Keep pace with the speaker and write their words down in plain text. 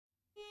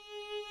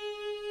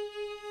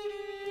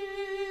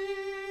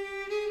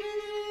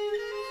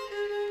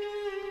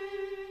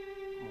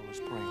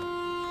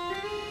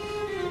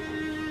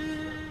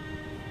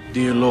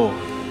Dear Lord,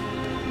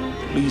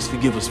 please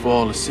forgive us for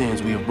all the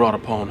sins we have brought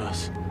upon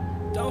us,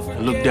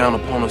 and look down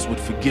upon us with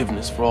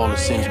forgiveness for all the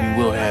sins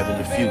we will have in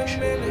the future.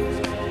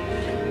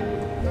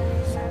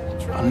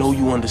 I know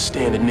you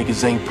understand that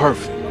niggas ain't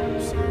perfect.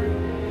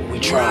 We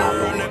try,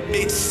 bro.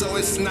 We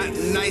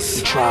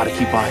try to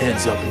keep our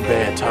heads up in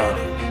bad times.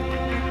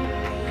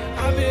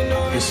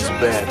 This is a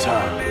bad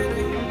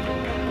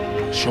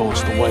time. Show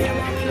us the way.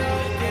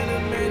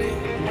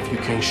 And if you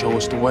can't show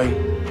us the way,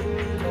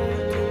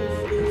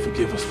 then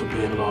forgive us for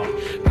being lost.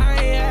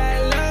 I ain't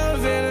had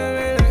love in a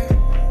minute.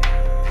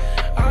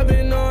 I've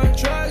been on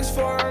drugs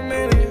for a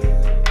minute.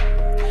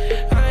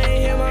 I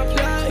ain't hear my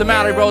plug. It's the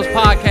Mallory Bros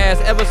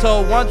Podcast,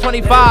 episode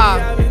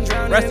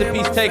 125. Rest in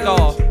peace,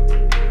 Takeoff.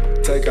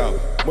 Takeoff.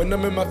 When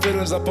I'm in my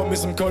feelings, I put me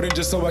some codeine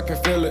just so I can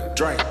feel it.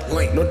 Drink,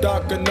 link. No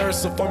doctor,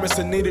 nurse, or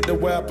pharmacy needed the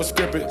way I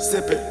prescribe it.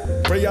 Sip it.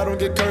 Pray I don't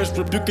get cursed,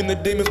 rebuking the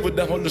demons with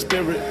the Holy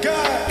Spirit.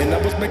 God. And I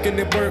was making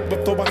it work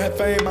before I had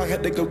fame, I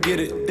had to go get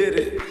it. Did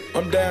it.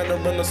 I'm down to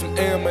run on some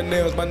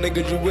M&M's, my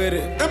nigga, you with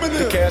it.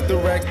 The cash, the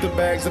racks, the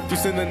bags, a few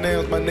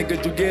synonyms, my nigga,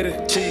 you get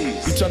it.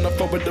 Cheese. You tryna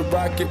fuck with the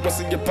rocket, what's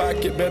in your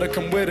pocket, better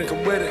come with it.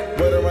 Come with it.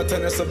 Whether I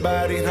turn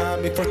somebody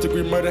behind me, first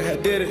degree murder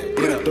had did it.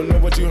 Yeah. Don't know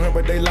what you heard,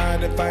 but they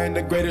lying. If I ain't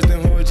the greatest, then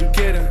who is you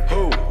kidding?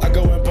 Who? I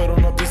go and put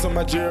on a piece of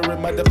my jewelry,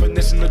 my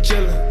definition of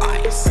chillin'.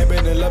 Ice. Ain't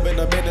been in love in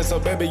a minute, so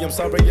baby, I'm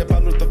sorry if I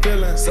lose the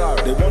feeling. Sorry.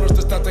 They want us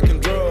to stop taking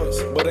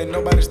drugs, but ain't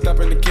nobody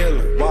stopping the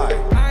killing. Why?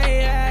 I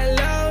ain't had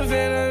love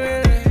in a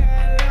minute.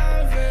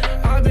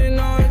 I've been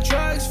on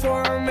drugs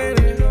for a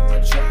minute.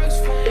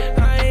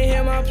 I ain't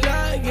hit my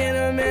plug in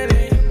a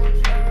minute.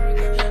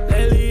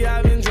 Lately,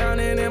 I've been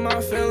drowning in my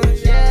feelings.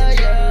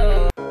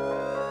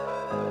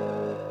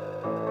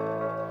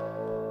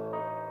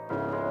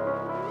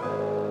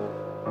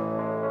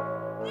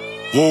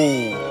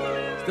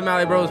 Whoa. It's the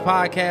Mallory Bros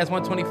Podcast,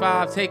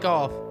 125,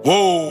 Takeoff.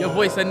 Whoa. Your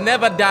voice will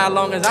never die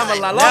long as I'm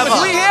alive. Long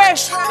as we here,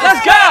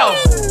 let's go.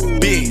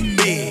 Big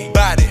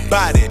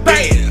body,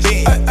 bands,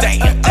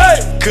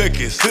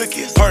 cookies,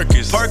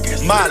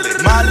 Perkins, Molly,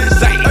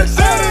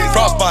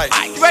 Frostbite.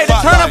 You ready to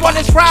turn up on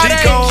this Friday?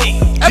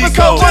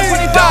 Episode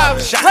 125.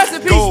 Rest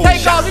in peace,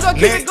 Takeoff. We gonna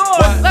keep it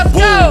going. Let's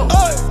go.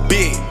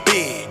 Big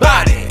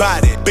body,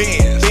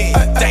 bands,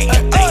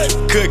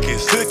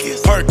 cookies,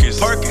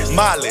 Perkins,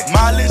 Molly,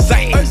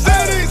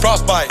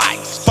 Frostbite,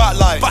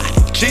 Spotlight,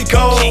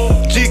 G-Code,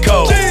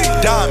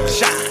 Diamond,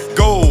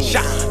 Gold,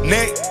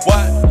 Neck,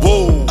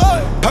 whoa.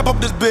 Pipe up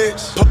this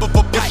bitch.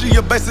 If she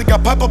a basic, I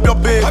pipe up your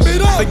bitch.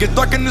 Say get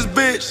dark in this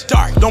bitch.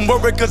 Don't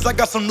worry, cause I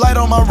got some light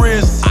on my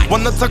wrist.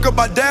 Wanna talk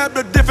about dab,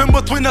 the difference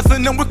between us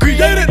and them, we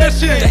created that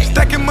shit.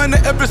 Stacking money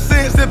ever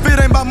since. If it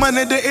ain't about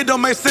money, then it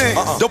don't make sense.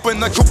 Dope in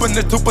the coupe in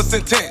this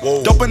 2% tint.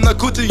 Dope in the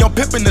coochie, I'm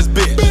pimping this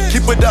bitch.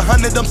 Keep it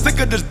 100, I'm sick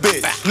of this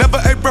bitch.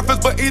 Never ate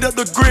breakfast, but eat up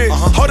the grid.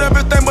 Hold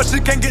everything, but she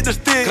can't get the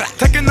stick.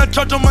 Taking the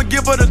charge, I'ma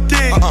give her the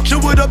dick. Chew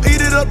it up,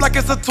 eat it up like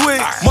it's a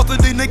twig. Most of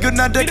these niggas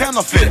now they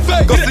counterfeit.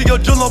 Go see your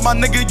jeweler, my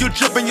nigga, you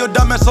tripping. Your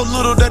diamond so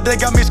little that they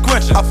got me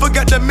squinching. I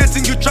forgot to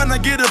mention you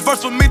tryna get a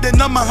verse with me,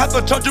 then I'ma have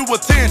to charge you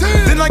with 10.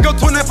 Then I go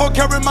 24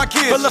 carry my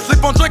kids. Fell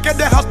asleep on drink at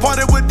that house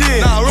party with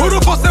Dick. Who the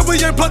fuck said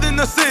we ain't plugged in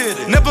the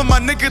city? Never my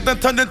niggas done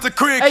turned into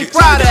crickets. Hey,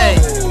 Friday.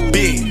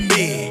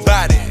 Big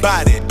body,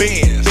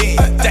 bands,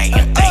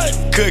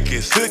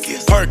 cookies,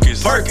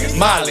 Perkins,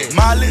 Molly,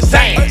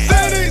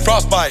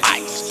 Frostbite,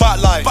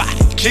 Spotlight,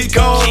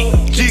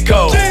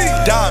 G-Code,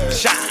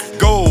 Diamond,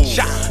 Gold,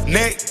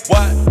 Neck,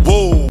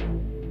 whoa.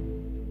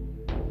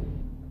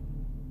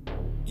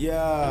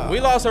 Yeah.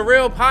 We lost a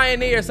real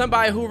pioneer,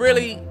 somebody who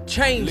really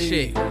changed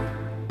shit.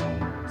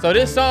 So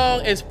this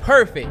song is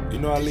perfect You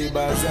know I lead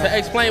by to example.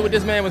 explain what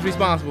this man was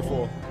responsible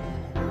for.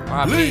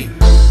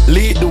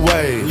 Lead the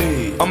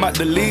way. I'm about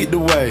to lead the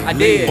way. I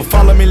did. But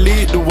follow me,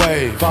 lead the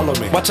way. Follow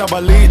me. Watch out, I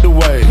lead the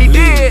way. He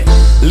did.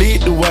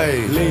 Lead the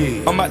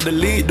way. I'm about to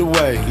lead the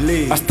way.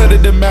 I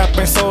studied the map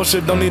and soul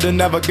shit. Don't need the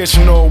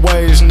navigational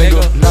ways,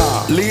 nigga.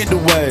 Nah. Lead the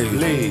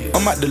way.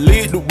 I'm about to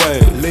lead the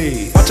way.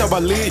 Watch out, I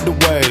lead the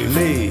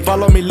way.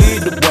 Follow me,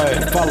 lead the way.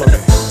 Follow me.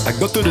 I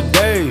go through the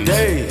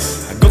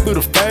days. I go through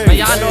the phase. Man,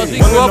 y'all know us, we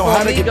grew up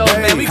on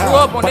Migos, man. We grew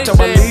up on this Watch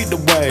out, I shit. lead the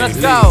way. Let's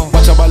go.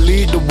 Watch out, I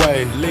lead the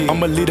way.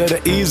 I'm a leader at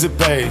the easy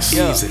pace.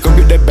 Yeah. Go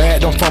get that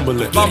bag, don't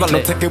fumble it. Fumble No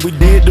it. take it, we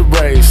did the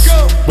race.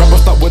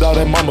 Rappers stop with all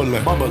that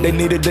mumbling. They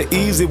needed the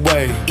easy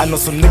way. I know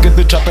some niggas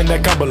that trapping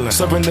that Cumberland.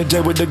 Serving the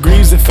J with the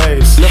greasy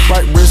face. Left,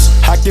 right wrist,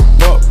 hockey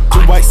buck.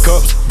 2 white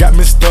cups, got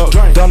me stuck.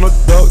 Donald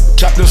Duck,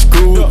 chopped the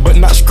screws, but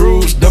not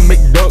screws. The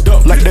McDuck,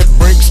 like that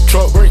Brinks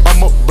truck.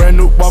 I'm a brand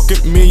new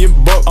walking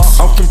 $1,000,000.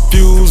 I'm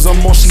confused,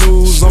 I'm on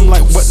snooze. I'm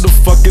like, what the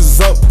fuck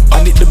is up?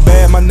 I need the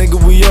bag, my nigga,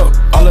 we up.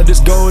 All of this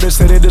gold, they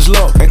say it is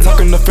luck. Ain't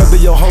talking the feather,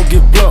 your hoe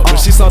get plucked. When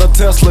she saw the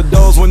Tesla,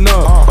 doors went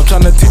up. I'm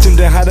tryna teach him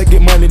then how to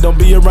get money. Don't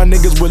be around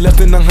niggas with less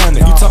than 100.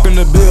 You talking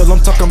the bill, I'm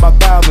talking about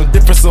thousands.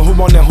 Difference of who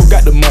on there, who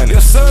got the money.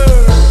 Yes, sir.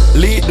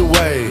 Lead the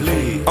way.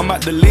 Lead. I'm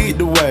out to lead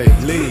the way.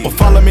 Lead. Or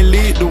follow me,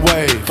 lead the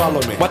way.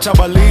 Follow me. Watch out,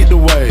 I lead the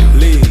way.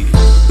 Lead.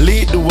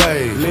 Lead the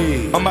way.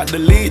 Lead. I'm out to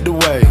lead the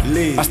way.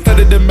 Lead. I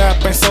studied the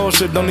map, ain't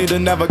social, don't need the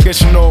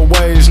navigational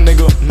ways,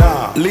 nigga.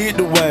 Nah. Lead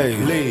the way.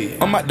 Lead.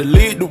 I'm out to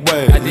lead the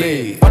way.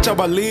 Lead. Watch out,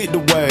 I lead the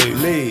way.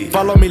 Lead.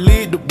 Follow me,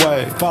 lead the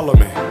way. Follow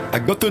me. I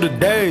go through the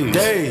days.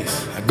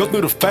 I go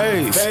through the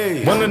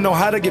phase. Wanna know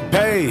how to get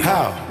paid.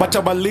 How? Watch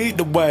out, I lead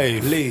the way.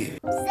 Lead.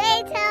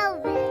 Say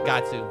Toby.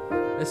 Got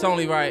to. It's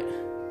only right.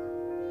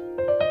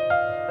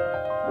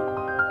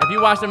 If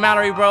you watch the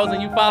Mallory Bros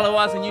and you follow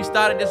us and you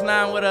started this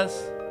 9 with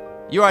us,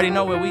 you already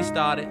know where we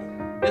started.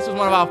 This was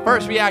one of our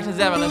first reactions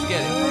ever. Let's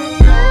get it.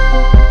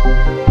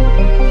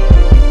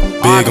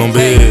 Big on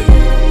big.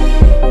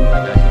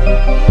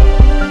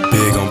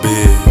 Big on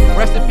big.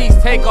 Rest in peace,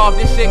 Takeoff.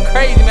 This shit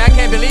crazy, man. I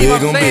can't believe Big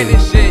I'm on saying big.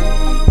 this shit.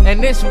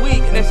 And this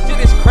week, this shit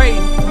is crazy.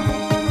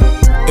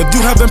 If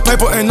you having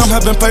paper and I'm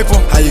having paper,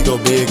 how you go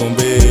big on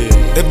big?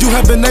 If you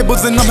having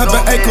neighbors and I'm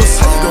having acres,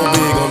 how you go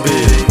big on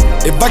big?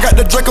 If I got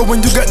the Draco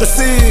when you got the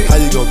seed, how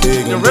you go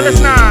big on big?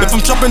 If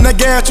I'm chopping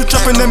that gas, you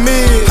chopping that me,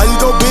 how you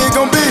go big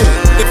on big?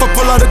 If I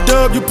pull out a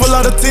dub, you pull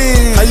out a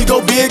 10, how you go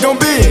big on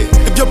big?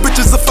 If your bitch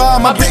is a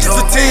 5, my bitch is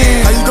a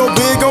 10, how you go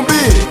big on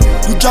big?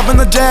 You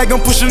driving a Jag, I'm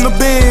pushing the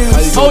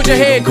Benz. Hold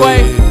your head,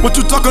 Quay. What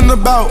you talking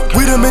about?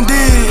 We them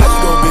indeed. How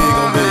you go big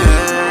on big?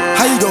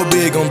 How you go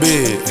big on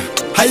big?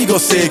 How you gon'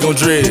 say it gon'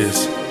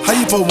 dress? How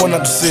you put one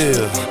out the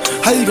cell?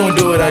 How you gon'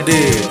 do what I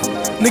did?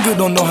 Nigga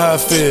don't know how I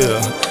feel.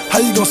 How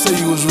you gon' say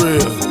you was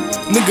real?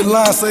 Nigga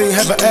lying say he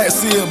have an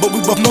accent, but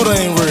we both know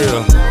they ain't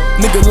real.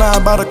 Nigga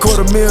lying about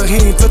 $250,000, he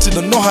ain't touch it,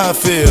 don't know how I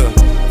feel.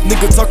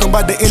 Nigga talking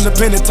about the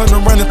independent, turn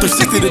around and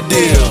 360 the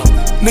deal.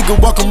 Nigga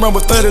walk around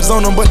with 30s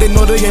on them, but they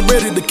know they ain't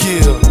ready to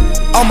kill.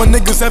 All my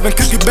niggas having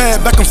cookie bag,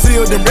 back 'em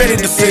sealed and ready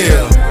to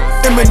sell.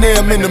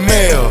 Eminem in the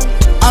mail,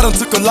 I done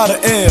took a lot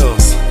of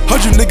L's.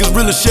 Heard you niggas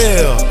really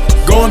shell.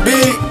 Going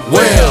big?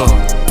 Well.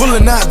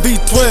 Pulling out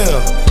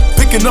V12.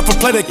 Picking up and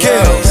play the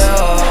Kells.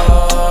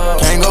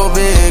 Can't go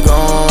big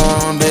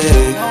on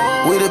big.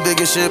 We the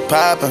biggest shit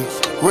poppin'.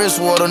 Wrist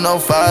water, no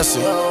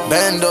faucet.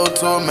 Bando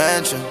to a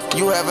mansion.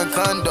 You having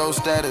condo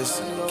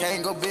status.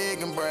 Can't go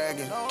big and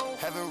bragging.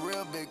 Having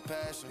real big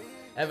passion.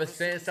 Ever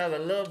since I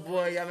was a little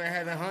boy, I've been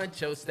having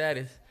honcho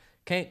status.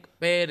 Can't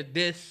compare to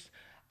this.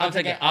 I'm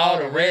taking all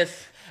the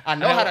risks. I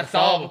know how to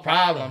solve a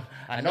problem.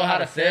 I know how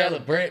to sell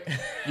a brick.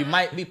 You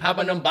might be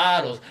popping them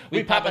bottles.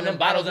 We popping them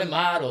bottles and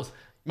models.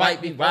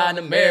 Might be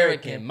riding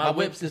American. My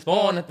whips is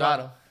on the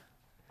throttle.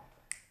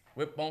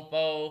 Whip on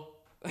fold.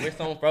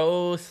 Wrist on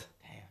froze.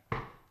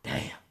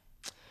 Damn.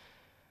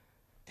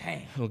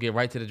 We'll get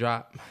right to the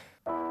drop.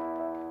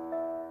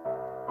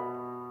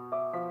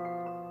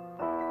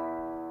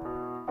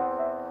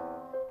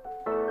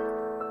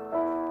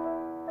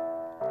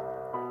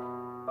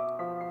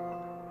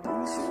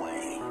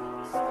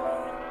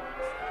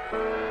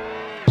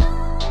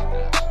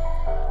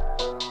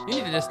 You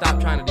need to just stop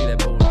trying to do that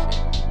bullshit.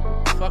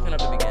 It's fucking up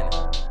the beginning.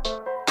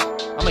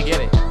 I'ma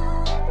get it.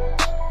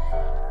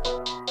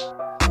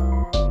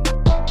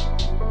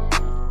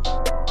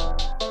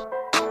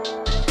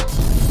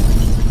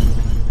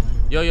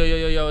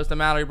 Yo, it's the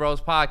Mallory Bros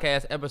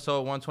Podcast,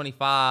 episode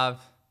 125.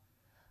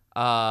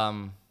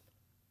 Damn.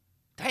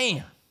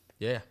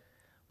 Yeah.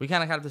 We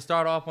kind of have to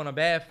start off on a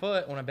bad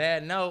foot, on a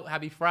bad note.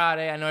 Happy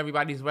Friday. I know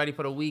everybody's ready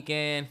for the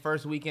weekend.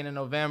 First weekend in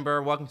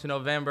November. Welcome to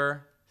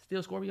November.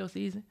 Still Scorpio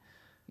season?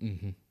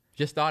 Mm-hmm.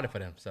 Just started for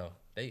them, so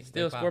they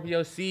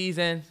Scorpio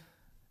season.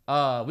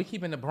 We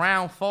keeping the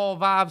brown fall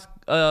vibes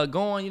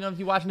going. You know, if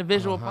you're watching the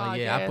visual podcast.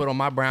 Yeah, I put on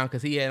my brown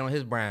because he had on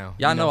his brown.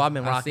 Y'all know I've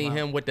been rocking. I seen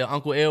him with the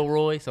Uncle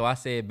Elroy, so I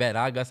said, bet.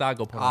 I guess I'll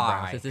go put on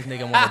brown. Since this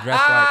nigga want to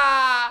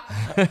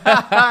dress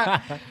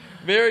like...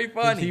 Very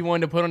funny. He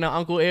wanted to put on the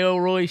Uncle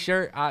Elroy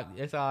shirt.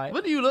 It's all right.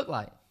 What do you look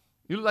like?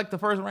 You look like the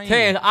first Ranger.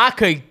 Tan, I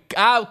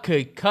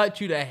could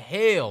cut you to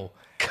hell.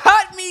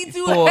 Cut me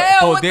to hell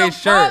for with this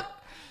the shirt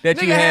fuck? that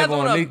Nigga you have has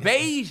on. A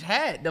beige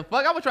hat. The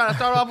fuck? I was trying to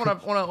start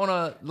off on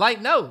a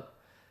light note.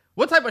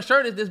 What type of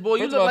shirt is this, boy?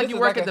 You First look of all, like this you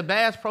is work like at the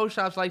Bass Pro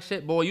Shops like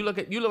shit, boy. You look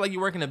like you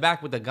work in the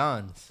back with the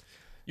guns.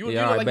 You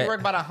look like you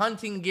work by the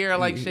hunting gear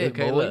like shit,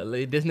 okay, boy.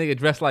 Look, this nigga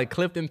dressed like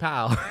Clifton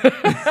Powell.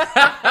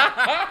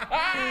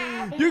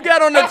 You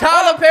got on the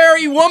Tyler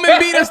Perry woman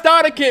beater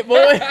starter kit, boy.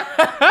 You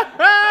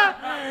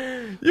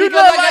Because look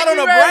I like got on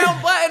you a ready.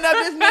 brown button up.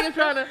 This nigga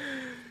trying to...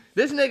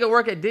 This nigga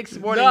work at Dick's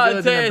Sporting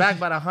Goods in the back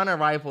by the hunter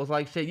rifles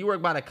like shit. You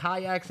work by the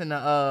kayaks and the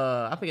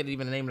I forget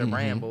even the name of the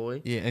brand,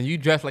 boy. Yeah, and you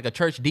dress like a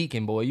church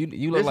deacon, boy. You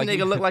look This like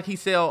nigga look like he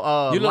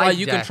sell you look life like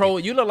you jackets. control.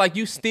 You look like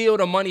you steal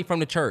the money from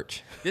the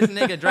church. This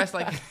nigga dressed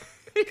like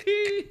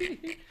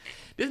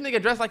This nigga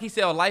dressed like he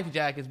sell life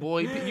jackets,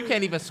 boy. You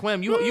can't even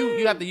swim.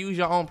 You have to use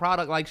your own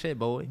product like shit,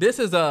 boy. This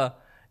is a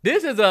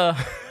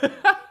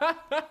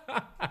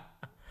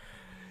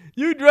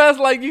You dress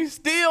like you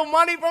steal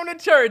money from the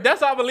church.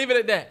 That's how I believe it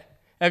at that.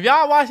 If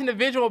y'all watching the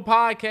visual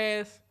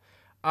podcast,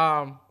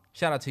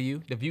 shout out to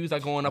you. The views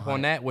are going up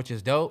on that, which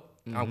is dope.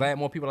 I'm glad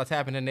more people are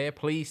tapping in there.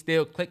 Please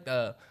still click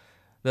the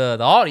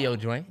audio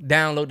joint.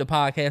 Download the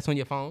podcast on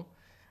your phone.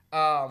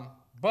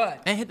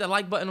 And hit the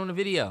like button on the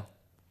video.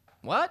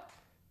 What?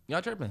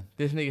 Y'all tripping?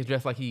 This nigga's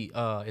dressed like he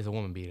is a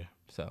woman beater.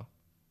 So.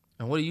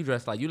 And what do you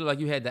dress like? You look like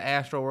you had the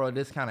Astro World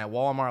discount at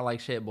Walmart like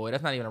shit, boy.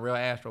 That's not even a real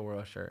Astro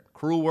World shirt.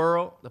 Crew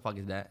World? The fuck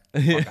is that?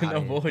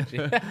 No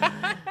bullshit.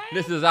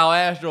 This is our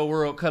Astro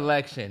World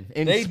collection.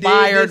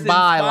 Inspired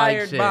by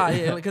like shit.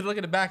 Yeah, because look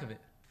at the back of it.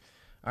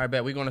 All right,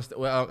 bet. We're going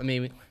to,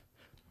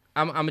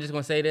 I'm just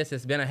going to say this.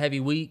 It's been a heavy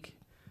week.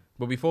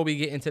 But before we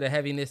get into the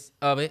heaviness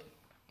of it,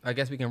 I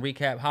guess we can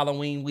recap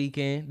Halloween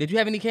weekend. Did you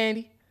have any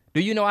candy? Do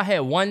you know I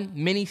had one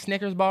mini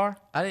Snickers bar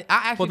I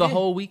actually for the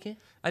whole weekend?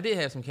 I did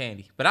have some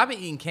candy, but I've been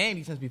eating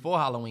candy since before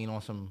Halloween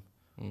on some.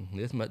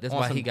 This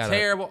why he got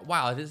terrible.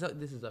 Wow, this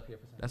is up here.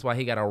 That's why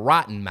he got a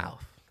rotten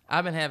mouth.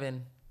 I've been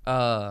having.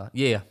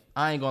 Yeah,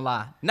 I ain't gonna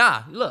lie.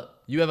 Nah, look.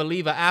 You ever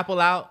leave an apple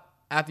out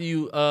after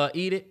you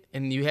eat it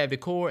and you have the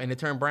core and it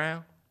turn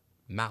brown?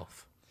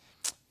 Mouth.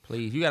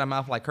 Please, you got a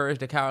mouth like Courage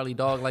the Cowardly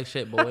Dog, like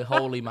shit, boy.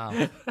 Holy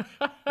mouth.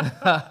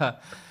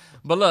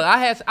 But look,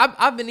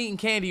 I've been eating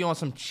candy on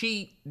some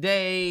cheat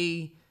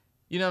day.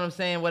 You know what I'm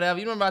saying? Whatever.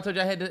 You remember I told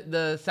you I had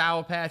the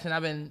Sour Patch and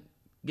I've been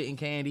getting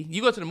candy.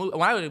 You go to the movie.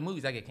 When I go to the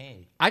movies, I get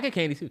candy. I get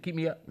candy too. Keep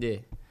me up. Yeah.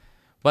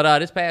 But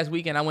this past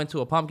weekend, I went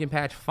to a pumpkin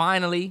patch.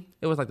 Finally,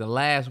 it was like the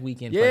last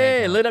weekend.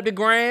 Yeah, lit up the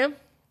gram.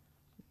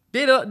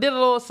 Did a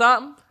little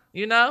something.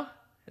 You know.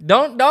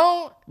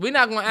 Don't. We're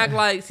not gonna act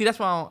like. See, that's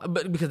why.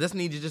 Because this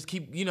needs to just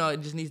keep. You know, it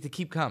just needs to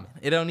keep coming.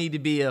 It don't need to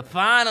be a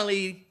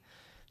finally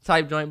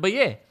type joint. But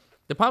yeah,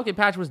 the pumpkin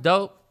patch was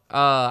dope.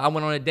 I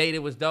went on a date.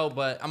 It was dope.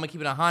 But I'm gonna keep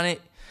it 100.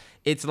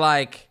 It's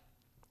like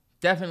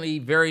definitely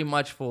very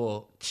much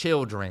for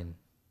children.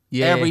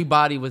 Yeah.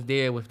 Everybody was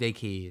there with their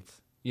kids,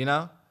 you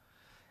know?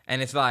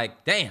 And it's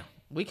like, damn,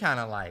 we kind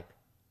of like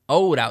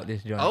old out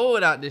this joint.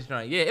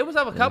 Yeah, it was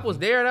other couples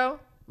there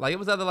though. Like it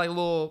was other like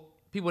little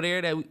people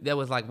there that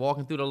was like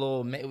walking through the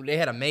little, they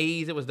had a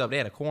maze. It was dope. They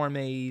had a corn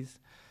maze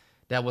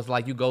that was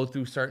like you go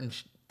through certain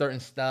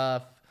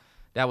stuff.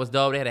 That was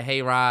dope. They had a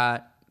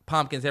hayride,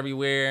 pumpkins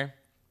everywhere.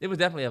 It was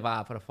definitely a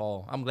vibe for the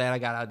fall. I'm glad I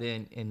got out there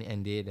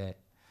and did that.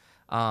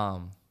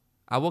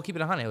 I will keep it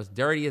 100. It was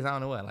dirty as I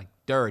don't know what, like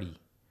dirty.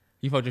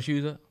 You fucked your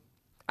shoes up?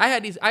 I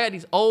had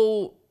these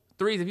old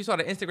threes. If you saw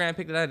the Instagram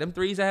picture, them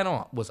threes I had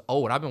on was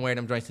old. I've been wearing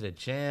them joints to the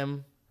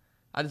gym.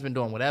 I just been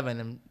doing whatever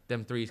in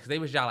them threes because they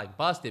was y'all like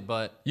busted.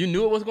 But you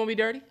knew it was gonna be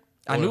dirty.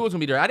 I knew it was gonna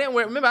be dirty. I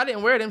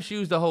didn't wear them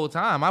shoes the whole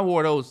time. I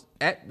wore those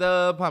at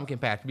the pumpkin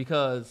patch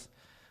because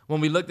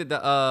when we looked at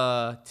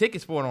the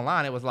tickets for it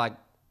online, it was like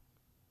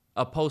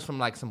a post from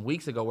like some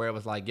weeks ago where it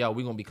was like, "Yo,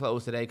 we gonna be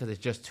closed today because it's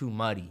just too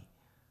muddy."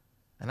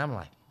 And I'm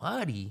like,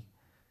 muddy?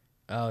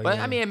 Oh, but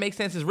yeah. I mean, it makes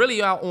sense. It's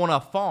really out on a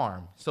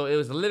farm. So it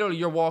was literally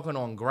you're walking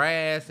on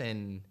grass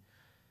and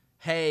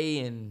hay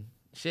and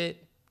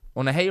shit.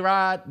 On a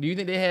hayride, do you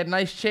think they had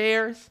nice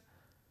chairs?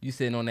 You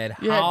sitting on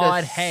that You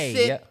hard had to hay.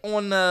 sit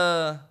on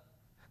the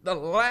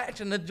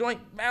latch and the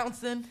joint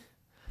bouncing.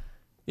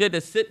 You had to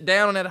sit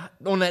down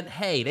on that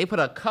hay. They put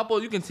a couple,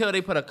 you can tell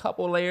they put a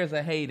couple layers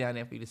of hay down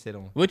there for you to sit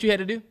on. What you had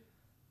to do?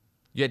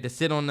 You had to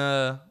sit on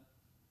the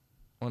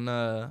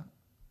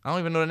I don't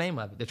even know the name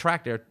of it. The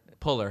tractor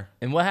puller.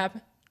 And what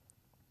happened?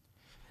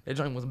 That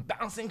joint was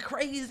bouncing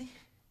crazy.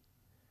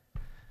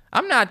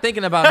 I'm not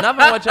thinking about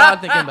nothing what y'all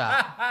thinking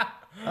about.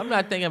 I'm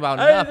not thinking about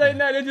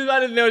nothing. I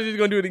didn't know she was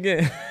gonna do it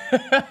again.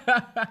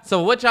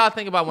 So what y'all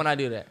think about when I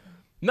do that?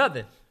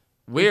 Nothing.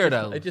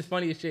 Weirdo. It's just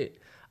funny as shit.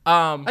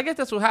 I guess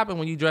that's what happened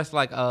when you dress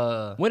like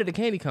When did the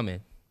candy come in?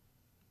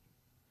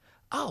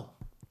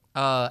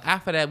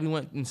 After that we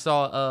went and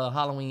saw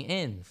Halloween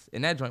Ends,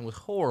 and that joint was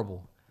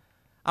horrible.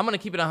 I'm gonna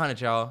keep it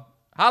 100, y'all.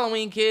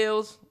 Halloween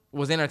Kills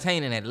was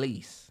entertaining at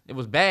least. It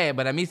was bad,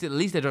 but at least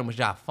that joint was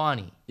y'all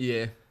funny.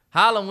 Yeah.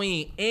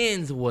 Halloween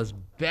Ends was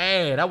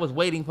bad. I was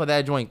waiting for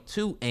that joint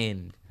to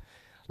end.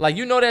 Like,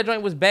 you know that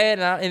joint was bad,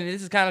 and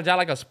this is kind of y'all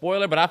like a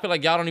spoiler, but I feel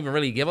like y'all don't even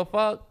really give a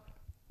fuck.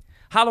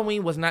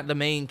 Halloween was not the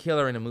main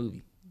killer in the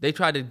movie. They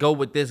tried to go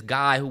with this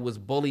guy who was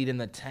bullied in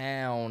the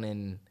town,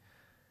 and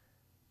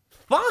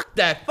fuck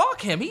that. Fuck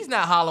him. He's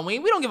not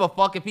Halloween. We don't give a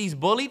fuck if he's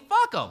bullied.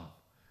 Fuck him.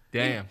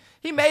 Damn.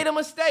 He made a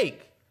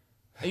mistake.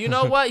 And you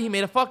know what? He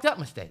made a fucked up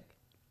mistake.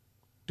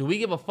 Do we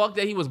give a fuck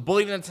that he was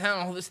bullied in the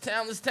town? Oh, this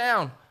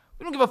town.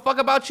 We don't give a fuck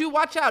about you.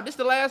 Watch out. This is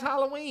the last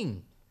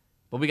Halloween.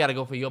 But we got to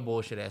go for your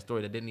bullshit ass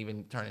story that didn't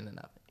even turn into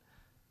nothing.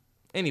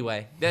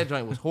 Anyway, that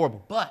joint was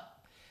horrible. But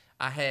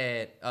I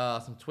had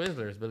some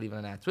Twizzlers, believe it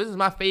or not. Twizzlers is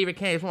my favorite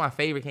candy. It's one of my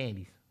favorite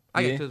candies.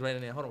 I get Twizzlers right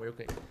in there. Hold on real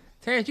quick.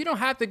 Terrence, you don't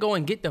have to go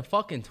and get the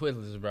fucking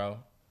Twizzlers, bro.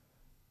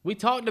 We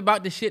talked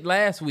about this shit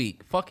last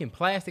week. Fucking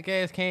plastic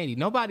ass candy.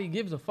 Nobody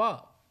gives a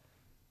fuck.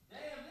 Damn,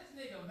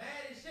 this nigga mad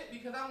as shit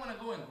because I want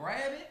to go and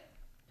grab it.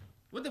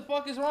 What the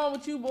fuck is wrong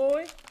with you,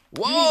 boy?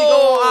 Whoa. You need to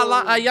go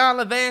on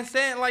Ayanna Van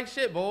Sant like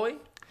shit, boy.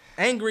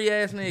 Angry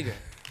ass nigga.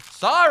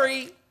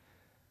 Sorry.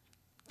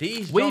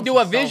 These We jokes do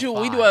a are so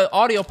visual. We do fire. an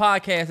audio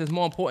podcast is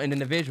more important than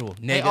the visual.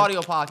 Nigga. Hey,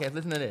 audio podcast.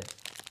 Listen to this.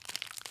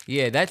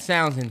 Yeah, that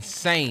sounds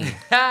insane. Listen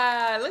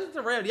to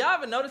Terrell. Y'all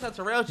ever notice how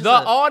Terrell's just The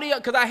audio,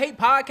 because I hate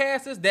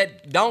podcasters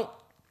that don't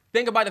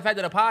think about the fact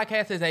that a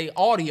podcast is a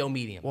audio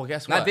medium. Well,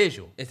 guess what? Not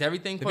visual. It's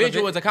everything The for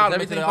visual is a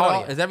compliment to the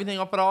audio. Is everything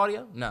up for the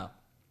audio? No.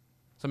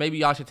 So maybe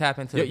y'all should tap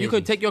into You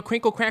could take your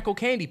Crinkle Crackle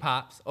candy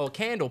pops or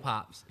candle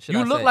pops.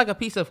 You look like a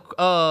piece of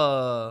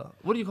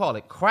what do you call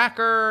it?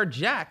 Cracker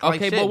Jack. Like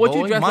Okay, shit, but what boy.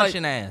 you dress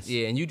Munching like? ass.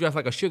 Yeah, and you dress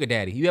like a sugar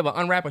daddy. You ever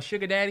unwrap a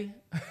sugar daddy?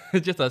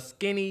 It's just a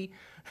skinny.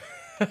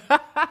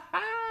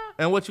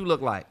 And what you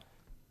look like?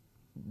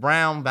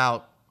 Brown,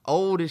 about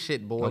old as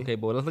shit, boy. Okay,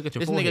 boy, let's look at your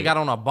This forehead. nigga got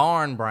on a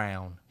barn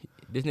brown.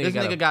 This This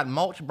nigga got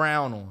mulch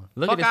brown on.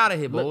 look Fuck at his- out of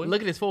here, boy. Look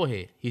at his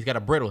forehead. He's got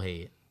a brittle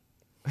head.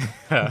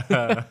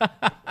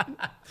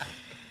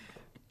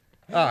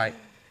 All right.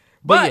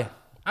 But yeah.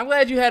 I'm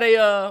glad you had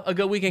a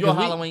good weekend. Your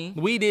 'cause Halloween.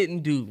 We didn't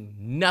do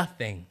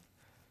nothing.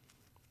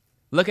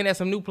 Looking at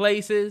some new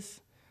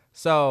places.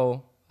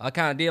 So I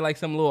kind of did like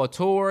some little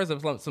tours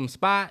of some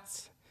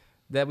spots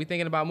that we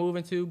thinking about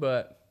moving to.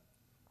 But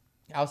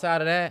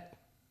outside of that,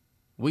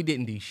 we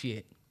didn't do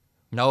shit.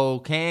 No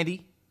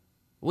candy.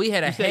 We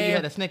had You said you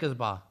had a Snickers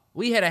bar.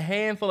 we had a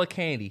handful of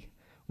candy.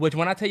 Which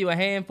when I tell you a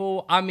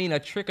handful, I mean a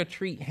trick or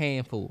treat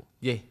handful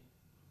Yeah.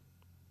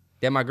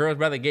 that my girl's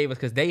brother gave us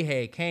because they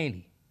had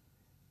candy.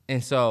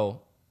 And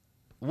so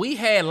we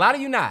had, a lot of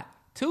you not,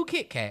 2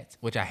 Kit Kats,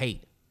 which I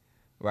hate,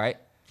 right?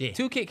 Yeah.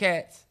 2 Kit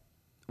Kats,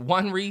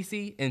 1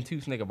 Reese, and 2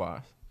 Snicker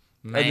bars.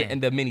 Man.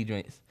 And the mini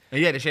joints. And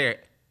you had to share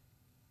it.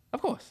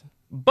 Of course.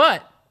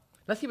 But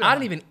Let's keep it. I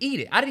didn't even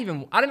eat it. I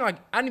didn't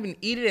even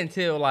eat it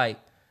until like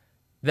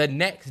the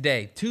next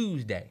day,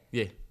 Tuesday.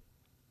 Yeah.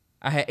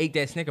 I had ate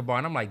that Snicker bar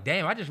and I'm like,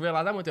 damn, I just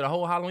realized I went through the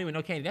whole Halloween with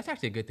no candy. That's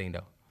actually a good thing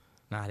though.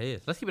 Nah, it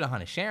is. Let's keep it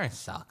 100. Sharing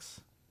sucks.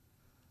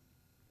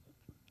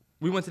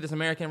 We went to this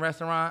American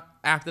restaurant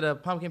after the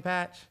pumpkin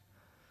patch,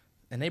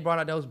 and they brought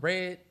out those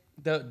bread,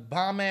 the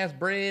bomb ass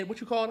bread. What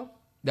you call them?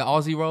 The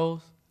Aussie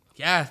rolls.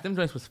 Yes, them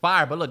drinks was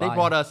fire. But look, they Fire.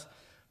 brought us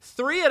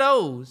 3 of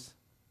those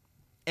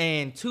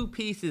and 2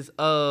 pieces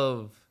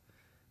of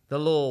the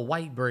little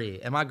white bread.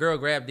 And my girl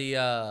grabbed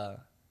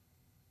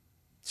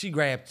she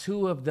grabbed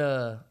 2 of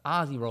the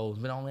Aussie rolls,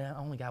 but I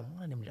only got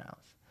 1 of them Jones.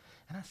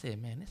 And I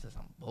said, man, this is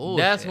some bullshit.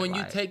 That's when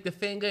you like- take the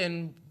finger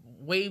and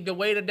wave the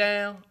waiter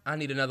down. I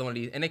need another one of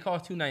these. And they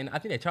cost $2.99. I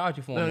think they charge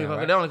you for them. now,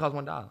 right? They only cost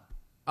 $1.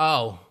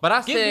 Oh. But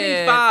I Give me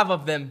said 5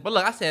 of them. But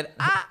look, I said,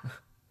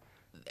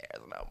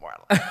 there's no more.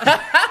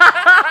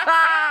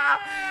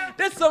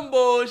 That's some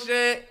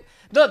bullshit.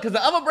 Look, because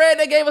the other bread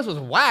they gave us was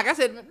whack. I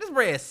said, this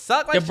bread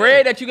suck like The shit.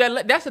 bread that you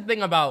got, that's the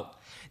thing about,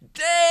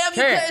 Damn, you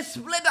Terrence. couldn't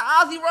split the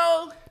Aussie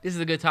roll? this is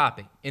a good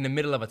topic, in the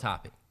middle of a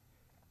topic.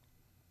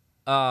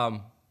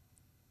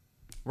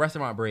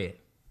 Restaurant bread.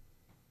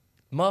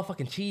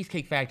 Motherfucking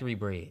Cheesecake Factory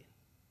bread.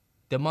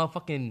 The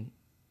motherfucking,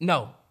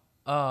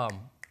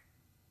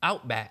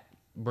 Outback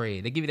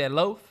bread. They give you that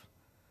loaf.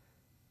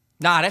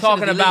 Nah, that's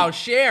Talking about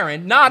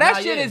sharing. Nah, that Nah,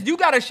 shit yeah. is, you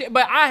gotta share,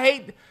 but I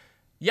hate,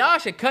 y'all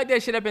should cut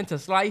that shit up into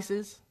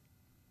slices.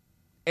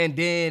 And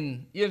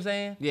then, you know what I'm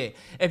saying? Yeah.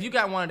 If you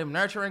got one of them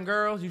nurturing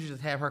girls, you should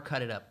just have her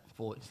cut it up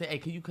for you. Say, hey,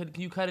 can you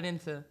cut it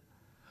into,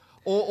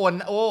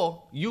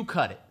 or you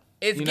cut it.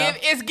 It's you know?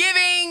 it's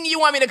giving, you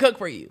want me to cook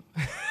for you.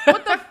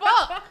 What the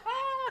fuck?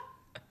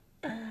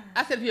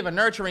 I said if you have a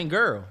nurturing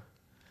girl.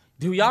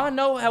 Do y'all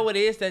know how it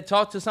is to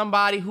talk to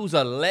somebody who's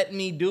a let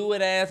me do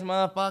it ass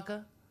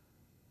motherfucker?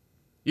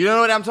 You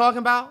know what I'm talking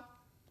about?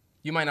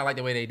 You might not like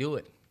the way they do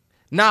it.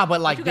 Nah,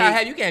 but like You can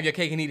have your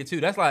cake and eat it too.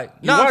 That's like,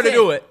 you Nah, I'm wanted to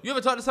saying, do it. You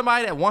ever talk to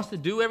somebody that wants to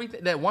do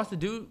everything, that wants to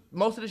do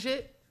most of the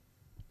shit?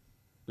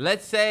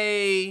 Let's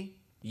say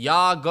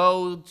y'all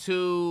go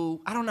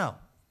to, I don't know.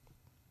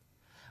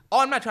 Oh,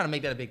 I'm not trying to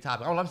make that a big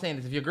topic. All I'm saying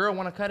is if your girl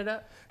want to cut it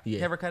up, Yeah.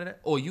 have her cut it up,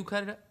 or you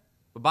cut it up.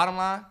 But bottom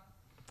line,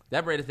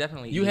 that bread is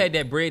definitely You had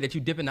that bread that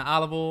you dip in the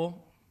olive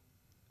oil.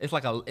 It's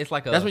like a. That's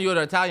when you go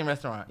to an Italian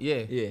restaurant.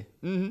 Yeah. Yeah.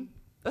 Mm-hmm.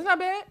 That's not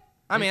bad.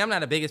 I mean, I'm not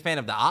the biggest fan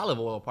of the olive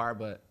oil part,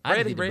 but I bread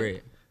just is eat the bread.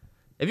 bread.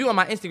 If you on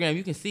my Instagram,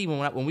 you can see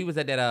when we was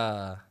at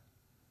that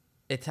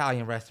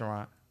Italian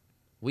restaurant,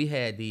 we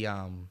had the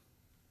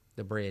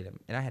bread,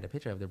 and I had a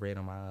picture of the bread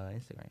on my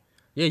Instagram.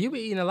 Yeah, you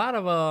be eating a lot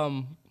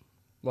of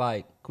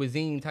like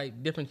cuisine type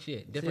different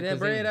shit. See Different that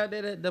cuisine. bread out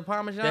there, the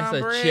Parmesan That's a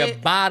bread?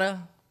 ciabatta.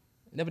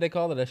 That's what they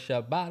call it, a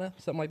ciabatta,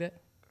 something like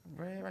that.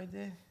 Bread right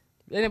there.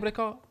 Ain't that what they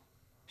call it?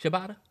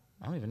 Ciabatta?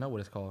 I don't even know what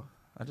it's called.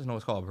 I just know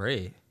it's called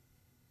bread.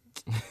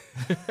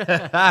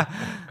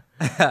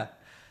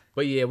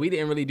 But yeah, we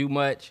didn't really do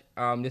much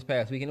this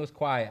past weekend. It was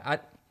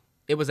quiet.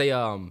 It was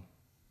a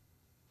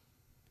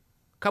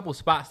couple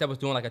spots that was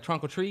doing like a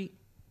trunk or treat.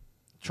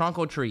 Trunk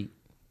or treat.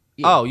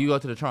 Yeah. Oh, you go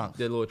to the trunks.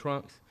 The little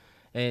trunks.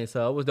 And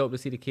so it was dope to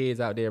see the kids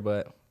out there,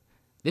 but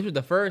this was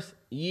the first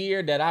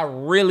year that I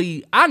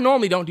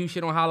normally don't do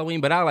shit on Halloween,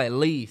 but I'll at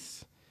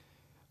least,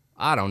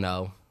 I don't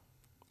know,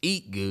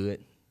 eat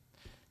good.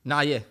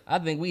 Nah, yeah. I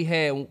think we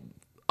had,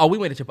 I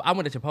went to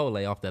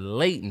Chipotle off the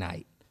late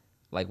night,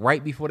 like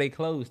right before they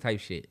closed type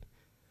shit.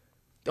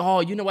 Oh,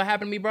 you know what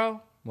happened to me,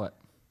 bro? What?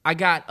 I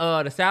got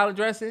the salad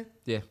dressing.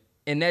 Yeah.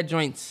 And that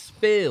joint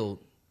spilled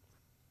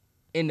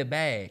in the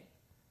bag.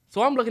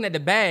 So I'm looking at the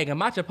bag, and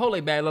my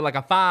Chipotle bag looked like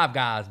a Five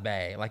Guys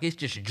bag. Like, it's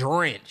just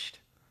drenched.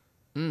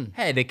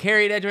 Had to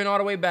carry that joint all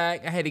the way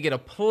back. I had to get a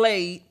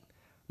plate.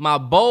 My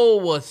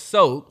bowl was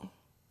soaked.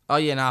 Oh,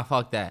 yeah, nah,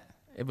 fuck that.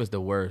 It was the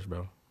worst,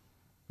 bro.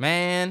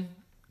 Man,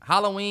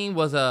 Halloween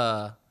was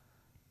I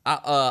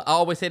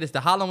always say this, the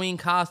Halloween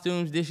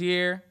costumes this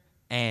year,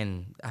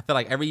 and I feel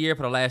like every year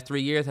for the last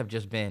 3 years have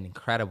just been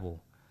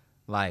incredible.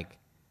 Like,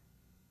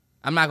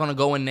 I'm not going to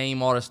go and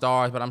name all the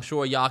stars, but I'm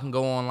sure y'all can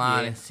go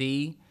online and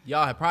see.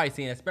 Y'all have probably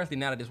seen it, especially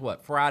now that it's,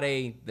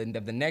 Friday the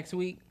next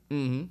week?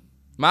 Mm-hmm.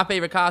 My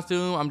favorite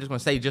costume, I'm just going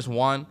to say just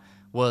one,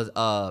 was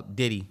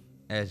Diddy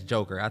as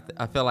Joker.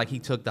 I feel like he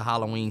took the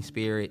Halloween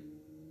spirit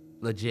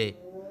legit.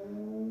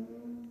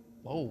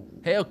 Whoa.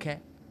 Hellcat.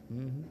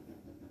 Mm-hmm.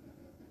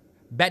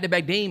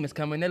 Back-to-back demons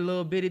coming. That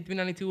little bitty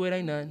 392, it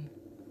ain't nothing.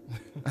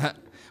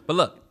 But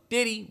look,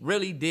 Diddy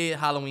really did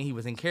Halloween. He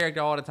was in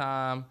character all the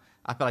time.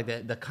 I feel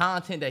like the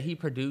content that he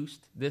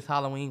produced this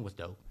Halloween was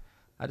dope.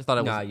 I just thought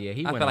it was. I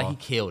feel like he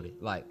killed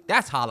it. Like,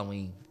 that's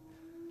Halloween.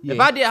 Yeah. If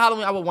I did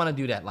Halloween, I would want to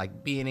do that.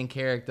 Like, being in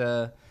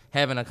character,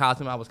 having a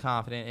costume I was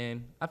confident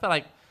in. I feel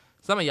like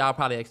some of y'all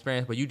probably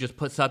experienced, but you just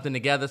put something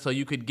together so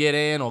you could get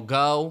in or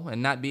go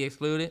and not be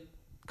excluded.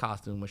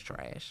 Costume was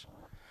trash.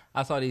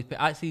 I saw these.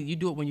 I see you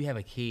do it when you have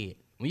a kid.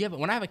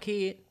 When I have a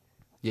kid,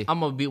 we're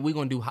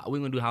gonna do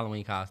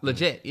Halloween costumes.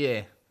 Legit,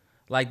 yeah.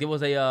 Like, there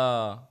was it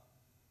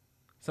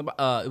was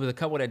a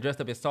couple that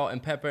dressed up as Salt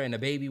and Pepper, and the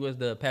baby was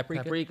the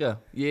Paprika.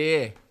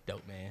 Yeah.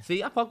 Dope, man.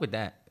 See, I fuck with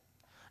that.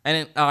 And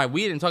then, all right,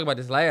 we didn't talk about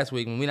this last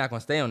week, and we're not going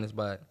to stay on this,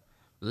 but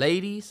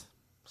ladies,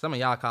 some of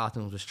y'all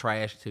costumes was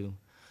trash, too.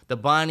 The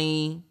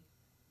bunny,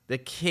 the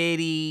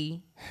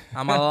kitty,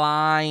 I'm a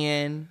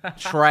lion,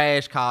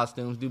 trash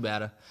costumes, do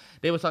better.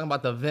 They were talking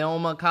about the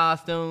Velma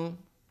costume,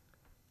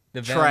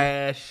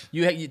 trash.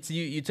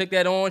 You took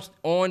that orange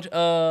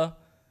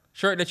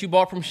shirt that you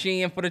bought from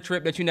Shein for the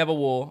trip that you never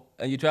wore,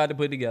 and you tried to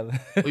put it together.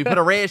 We put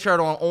a red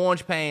shirt on,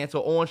 orange pants,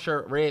 or orange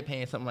shirt, red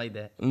pants, something like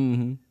that.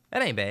 Mm-hmm.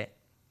 That ain't bad.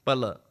 But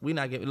look,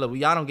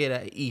 y'all don't get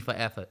an E for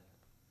effort.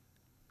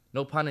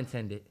 No pun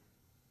intended.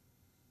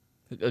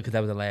 Because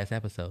that was the last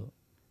episode.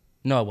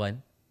 No, it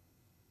wasn't.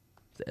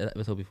 The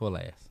episode before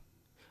last.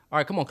 All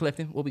right, come on,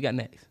 Clifton. What we got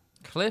next?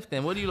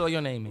 Clifton, what do you know your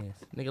name is?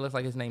 Nigga looks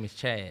like his name is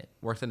Chad.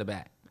 Works in the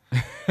back.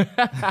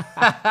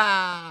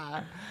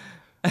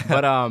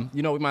 But,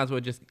 we might as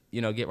well just,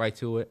 get right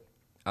to it.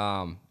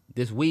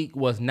 This week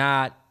was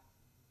not...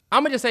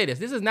 I'm going to just say this.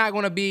 This is not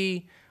going to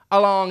be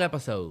a long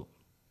episode.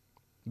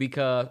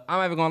 Because I'm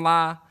not even going to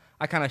lie,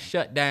 I kind of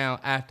shut down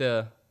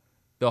after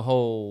the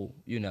whole,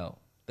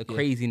 the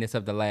craziness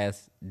of the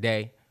last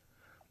day.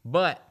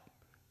 But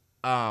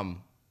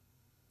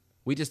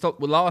we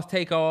lost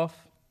Takeoff,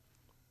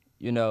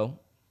 from the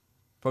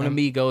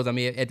Migos. I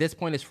mean, at this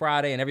point it's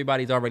Friday and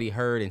everybody's already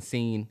heard and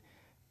seen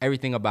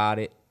everything about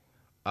it.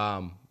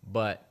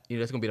 But,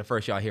 it's going to be the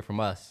first y'all hear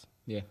from us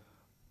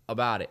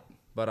about it.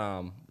 But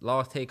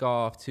lost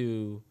Takeoff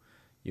to,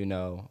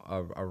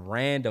 a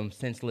random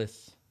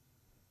senseless,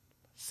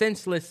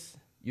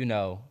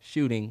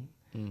 shooting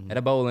at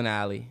a bowling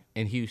alley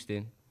in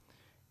Houston.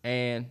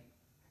 And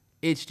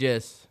it's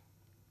just,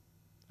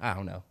 I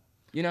don't know.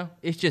 It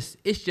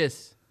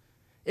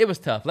was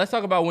tough. Let's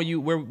talk about where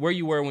you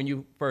were when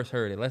you first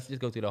heard it. Let's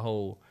just go through the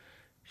whole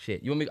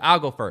shit. You want me? I'll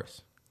go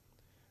first.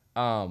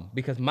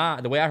 Because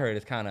the way I heard it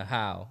is kind of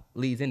how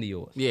leads into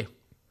yours. Yeah.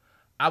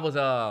 I was,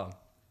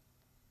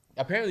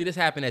 apparently this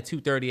happened at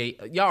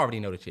 2:38. Y'all already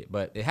know the shit,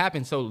 but it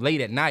happened so late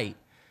at night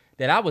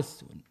that I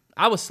was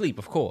asleep,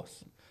 of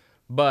course.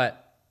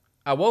 But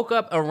I woke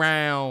up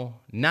around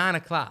 9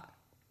 o'clock.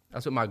 I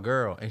was with my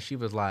girl, and she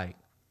was like,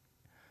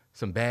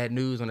 some bad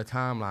news on the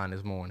timeline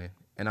this morning.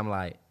 And I'm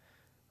like,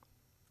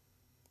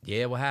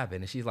 yeah, what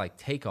happened? And she's like,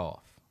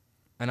 Takeoff.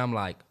 And I'm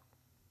like,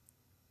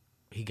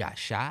 he got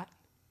shot?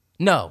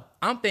 No,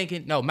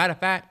 matter of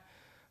fact,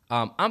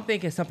 I'm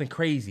thinking something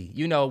crazy.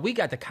 We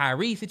got the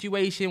Kyrie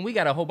situation. We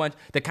got a whole bunch,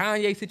 the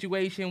Kanye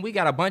situation. We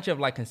got a bunch of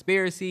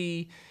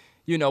conspiracy.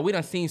 We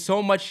done seen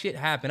so much shit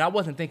happen. I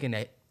wasn't thinking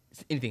that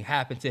anything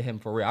happened to him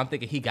for real. I'm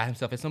thinking he got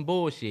himself in some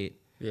bullshit.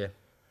 Yeah.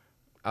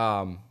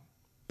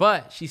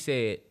 But she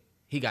said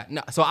he got,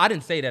 no. So I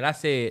didn't say that. I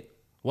said,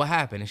 what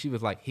happened? And she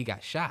was like, he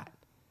got shot.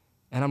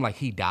 And I'm like,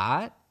 he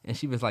died? And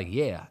she was like,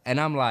 yeah. And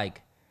I'm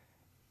like,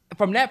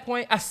 from that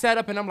point, I sat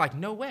up and I'm like,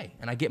 no way.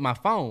 And I get my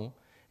phone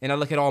and I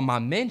look at all my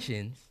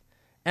mentions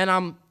and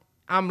I'm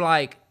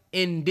like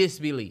in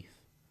disbelief.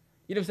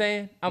 You know what I'm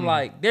saying? I'm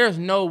like, there's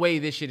no way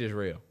this shit is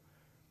real.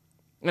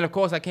 And of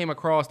course I came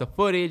across the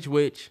footage,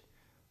 which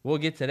we'll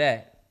get to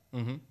that.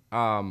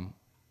 Mm-hmm.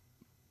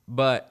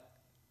 But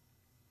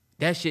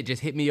that shit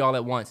just hit me all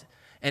at once.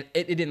 And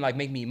it didn't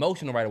make me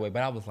emotional right away,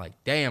 but I was like,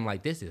 damn,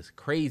 this is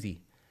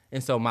crazy.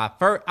 And so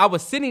I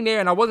was sitting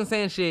there and I wasn't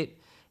saying shit.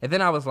 And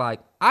then I was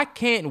like, I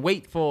can't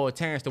wait for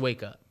Terrence to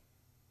wake up.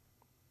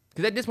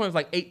 Because at this point, it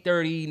was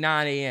 8:30,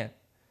 9 a.m.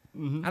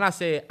 Mm-hmm. And I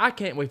said, I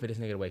can't wait for this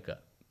nigga to wake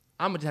up.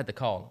 I'm going to just have to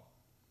call him.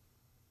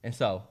 And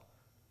so,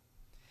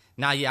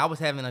 Nah, yeah, I was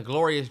having a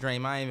glorious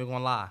dream. I ain't even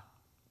gonna lie.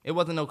 It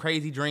wasn't no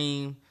crazy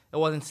dream. It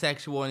wasn't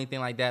sexual or anything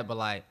like that. But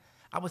like,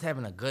 I was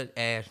having a good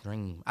ass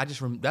dream.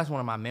 That's one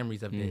of my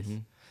memories of this.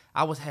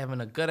 I was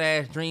having a good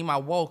ass dream. I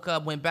woke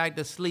up, went back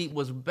to sleep,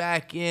 was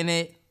back in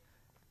it.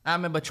 I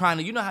remember trying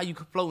to, you know how you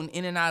floating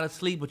in and out of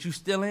sleep, but you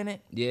still in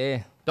it?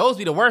 yeah. Those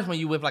be the worst when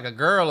you with like a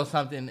girl or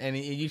something and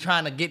you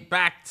trying to get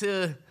back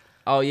to,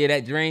 Oh, yeah,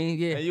 that dream,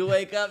 yeah. and you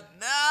wake up,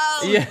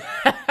 no. Yeah.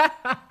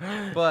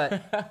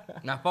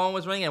 But my phone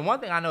was ringing. One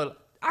thing I know,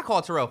 I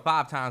call Terrell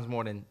 5 times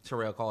more than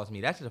Terrell calls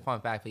me. That's just a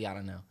fun fact for y'all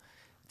to know.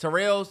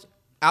 Terrell's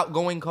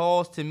outgoing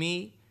calls to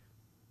me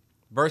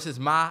versus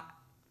my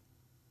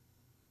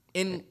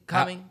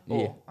incoming.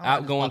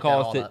 Outgoing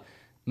calls to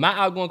my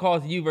outgoing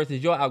calls to you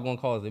versus your outgoing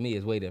calls to me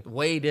is way different.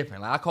 Way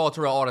different. Like, I call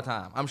Terrell all the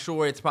time. I'm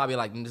sure it's probably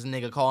like this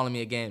nigga calling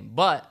me again.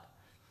 But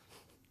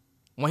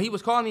when he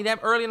was calling me that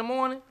early in the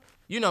morning,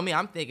 you know me,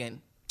 I'm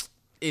thinking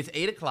it's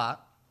 8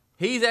 o'clock.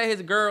 He's at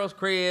his girl's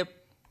crib,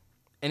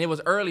 and it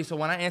was early. So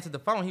when I answered the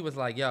phone, he was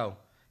like, "Yo,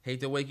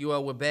 hate to wake you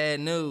up with bad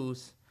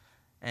news."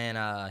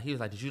 And he was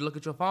like, "Did you look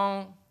at your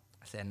phone?"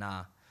 I said,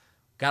 "Nah."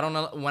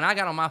 When I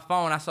got on my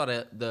phone, I saw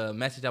the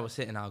message I was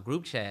sent in our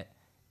group chat,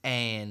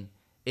 and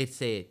it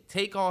said,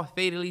 "Takeoff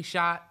fatally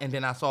shot," and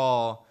then I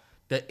saw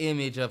the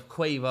image of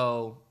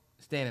Quavo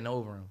standing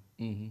over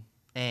him,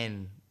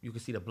 and you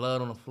could see the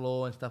blood on the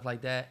floor and stuff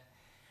like that.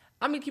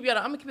 I'm gonna keep it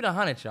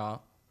 100,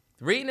 y'all.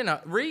 Reading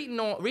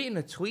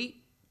a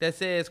tweet that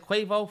says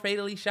Quavo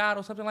fatally shot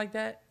or something like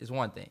that is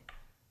one thing.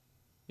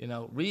 You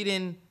know,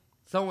 reading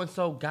so and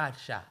so got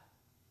shot.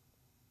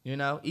 You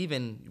know,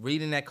 even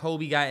reading that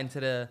Kobe got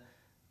into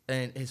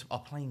a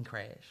plane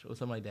crash or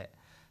something like that.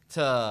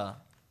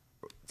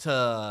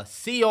 To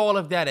see all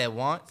of that at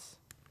once,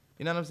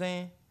 you know what I'm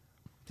saying?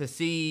 To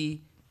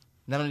see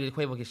not only did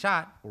Quavo get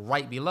shot,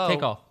 right below.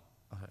 Takeoff.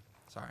 Okay,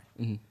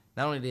 sorry.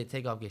 Not only did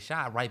Takeoff get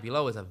shot, right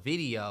below is a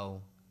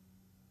video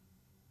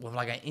with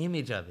like an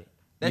image of it.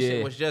 That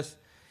shit was just,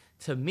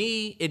 to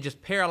me, it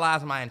just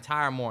paralyzed my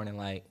entire morning.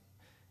 Like,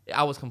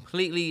 I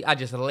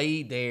just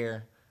laid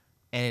there,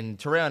 and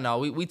Terrell,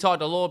 we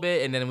talked a little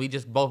bit, and then we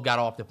just both got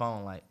off the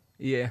phone. Like,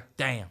 Yeah.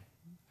 damn.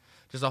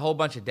 Just a whole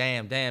bunch of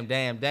damn.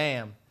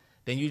 Then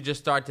you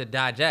just start to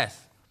digest.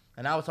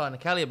 And I was talking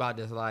to Kelly about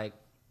this. Like,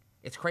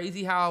 it's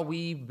crazy how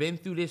we've been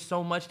through this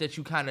so much that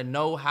you kind of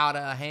know how to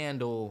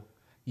handle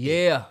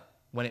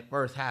when it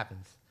first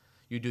happens.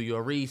 You do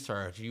your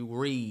research, you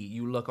read,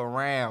 you look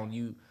around,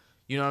 you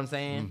know what I'm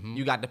saying?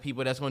 You got the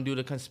people that's going to do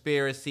the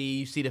conspiracy,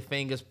 you see the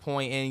fingers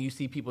pointing, you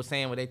see people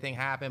saying what they think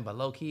happened, but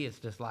low-key, it's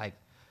just like,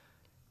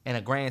 in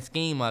a grand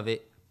scheme of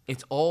it,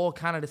 it's all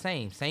kind of the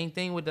same. Same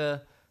thing with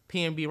the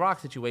PNB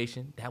Rock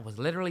situation. That was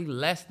literally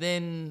less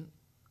than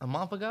a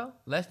month ago,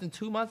 less than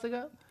 2 months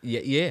ago.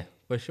 Yeah,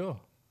 for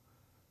sure.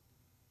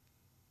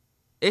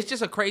 It's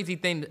just a crazy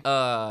thing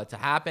to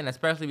happen,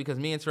 especially because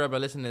me and Terrell are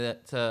listening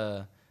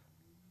to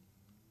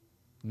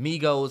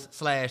Migos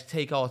 /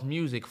 Takeoff's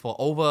music for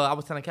I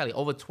was telling Kelly,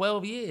 over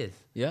 12 years.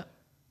 Yeah.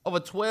 Over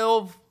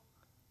 12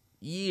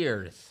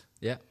 years.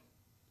 Yeah.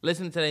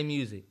 Listening to their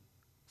music.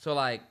 So,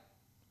 like,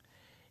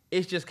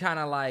 it's just kind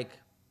of like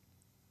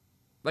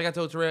I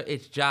told Terrell,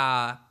 it's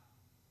I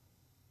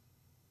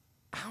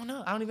don't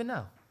know. I don't even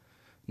know.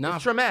 No,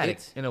 it's traumatic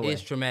in a way.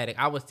 It's traumatic.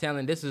 I was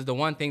telling, this is the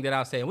one thing that I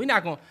was saying.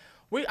 I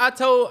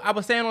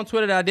was saying on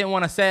Twitter that I didn't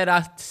want to set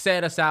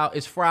us out.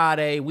 It's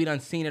Friday. We done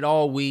seen it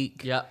all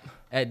week. Yep.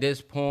 At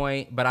this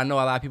point, but I know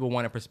a lot of people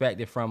want a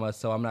perspective from us,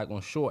 so I'm not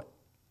going to short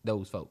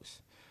those folks.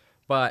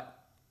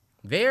 But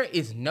there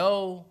is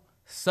no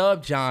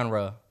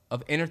subgenre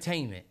of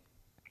entertainment,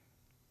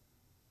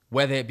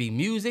 whether it be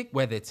music,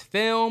 whether it's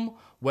film,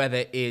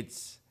 whether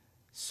it's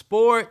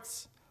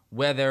sports,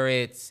 whether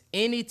it's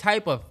any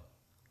type of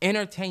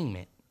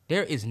entertainment.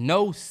 There is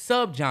no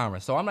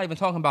subgenre. So I'm not even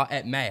talking about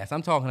at mass.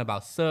 I'm talking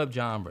about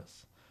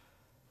subgenres.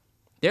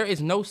 There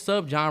is no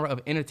subgenre of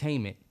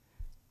entertainment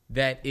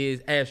that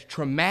is as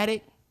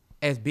traumatic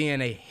as being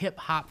a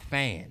hip-hop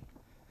fan.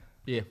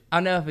 Yeah.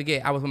 I'll never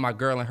forget, I was with my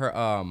girl and her,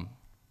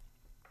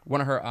 one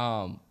of her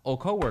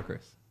old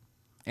co-workers.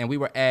 And we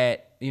were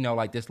at,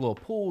 like this little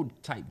pool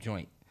type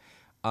joint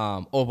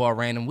over a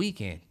random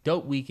weekend.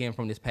 Dope weekend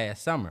from this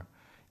past summer.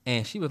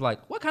 And she was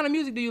like, "What kind of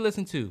music do you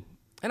listen to?"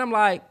 And I'm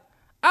like,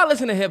 "I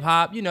listen to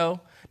hip-hop, No,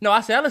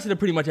 I said, I listen to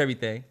pretty much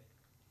everything.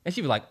 And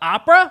she was like,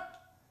 "Opera?"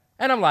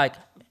 And I'm like,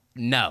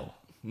 No,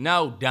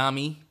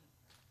 dummy.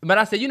 But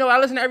I said, I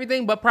listen to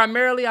everything, but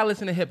primarily I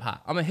listen to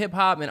hip-hop. I'm a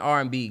hip-hop and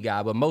R&B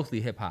guy, but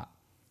mostly hip-hop.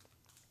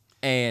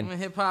 And I'm a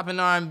hip-hop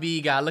and R&B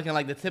guy looking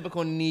like the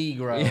typical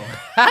Negro.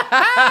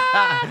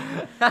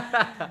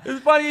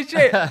 It's funny as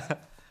shit.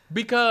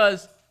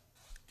 Because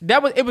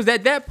it was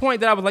at that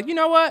point that I was like, you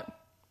know what?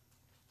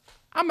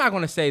 I'm not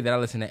going to say that I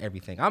listen to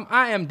everything.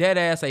 I am dead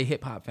ass a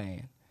hip-hop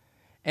fan.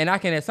 And I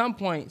can at some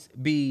points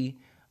be,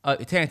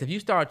 Terrence, if you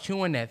start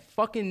chewing that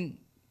fucking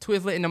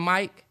Twizzler in the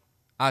mic,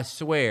 I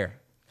swear.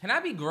 Can I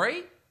be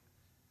great?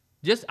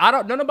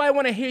 Don't nobody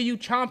want to hear you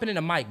chomping in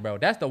the mic, bro.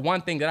 That's the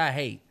one thing that I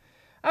hate.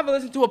 I ever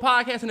listened to a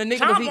podcast and the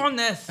nigga was Chomp eating. on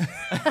this.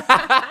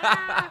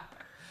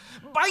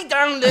 Bite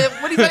down this.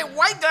 What do you say?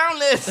 Bite down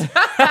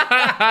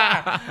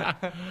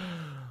this.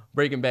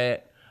 Breaking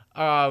Bad.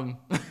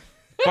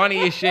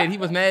 Funny as shit. He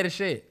was mad as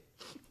shit.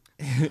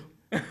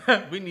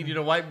 We need you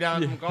to wipe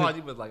down some cars.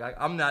 He was like,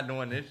 I'm not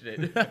doing this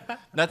shit.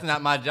 That's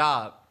not my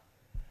job.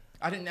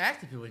 I didn't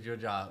ask if it was your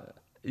job.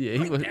 Yeah,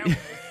 he was.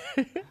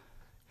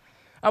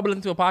 I was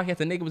listening to a podcast.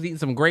 The nigga was eating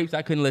some grapes.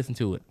 I couldn't listen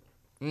to it.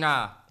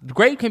 Nah. The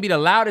grape can be the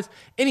loudest.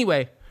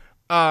 Anyway,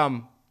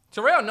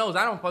 Terrell knows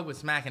I don't fuck with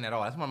smacking at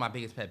all. That's one of my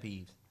biggest pet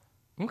peeves.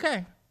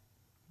 okay.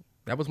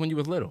 That was when you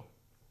was little.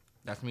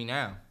 That's me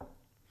now.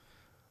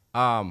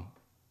 But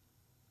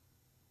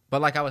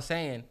like I was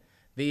saying,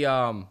 the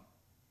I'm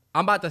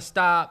about to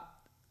stop.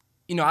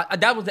 You know,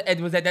 that was it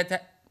was at that time.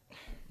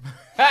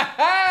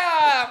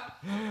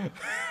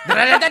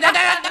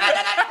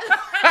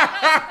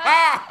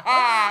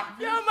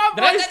 Yo,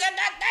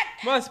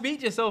 my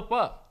speech is so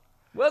fucked.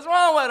 What's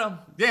wrong with him?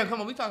 Damn,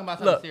 come on, we talking about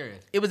something Look,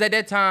 serious. it was at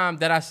that time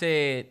that I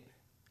said,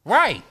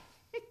 right.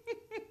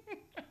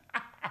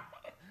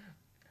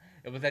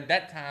 It was at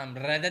that time.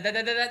 Them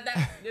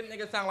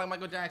niggas sound like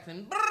Michael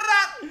Jackson.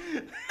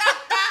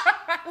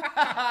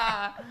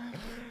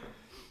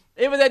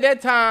 It was at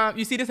that time.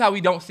 You see, this is how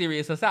we don't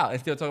serious us out and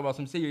still talk about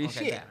some serious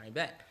shit. I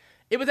bet.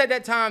 It was at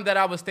that time that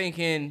I was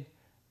thinking,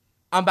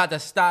 I'm about to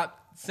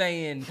stop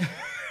saying.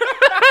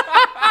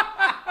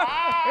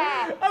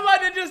 I'm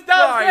about to just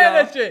stop saying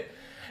that shit.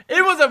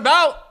 It was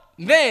about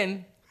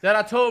then that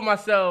I told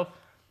myself,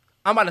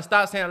 I'm about to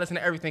stop saying I listen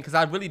to everything because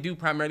I really do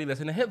primarily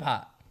listen to hip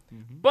hop.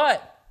 Mm-hmm.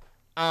 But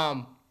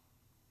a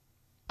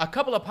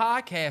couple of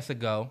podcasts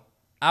ago,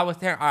 I was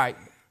telling, all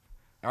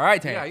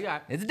right, Terrence, Yeah.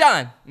 it's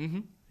done. Mm-hmm.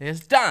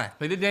 It's done.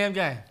 Play the damn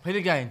game. Play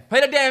the game.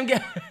 Play the damn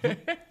game.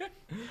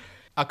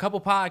 A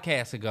couple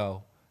podcasts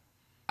ago,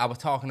 I was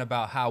talking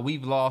about how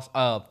we've lost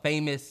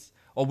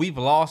we've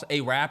lost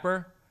a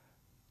rapper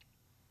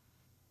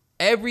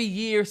every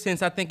year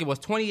since I think it was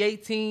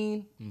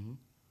 2018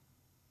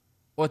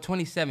 or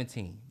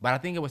 2017, but I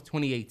think it was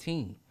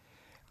 2018.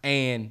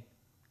 And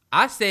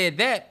I said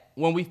that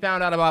when we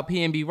found out about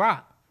PNB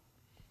Rock.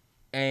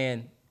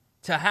 And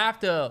to have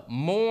to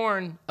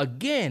mourn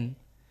again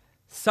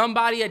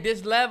somebody at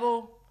this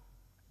level,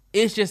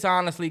 it's just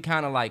honestly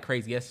kind of like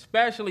crazy,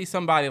 especially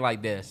somebody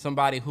like this,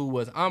 somebody who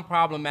was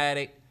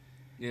unproblematic.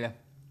 Yeah.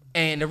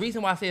 And the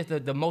reason why I say it's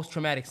the most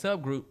traumatic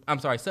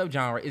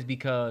subgenre is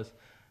because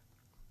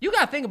you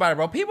got to think about it,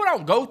 bro. People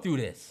don't go through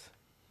this.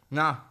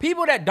 Nah.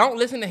 People that don't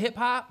listen to hip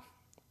hop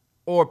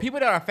or people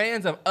that are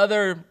fans of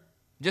other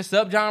just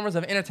subgenres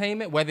of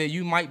entertainment, whether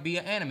you might be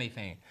an anime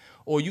fan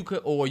or you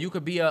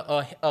could be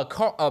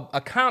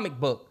a comic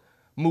book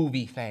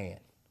movie fan.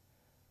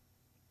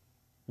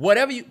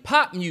 Whatever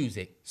pop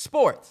music,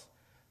 sports.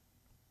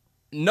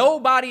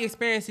 Nobody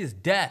experiences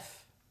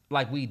death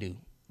like we do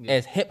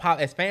as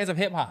fans of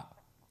hip hop.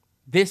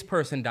 This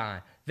person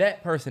died,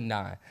 that person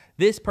died,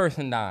 this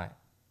person died.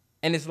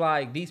 And it's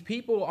like these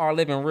people are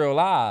living real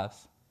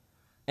lives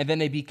and then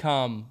they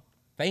become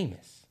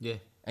famous. Yeah.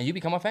 And you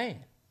become a fan.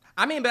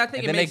 I mean, but I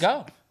think And then they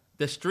go.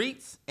 The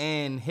streets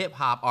and hip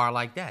hop are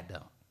like that,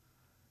 though.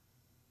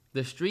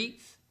 The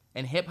streets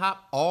and hip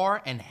hop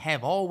are and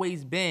have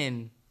always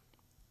been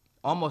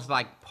almost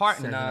like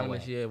partners in a way.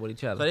 Synonymous, yeah, with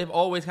each other. So they've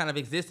always kind of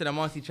existed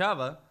amongst each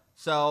other.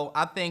 So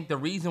I think the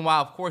reason why,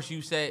 of course,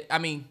 you said, I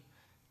mean,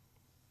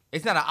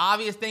 it's not an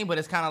obvious thing, but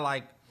it's kind of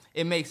like,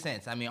 it makes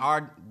sense. I mean,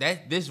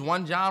 this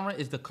one genre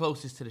is the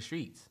closest to the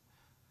streets.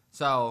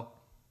 So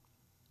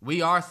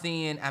we are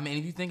seeing, I mean,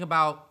 if you think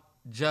about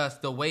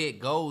just the way it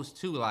goes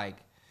too, like,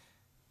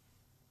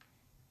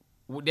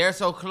 they're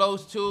so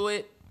close to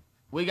it.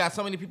 We got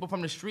so many people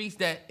from the streets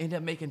that end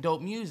up making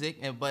dope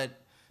music, but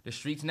the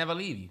streets never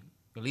leave you.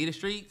 You leave the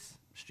streets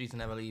will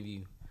never leave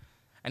you.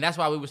 And that's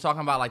why we was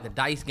talking about like the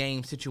dice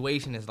game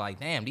situation is like,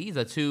 damn, these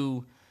are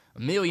two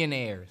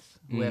millionaires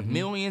who have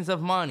millions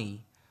of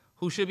money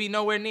who should be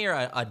nowhere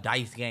near a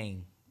dice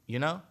game, you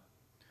know?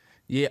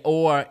 Yeah,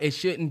 or it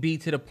shouldn't be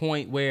to the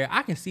point where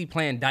I can see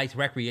playing dice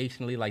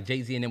recreationally, like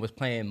Jay-Z and them was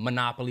playing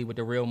Monopoly with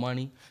the real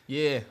money.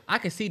 Yeah. I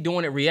can see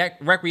doing it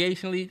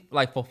recreationally,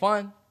 like for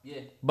fun. Yeah.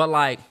 But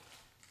like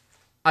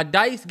a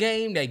dice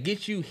game that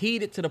gets you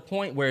heated to the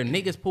point where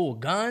niggas pull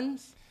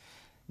guns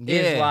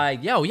is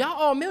like, yo, y'all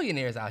all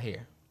millionaires out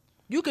here.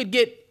 You could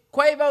get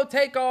Quavo,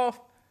 Takeoff.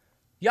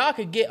 Y'all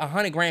could get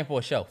 $100,000 for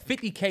a show,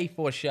 $50K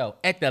for a show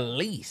at the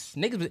least.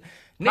 Niggas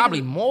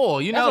Probably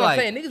more, you that's know, what like, I'm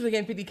saying. Niggas was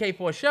getting $50K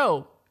for a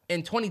show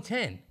in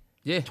 2010,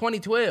 yeah,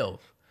 2012.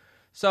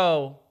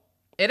 So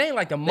it ain't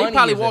like the money. They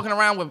probably is walking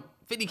around with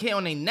 $50K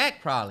on their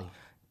neck, probably.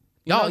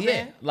 You know what I'm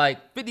saying?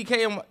 Like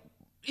 $50K,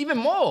 even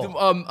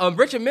more.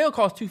 Richard Mill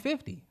cost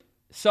 $250.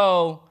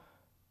 So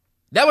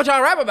that's what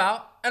y'all rap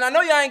about. And I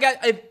know y'all ain't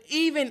got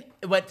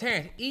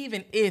Terrence,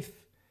 even if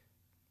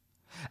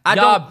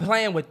y'all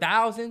playing with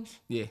thousands,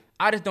 yeah,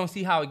 I just don't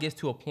see how it gets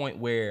to a point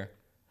where.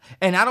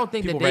 And I don't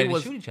think that they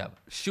was shoot each other.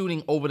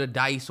 shooting over the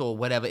dice or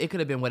whatever. It could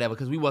have been whatever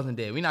because we wasn't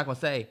there. We're not going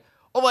to say,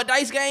 over a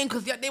dice game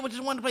because they were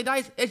just wanting to play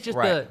dice. It's just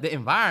the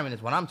environment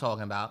is what I'm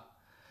talking about.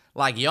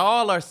 Like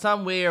y'all are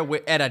somewhere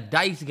at a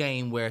dice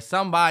game where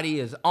somebody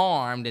is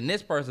armed and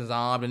this person's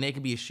armed and there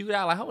could be a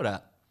shootout. Like, hold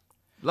up.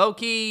 Low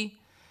key,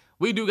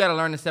 we do got to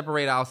learn to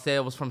separate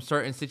ourselves from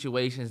certain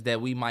situations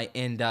that we might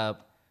end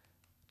up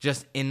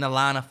just in the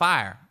line of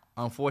fire.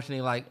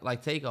 Unfortunately,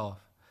 like Takeoff,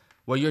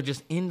 where you're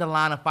just in the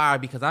line of fire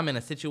because I'm in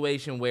a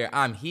situation where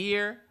I'm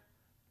here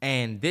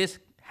and this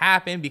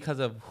happened because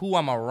of who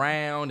I'm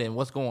around and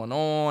what's going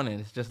on.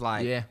 And it's just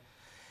like, Yeah.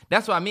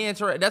 That's why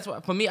that's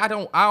why for me, I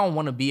don't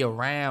want to be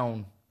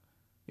around,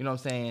 you know what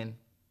I'm saying,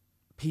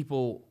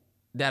 people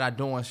that are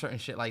doing certain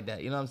shit like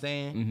that. You know what I'm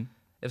saying? Mm-hmm.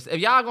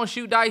 If y'all gonna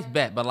shoot dice,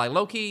 bet. But like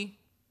low key,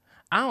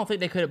 I don't think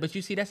they could have, but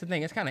you see, that's the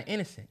thing. It's kind of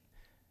innocent.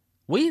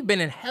 We've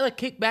been in hella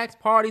kickbacks,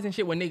 parties, and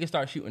shit when niggas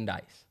start shooting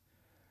dice.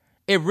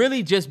 It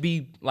really just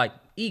be like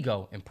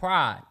ego and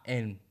pride,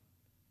 and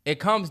it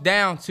comes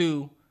down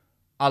to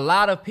a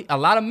lot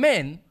of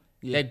men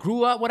that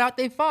grew up without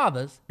their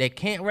fathers that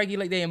can't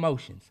regulate their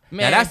emotions.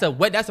 Man. Now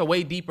that's a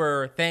way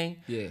deeper thing.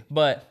 Yeah.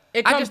 But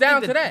it I comes just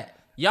down think to that.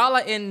 Y'all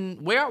are in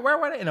where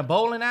were they? In a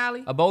bowling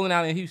alley? A bowling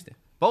alley in Houston.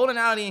 Bowling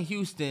alley in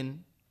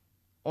Houston,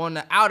 on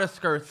the outer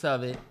skirts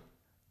of it,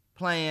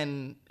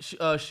 playing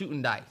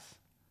shooting dice.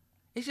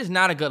 It's just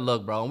not a good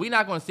look, bro. And we're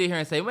not gonna sit here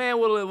and say, man,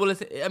 well,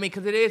 it's, I mean,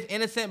 because it is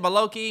innocent, but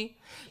low key,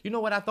 you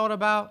know what I thought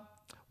about?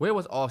 Where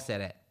was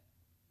Offset at?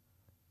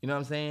 You know what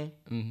I'm saying?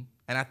 Mm-hmm.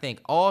 And I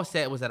think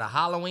Offset was at a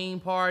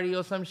Halloween party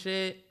or some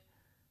shit.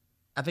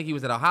 I think he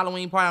was at a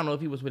Halloween party. I don't know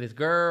if he was with his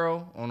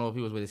girl. I don't know if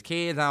he was with his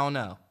kids. I don't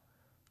know.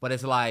 But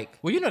it's like,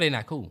 Well, you know they're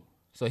not cool,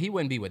 so he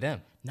wouldn't be with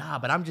them. nah,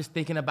 but I'm just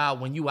thinking about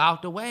when you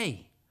out the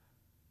way.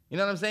 You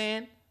know what I'm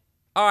saying?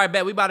 All right,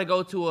 bet we about to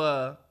go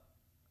to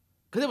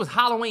because it was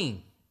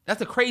Halloween. That's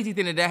the crazy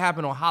thing that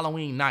happened on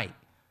Halloween night.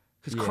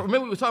 Because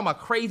remember we were talking about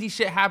crazy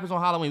shit happens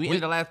on Halloween. We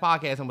ended the last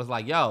podcast and was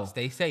like, yo.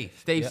 Stay safe.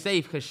 Stay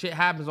safe because shit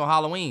happens on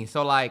Halloween.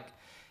 So, like,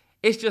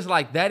 it's just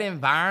like that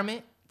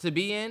environment to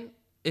be in.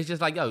 It's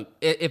just like, yo,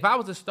 if I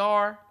was a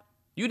star,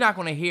 you're not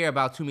going to hear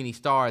about too many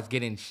stars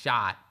getting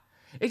shot.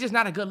 It's just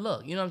not a good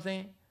look. You know what I'm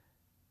saying?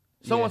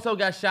 So-and-so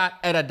got shot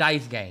at a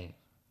dice game.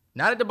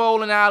 Not at the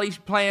bowling alley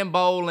playing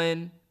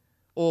bowling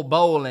or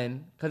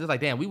bowling. Because it's like,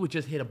 damn, we would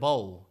just hit a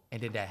bowl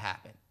and did that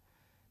happen.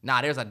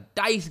 Nah, there's a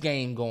dice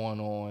game going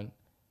on.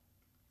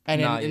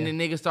 And then the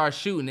niggas start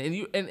shooting.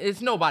 And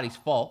it's nobody's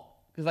fault.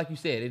 Because like you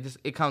said,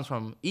 it comes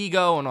from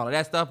ego and all of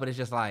that stuff. But it's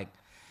just like,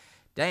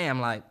 damn,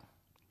 like.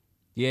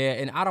 Yeah,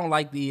 and I don't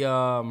like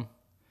the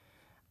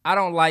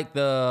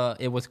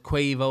it was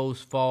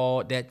Quavo's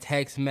fault, that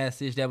text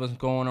message that was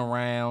going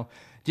around,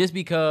 just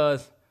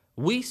because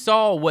we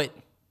saw what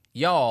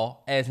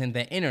y'all, as in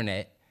the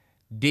internet,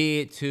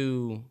 did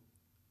to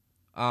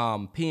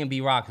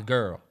PNB Rock's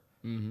girl.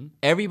 Mm-hmm.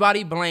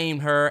 Everybody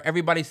blamed her.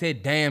 Everybody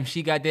said, damn,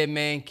 she got that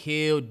man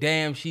killed.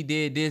 Damn, she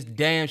did this.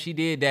 Damn, she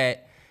did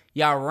that.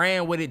 Y'all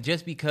ran with it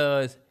just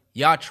because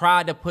y'all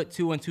tried to put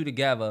two and two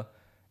together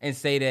and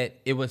say that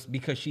it was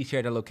because she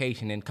shared the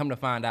location, and come to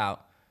find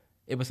out,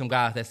 it was some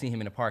guys that seen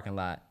him in the parking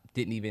lot,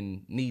 didn't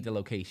even need the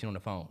location on the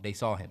phone. They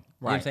saw him.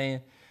 You know what I'm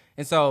saying?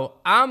 And so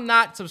I'm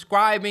not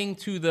subscribing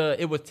to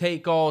it was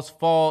Takeoff's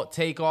fault.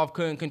 Takeoff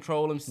couldn't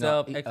control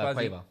himself.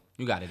 Quavo.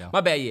 You got it, though.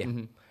 My bad, yeah.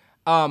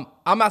 Mm-hmm.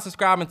 I'm not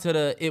subscribing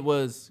to it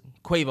was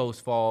Quavo's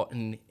fault.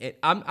 And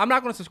I'm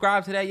not going to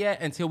subscribe to that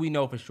yet until we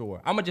know for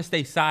sure. I'm going to just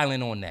stay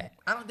silent on that.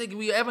 I don't think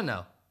we ever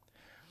know.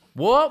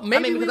 Well,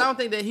 maybe because I don't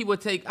think that he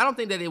would I don't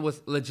think that it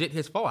was legit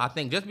his fault. I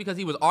think just because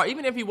he was,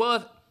 even if he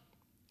was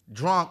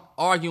drunk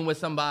arguing with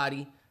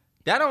somebody,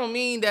 that don't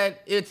mean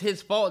that it's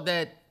his fault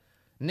that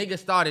niggas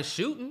started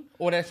shooting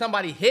or that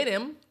somebody hit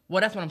him.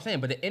 Well, that's what I'm saying.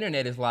 But the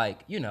internet is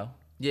like, Yeah.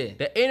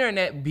 The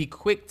internet be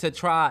quick to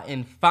try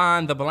and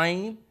find the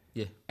blame.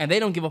 Yeah. And they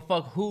don't give a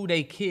fuck who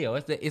they kill.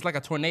 It's like a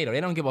tornado.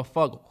 They don't give a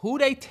fuck who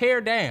they tear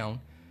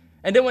down.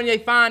 And then when they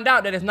find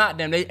out that it's not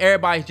them,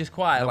 everybody's just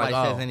quiet. Nobody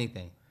like, says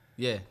anything.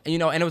 Yeah.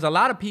 And, and there was a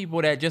lot of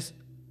people that just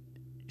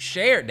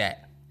shared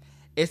that.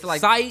 It's like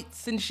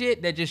sites and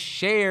shit that just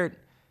shared,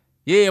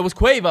 yeah, it was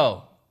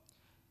Quavo.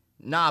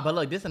 Nah, but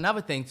look, this is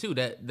another thing too,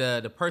 that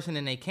the person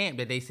in their camp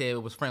that they said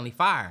it was friendly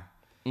fire.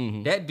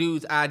 Mm-hmm. That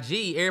dude's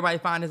IG, everybody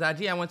find his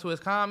IG. I went to his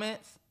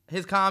comments.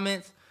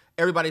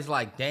 Everybody's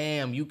like,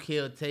 damn, you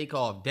killed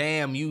Takeoff.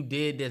 Damn, you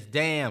did this.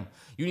 Damn,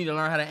 you need to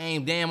learn how to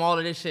aim. Damn, all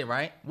of this shit,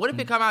 right? What if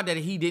it come out that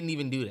he didn't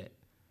even do that?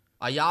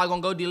 Are y'all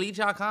gonna go delete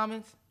y'all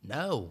comments?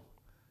 No.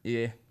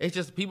 Yeah. It's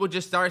just people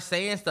just start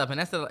saying stuff, and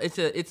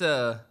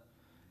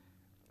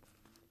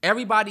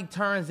everybody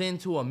turns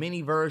into a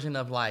mini version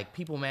of like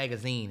People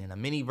Magazine and a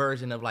mini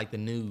version of like the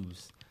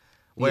news,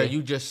 where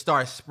you just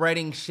start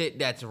spreading shit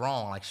that's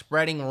wrong, like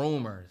spreading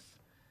rumors.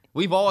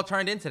 We've all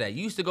turned into that.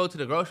 You used to go to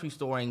the grocery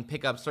store and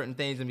pick up certain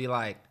things and be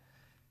like,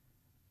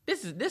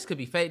 this could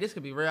be fake, this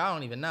could be real, I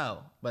don't even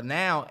know. But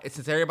now,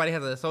 since everybody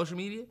has a social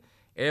media,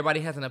 everybody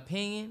has an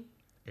opinion,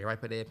 everybody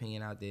put their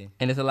opinion out there.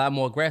 And it's a lot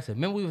more aggressive.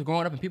 Remember we was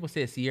growing up and people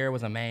said Sierra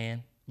was a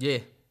man? Yeah.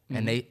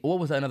 And what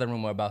was another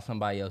rumor about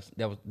somebody else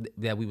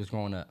that we was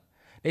growing up?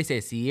 They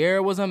said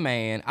Sierra was a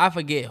man. I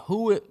forget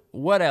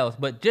what else,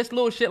 but just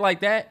little shit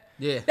like that.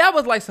 Yeah. That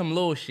was like some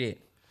little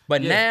shit.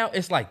 But now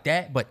it's like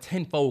that, but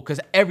tenfold, because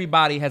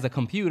everybody has a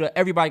computer,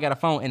 everybody got a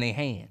phone in their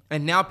hand.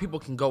 And now people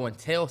can go and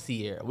tell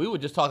Sierra. We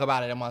would just talk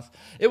about it amongst.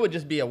 It would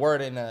just be a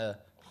word in the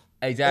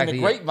Exactly.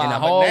 in the grapevine. In the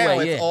but hallway, now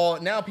it's yeah. all.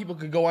 Now people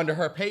could go under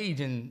her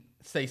page and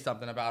say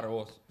something about her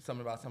or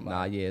something about somebody.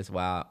 Nah, yeah, it's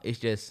wild. It's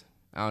just,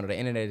 I don't know, the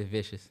internet is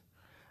vicious.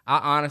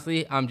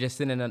 I'm just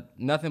sending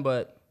nothing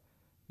but,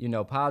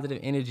 positive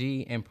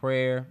energy and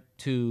prayer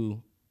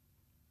to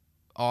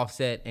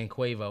Offset and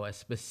Quavo,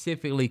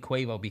 specifically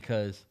Quavo,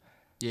 because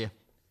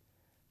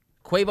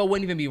Quavo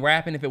wouldn't even be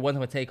rapping if it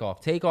wasn't for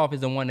Takeoff. Takeoff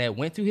is the one that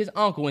went to his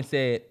uncle and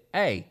said,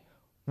 hey,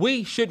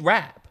 we should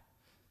rap.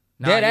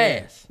 Dead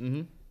ass.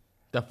 Mm-hmm.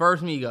 The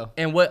first Migo.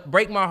 And what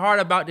break my heart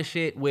about the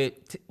shit with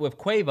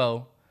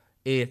Quavo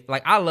is,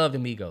 like, I love the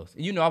Migos.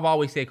 I've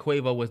always said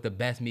Quavo was the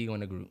best Migo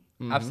in the group.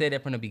 Mm-hmm. I've said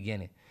that from the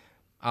beginning.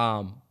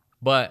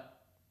 But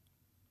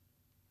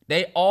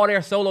all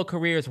their solo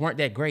careers weren't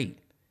that great.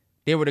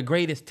 They were the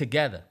greatest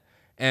together.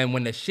 And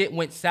when the shit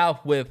went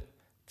south with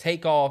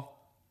Takeoff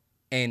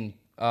and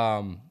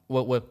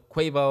with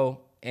Quavo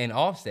and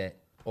Offset,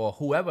 or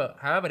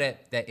however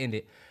that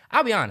ended,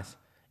 I'll be honest,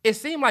 it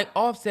seemed like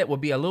Offset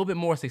would be a little bit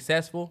more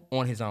successful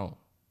on his own.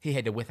 He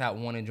had the Without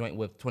Warning joint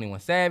with 21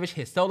 Savage.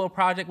 His solo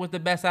project was the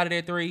best out of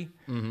their three.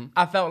 Mm-hmm.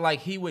 I felt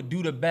like he would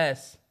do the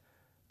best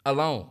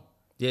alone.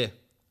 Yeah.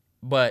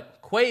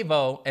 But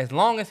Quavo, as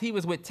long as he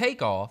was with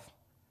Takeoff,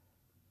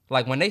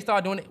 like when they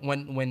started doing it,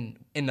 when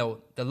in the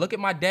Look at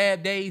My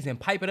Dab days and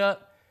Pipe It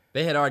Up,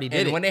 they had already did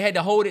it. And when they had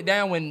to hold it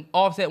down when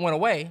Offset went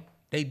away,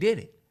 they did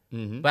it.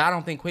 Mm-hmm. But I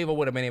don't think Quavo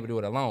would have been able to do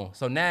it alone.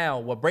 So now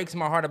what breaks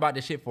my heart about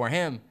this shit for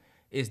him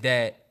is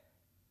that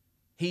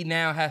he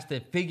now has to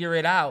figure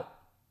it out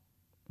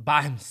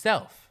by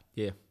himself.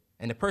 Yeah.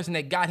 And the person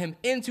that got him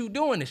into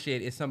doing the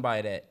shit is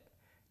somebody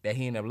that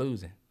he ended up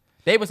losing.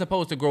 They were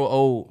supposed to grow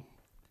old.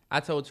 I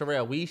told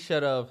Terrell, we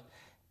should have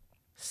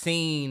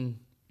seen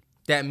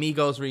that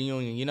Migos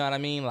reunion. You know what I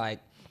mean? Like,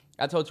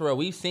 I told Terrell,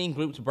 we've seen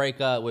groups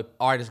break up with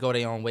artists go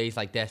their own ways,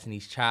 like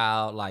Destiny's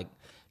Child, like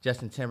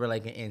Justin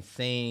Timberlake and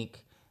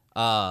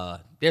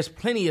NSYNC. There's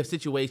plenty of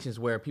situations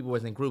where people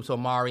was in groups, so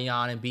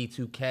Marion and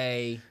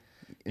B2K.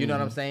 You know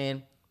what I'm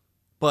saying?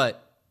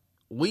 But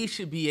we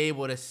should be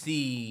able to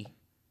see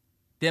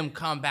them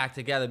come back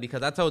together,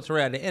 because I told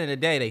Terrell, at the end of the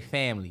day, they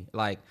family.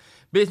 Like,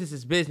 business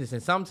is business,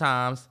 and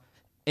sometimes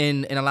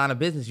in a line of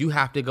business, you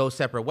have to go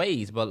separate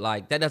ways. But,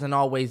 like, that doesn't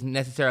always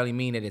necessarily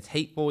mean that it's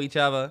hateful each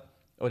other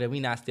or that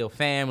we not still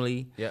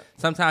family. Yep.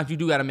 Sometimes you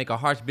do got to make a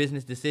harsh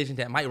business decision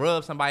that might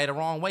rub somebody the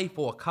wrong way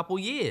for a couple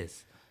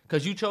years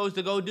because you chose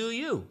to go do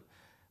you.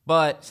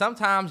 But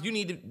sometimes they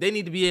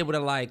need to be able to,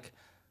 like,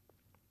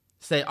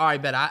 say, all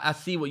right, bet I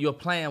see what your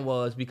plan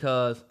was,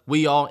 because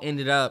we all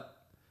ended up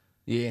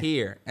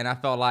here. And I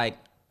felt like,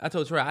 I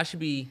told Trey, I should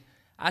be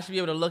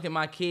able to look at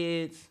my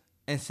kids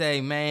and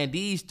say, man,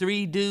 these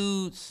three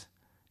dudes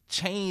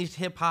changed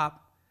hip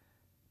hop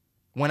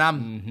when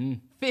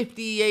I'm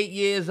 58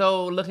 years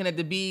old looking at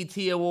the BET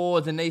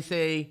Awards and they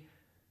say,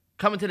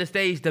 coming to the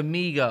stage, the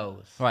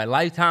Migos. Right,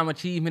 Lifetime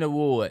Achievement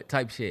Award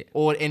type shit.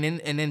 And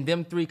then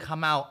them three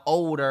come out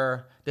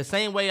older. The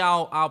same way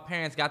our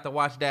parents got to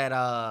watch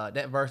that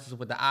versus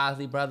with the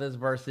Isley Brothers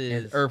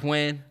versus Earth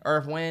Wind.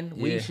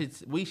 Yeah.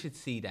 We should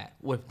see that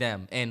with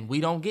them, and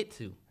we don't get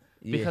to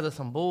because of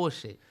some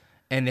bullshit.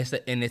 And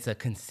it's a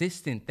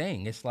consistent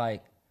thing. It's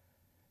like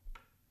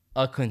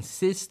a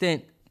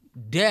consistent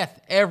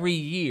death every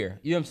year.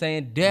 You know what I'm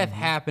saying? Death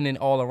happening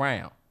all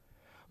around.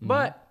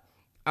 But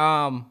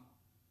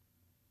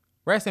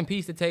rest in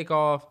peace to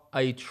Takeoff,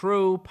 a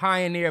true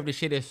pioneer of the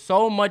shit. There's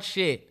so much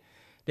shit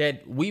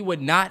that we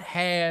would not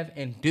have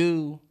and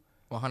do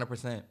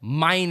 100%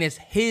 minus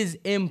his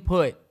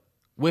input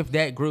with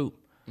that group.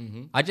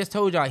 I just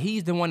told y'all,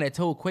 he's the one that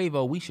told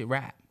Quavo we should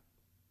rap.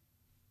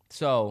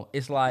 So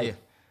it's like,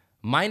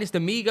 minus the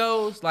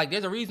Migos, like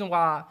there's a reason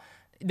why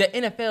the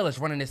NFL is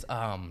running this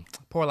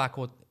Por la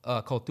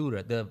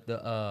Cultura,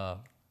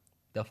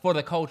 the For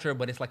the Culture,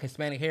 but it's like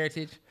Hispanic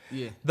heritage.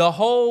 Yeah. The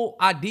whole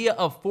idea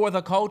of For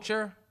the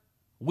Culture,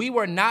 we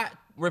were not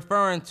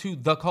referring to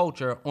the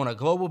culture on a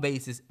global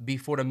basis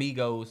before the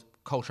Migos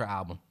Culture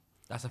album.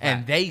 That's a fact.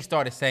 And they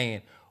started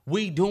saying,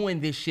 we doing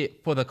this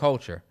shit for the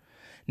culture.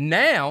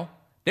 Now,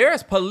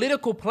 there's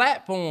political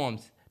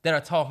platforms that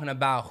are talking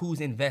about who's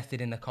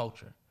invested in the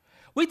culture.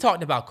 We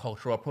talked about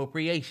cultural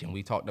appropriation.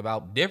 We talked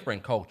about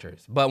different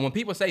cultures. But when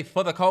people say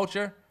for the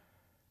culture,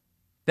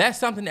 that's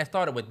something that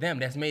started with them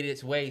that's made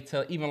its way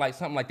to even like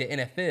something like the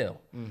NFL.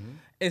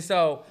 And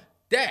so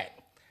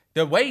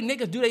the way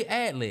niggas do their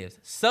ad libs,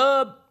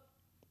 sub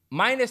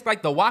minus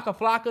like the Waka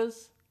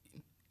Flockas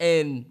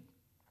and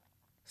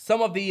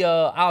some of the,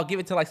 I'll give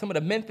it to like some of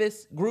the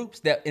Memphis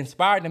groups that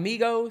inspired the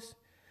Migos.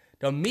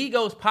 The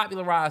Migos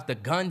popularized the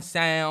gun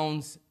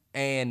sounds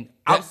and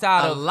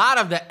outside a lot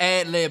of the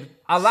ad lib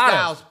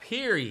styles,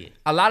 period.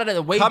 A lot of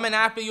the way coming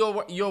after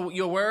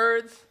your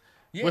words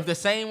with the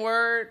same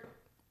word.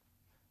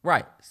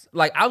 Right.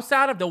 Like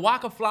outside of the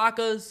Waka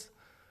Flockas,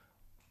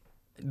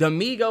 the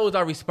Migos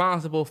are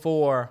responsible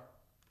for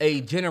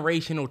a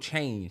generational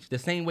change. The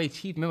same way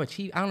Chief, I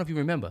don't know if you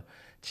remember,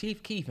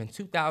 Chief Keef in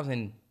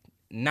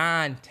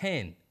 2009,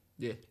 10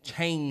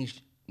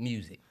 changed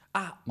music.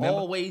 I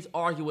always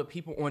argue with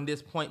people on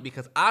this point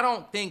because I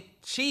don't think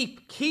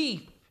Chief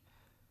Keef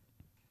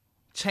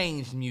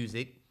changed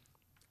music.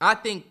 I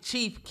think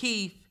Chief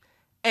Keef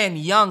and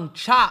Young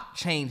Chop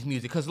changed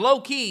music. Because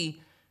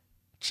low-key,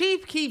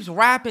 Chief Keef's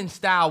rapping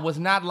style was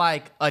not,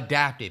 like,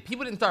 adapted.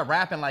 People didn't start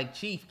rapping like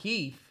Chief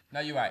Keef. No,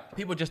 you're right.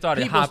 People just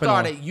started hopping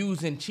on.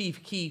 Using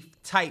Chief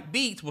Keef type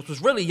beats, which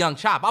was really Young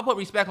Chop. I put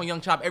respect on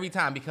Young Chop every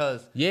time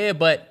because... Yeah,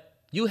 but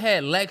you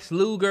had Lex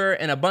Luger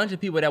and a bunch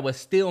of people that was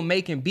still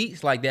making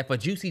beats like that for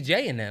Juicy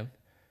J and them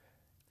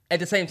at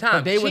the same time.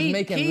 But they was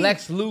making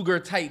Lex Luger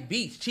type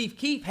beats. Chief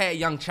Keef had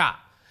Young Chop.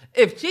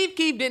 If Chief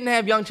Keef didn't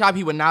have Young Chop,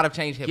 he would not have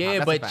changed hip-hop.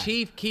 Yeah, but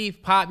Chief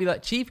Keef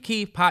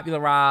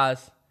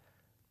popularized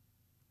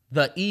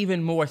the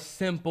even more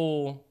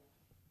simple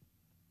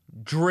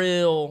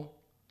drill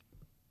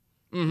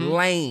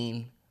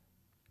lane.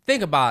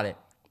 Think about it.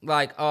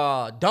 Like,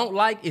 Don't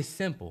Like is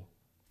simple.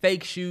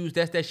 Fake Shoes,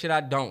 that's that shit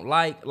I don't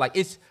like. Like,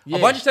 it's a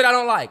bunch of shit I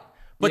don't like,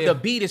 but the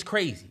beat is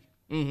crazy.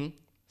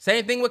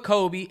 Same thing with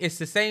Kobe. It's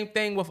the same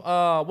thing with,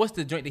 what's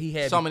the joint that he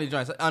had? So many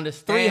joints.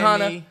 Understand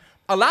 300. Me.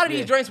 A lot of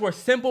these joints were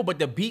simple, but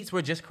the beats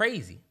were just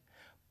crazy.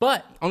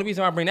 But only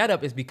reason why I bring that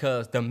up is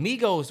because the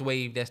Migos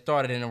wave that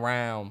started in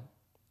around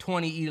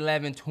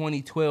 2011,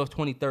 2012,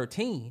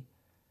 2013,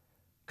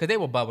 because they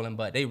were bubbling,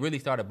 but they really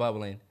started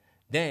bubbling.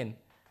 Then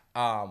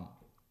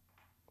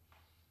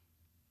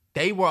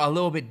they were a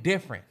little bit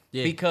different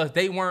because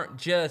they weren't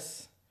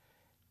just,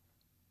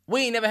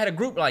 we ain't never had a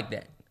group like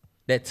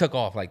that took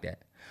off like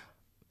that.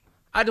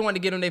 I just wanted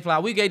to give them their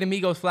flowers. We gave the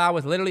Migos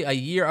flowers literally a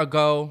year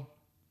ago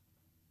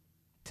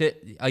to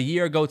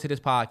this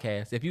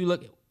podcast. If you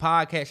look at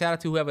podcast, shout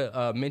out to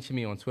whoever mentioned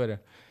me on Twitter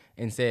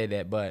and said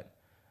that, but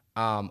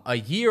a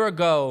year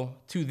ago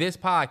to this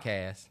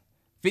podcast,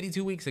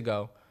 52 weeks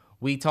ago,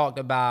 we talked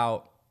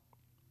about,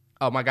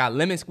 oh my God,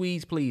 Lemon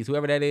Squeeze, please,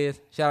 whoever that is,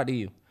 shout out to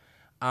you.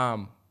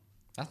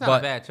 That's not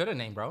a bad Twitter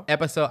name, bro.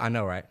 Episode, I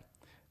know, right?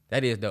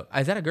 That is dope.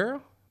 Is that a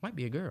girl? Might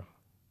be a girl.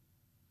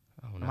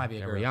 Oh, no. Might be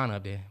a girl. Rihanna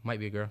up there. Might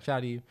be a girl. Shout out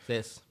to you.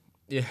 Sis.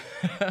 Yeah.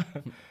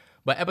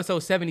 But episode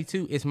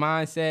 72 is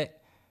Mindset.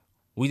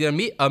 We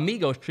did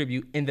Amigos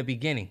tribute in the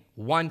beginning,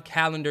 1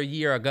 calendar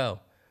year ago,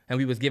 and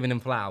we was giving them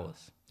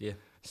flowers. Yeah.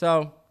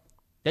 So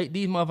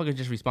these motherfuckers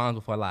just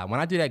responsible for a lot. When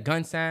I do that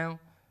gun sound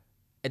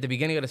at the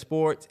beginning of the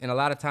sports, and a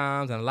lot of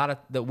times, and a lot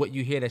of what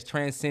you hear that's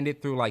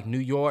transcended through like New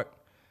York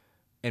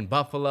and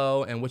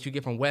Buffalo, and what you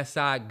get from West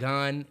Side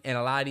Gun, and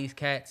a lot of these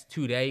cats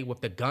today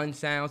with the gun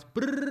sounds.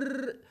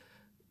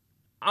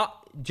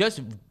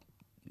 Just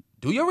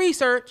do your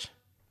research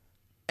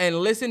and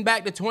listen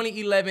back to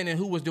 2011 and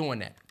who was doing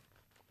that.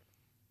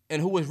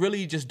 And who was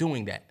really just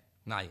doing that.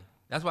 Nah,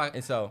 that's why.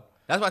 And so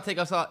that's why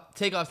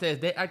Takeoff says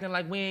they acting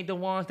like we ain't the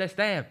ones that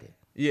stamped it.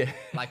 Yeah.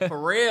 Like for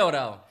real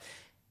though.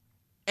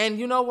 And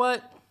you know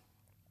what?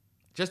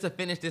 Just to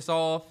finish this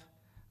off,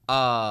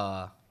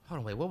 hold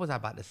on, wait, what was I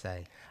about to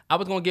say? I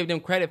was gonna give them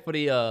credit for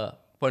the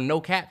for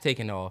No Cap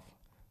taking off,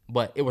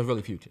 but it was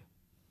really Future.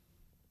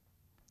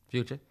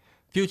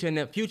 Future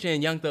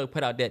and Young Thug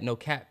put out that No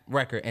Cap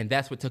record, and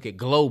that's what took it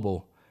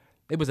global.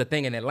 It was a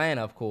thing in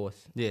Atlanta, of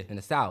course. Yeah. In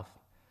the South.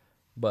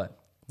 But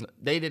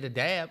they did a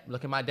dab.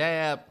 Look at my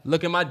dab.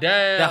 Look at my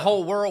dab. The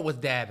whole world was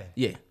dabbing.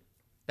 Yeah.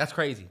 That's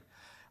crazy.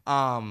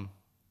 But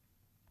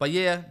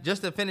yeah,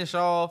 just to finish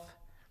off,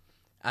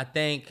 I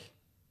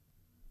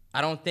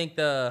don't think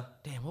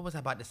what was I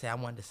about to say? I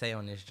wanted to say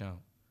on this jump.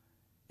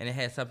 And it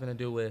had something to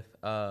do with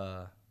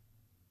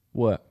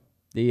what?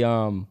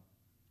 The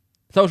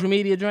social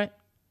media joint?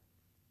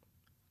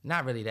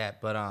 Not really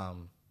that, but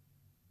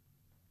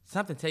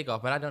something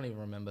Takeoff, but I don't even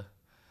remember.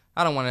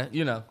 I don't want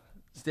to,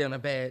 stay on a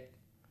bad.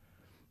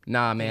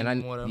 Nah,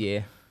 man.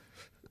 Yeah.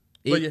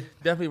 But yeah,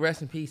 definitely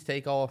rest in peace,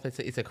 Takeoff.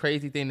 It's a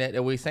crazy thing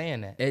that we're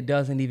saying that. It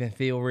doesn't even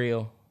feel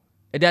real.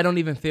 That don't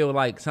even feel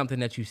like something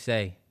that you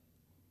say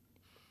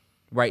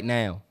right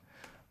now.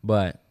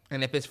 But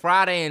and if it's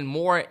Friday and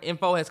more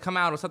info has come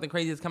out or something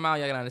crazy has come out,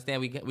 y'all gotta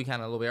understand we kind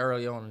of a little bit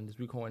early on and just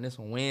recording this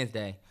on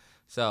Wednesday.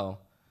 So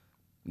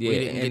yeah, we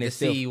didn't get to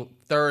see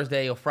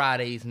Thursday or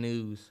Friday's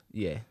news.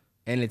 Yeah.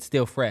 And it's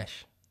still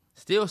fresh.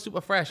 Still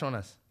super fresh on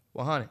us.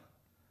 100.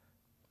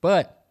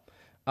 But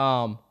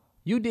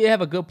you did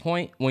have a good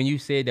point when you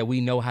said that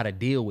we know how to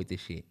deal with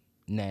this shit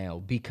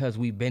now because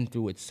we've been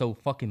through it so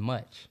fucking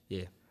much.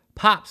 Yeah.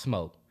 Pop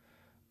Smoke,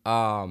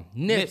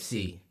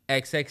 Nipsey,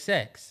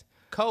 XXX,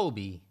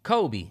 Kobe,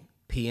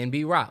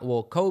 PNB Rock.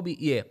 Well,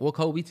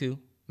 Kobe too.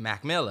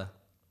 Mac Miller.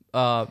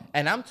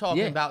 And I'm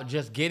talking about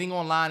just getting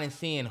online and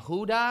seeing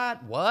who died,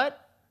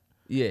 what?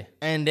 Yeah.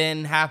 And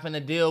then having to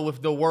deal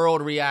with the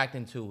world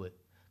reacting to it.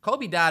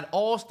 Kobe died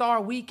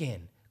All-Star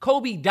weekend.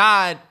 Kobe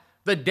died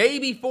the day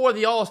before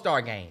the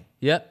All-Star game.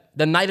 Yep.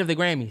 The night of the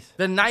Grammys.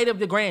 The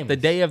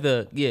day of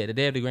the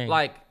Grammys.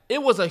 Like,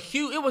 it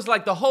was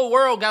like the whole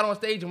world got on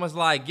stage and was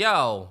like,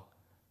 yo,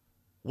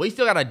 we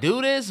still got to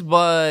do this,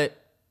 but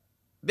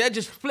that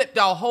just flipped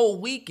our whole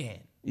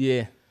weekend.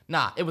 Yeah.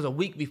 Nah, it was a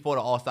week before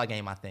the All-Star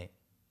game, I think.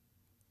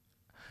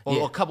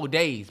 Or a couple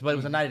days, but it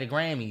was the night of the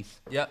Grammys.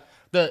 Yep.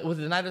 It was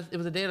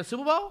the day of the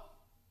Super Bowl?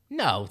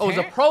 No. Oh, it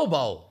was a Pro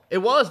Bowl. It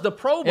was the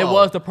Pro Bowl. It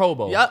was the Pro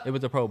Bowl. Yep. It was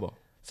the Pro Bowl.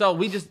 So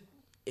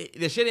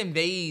the shit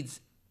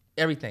invades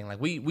everything. Like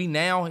we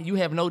now, you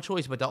have no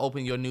choice but to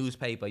open your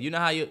newspaper. You know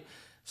how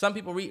some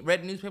people read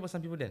the newspaper,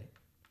 some people didn't.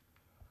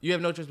 You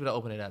have no choice but to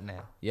open it up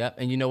now. Yep.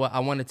 And you know what?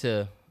 I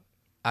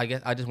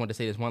just wanted to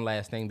say this one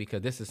last thing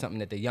because this is something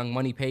that the Young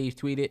Money page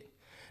tweeted.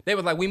 They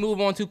was like, we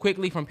move on too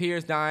quickly from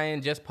peers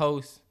dying. Just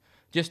post.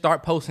 Just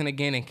start posting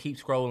again and keep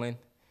scrolling.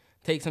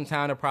 Take some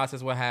time to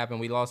process what happened.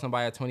 We lost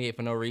somebody at 28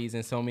 for no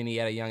reason. So many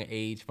at a young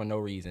age for no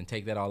reason.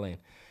 Take that all in. And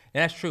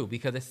that's true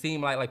because it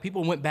seemed like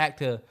people went back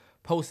to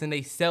posting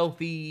their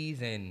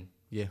selfies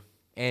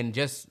and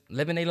just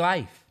living their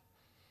life.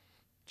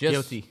 Just,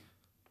 Guilty.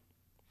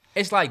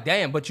 It's like,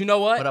 damn, but you know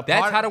what?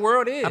 That's how the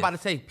world is. I'm about to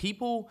say,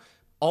 people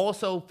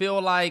also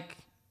feel like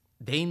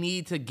they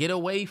need to get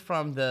away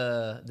from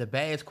the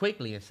bads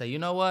quickly and say, you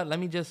know what? Let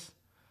me just,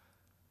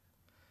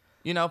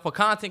 for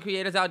content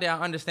creators out there, I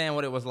understand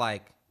what it was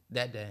like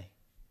that day.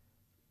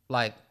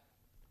 Like,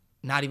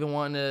 not even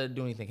wanting to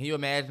do anything. Can you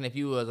imagine if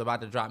you was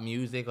about to drop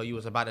music or you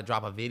was about to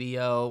drop a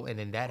video and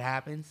then that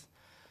happens?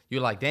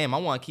 You're like, damn, I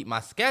want to keep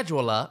my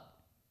schedule up.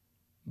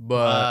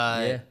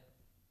 But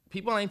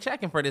people ain't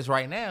checking for this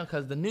right now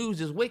because the news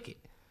is wicked.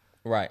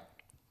 Right.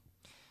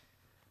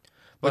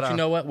 But you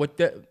know what?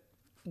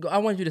 I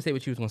wanted you to say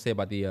what you was going to say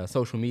about the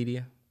social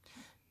media.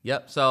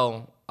 Yep.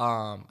 So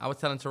I was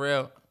telling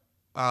Terrell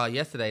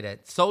yesterday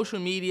that social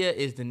media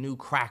is the new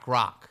crack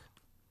rock.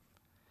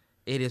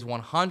 It is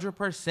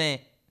 100%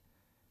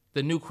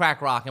 the new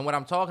crack rock. And what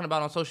I'm talking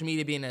about on social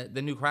media being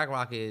the new crack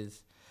rock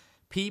is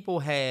people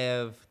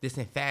have this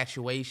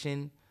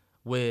infatuation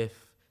with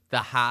the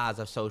highs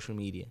of social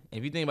media. And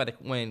if you think about it,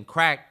 when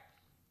crack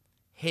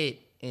hit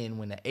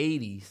when the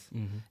 80s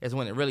is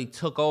when it really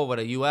took over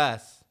the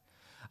U.S.,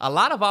 a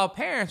lot of our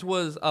parents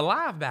was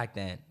alive back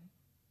then.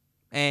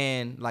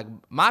 And like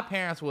my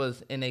parents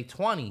was in their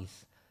 20s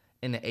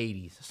in the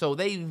 80s. So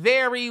they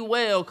very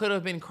well could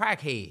have been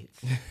crackheads.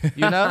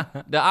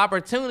 The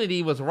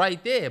opportunity was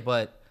right there,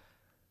 but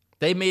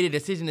they made a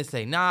decision to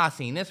say, nah, I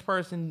seen this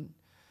person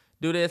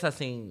do this. I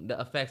seen the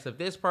effects of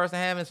this person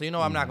having, so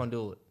I'm not going to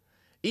do it.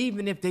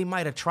 Even if they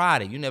might have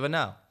tried it, you never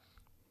know.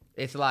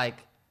 It's like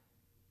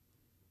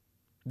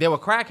there were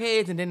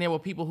crackheads and then there were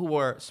people who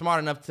were smart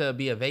enough to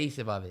be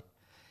evasive of it.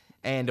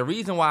 And the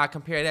reason why I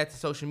compare that to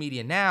social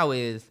media now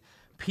is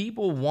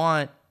people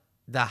want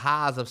the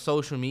highs of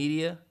social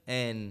media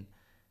and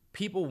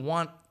people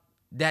want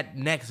that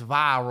next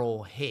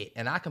viral hit.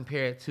 And I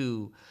compare it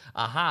to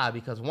a high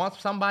because once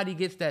somebody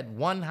gets that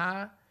one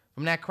high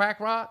from that crack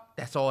rock,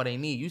 that's all they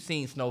need. You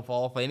seen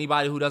Snowfall. For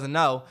anybody who doesn't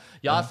know,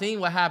 y'all seen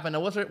what happened to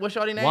what's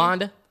shorty name?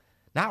 Wanda.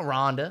 Not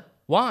Rhonda.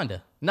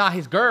 Wanda. Nah,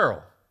 his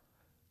girl.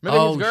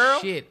 Remember his girl?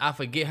 Oh, shit. I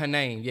forget her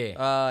name.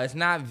 Yeah. It's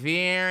not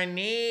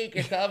Veronique.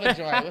 It's the other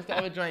joint. What's the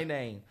other joint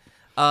name?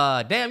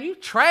 Damn, you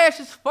trash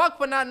as fuck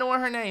for not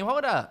knowing her name.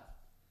 Hold up.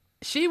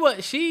 She went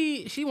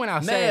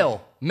outside.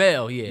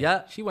 Mel, yeah.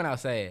 Yep. She went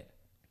outside.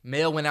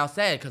 Mel went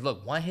outside because,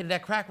 look, one hit of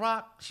that crack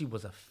rock, she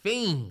was a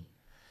fiend.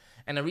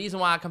 And the reason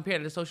why I compare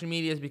it to social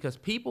media is because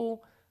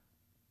people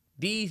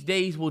these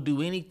days will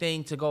do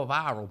anything to go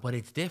viral, but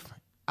it's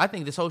different. I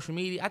think this social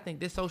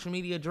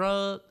media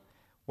drug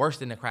worse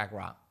than the crack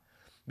rock.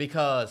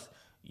 Because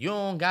you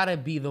don't gotta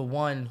be the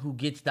one who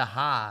gets the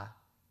high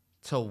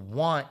to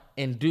want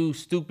and do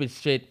stupid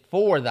shit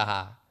for the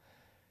high.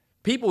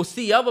 People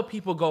see other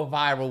people go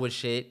viral with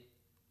shit,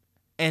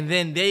 and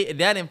then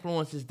that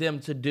influences them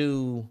to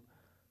do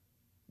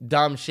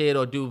dumb shit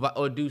or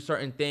do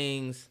certain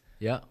things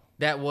that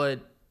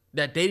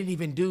they didn't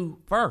even do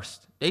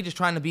first. They just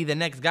trying to be the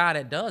next guy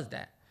that does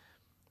that.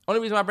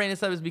 Only reason why I bring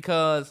this up is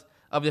because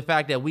of the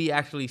fact that we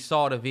actually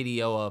saw the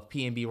video of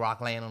PNB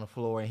Rock laying on the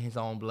floor in his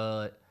own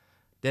blood.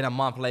 Then a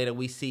month later,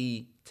 we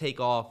see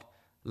Takeoff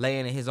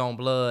laying in his own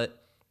blood.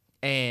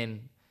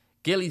 And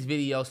Gilly's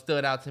video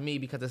stood out to me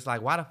because it's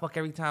like, why the fuck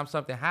every time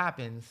something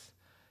happens,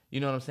 you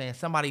know what I'm saying,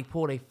 somebody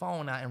pull their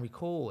phone out and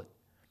record.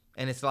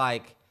 And it's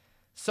like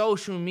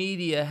social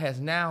media has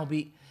now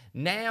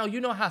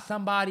you know how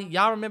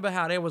y'all remember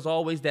how there was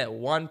always that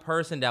one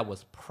person that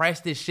was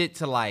pressed as shit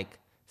to like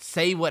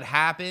say what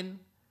happened?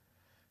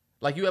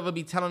 Like you ever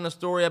be telling a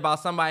story about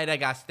somebody that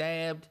got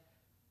stabbed,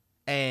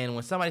 and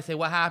when somebody say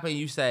what happened,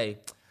 you say,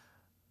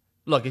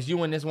 look, it's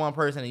you and this one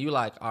person, and you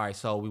like, all right,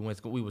 so we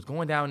was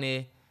going down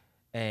there,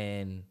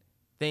 and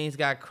things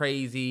got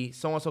crazy.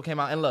 So-and-so came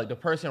out, and look, the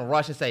person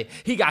rushed and say,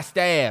 he got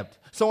stabbed.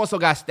 So-and-so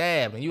got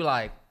stabbed. And you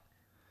like,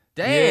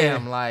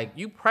 damn, like,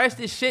 you press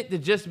this shit to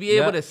just be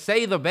able to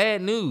say the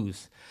bad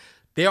news.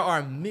 There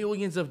are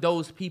millions of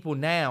those people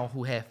now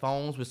who have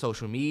phones with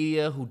social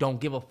media, who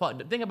don't give a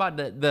fuck. Think about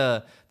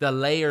the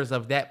layers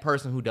of that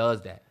person who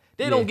does that.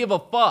 They don't give a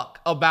fuck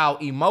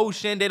about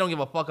emotion. They don't give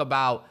a fuck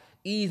about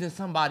easing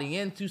somebody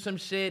into some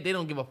shit. They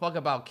don't give a fuck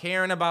about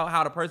caring about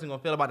how the person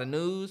gonna feel about the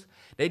news.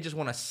 They just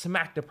want to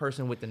smack the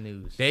person with the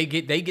news. They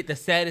get the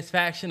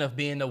satisfaction of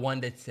being the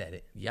one that said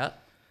it.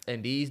 Yep.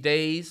 And these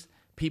days,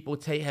 people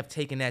have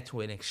taken that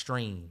to an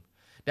extreme.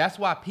 That's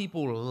why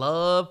people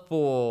love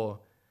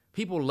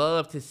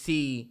to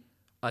see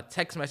a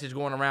text message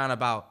going around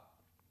about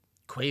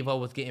Quavo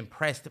was getting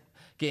pressed,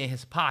 getting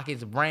his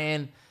pockets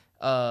ran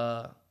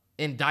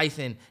in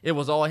Dyson. It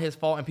was all his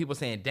fault, and people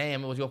saying,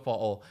 damn, it was your fault.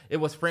 Oh, it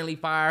was friendly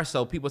fire.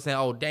 So people saying,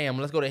 oh, damn,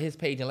 let's go to his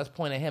page and let's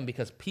point at him,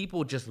 because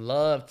people just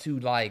love to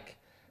like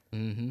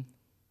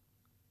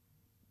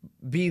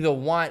be the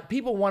one.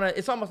 People want to,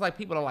 it's almost like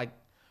people are like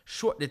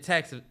short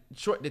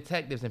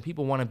detectives, and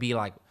people want to be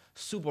like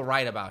super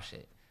right about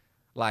shit.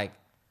 Like,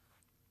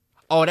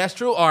 oh, that's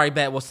true? All right,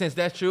 bet. Well, since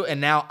that's true, and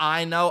now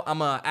I know, I'm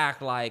going to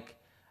act like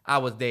I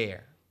was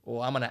there.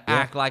 Or I'm going to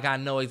act like I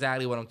know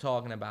exactly what I'm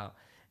talking about.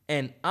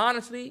 And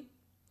honestly,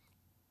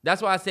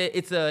 that's why I said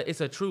it's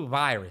a true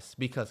virus,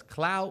 because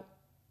clout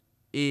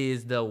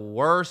is the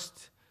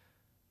worst.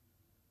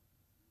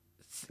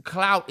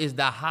 Clout is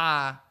the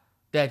high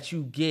that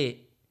you get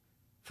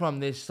from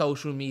this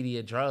social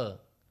media drug.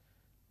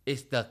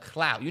 It's the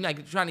clout. You're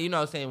not trying to, you know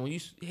what I'm saying? When you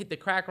hit the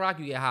crack rock,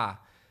 you get high.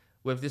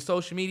 With this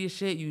social media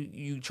shit,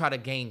 you try to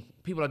gain,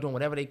 people are doing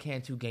whatever they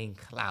can to gain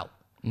clout.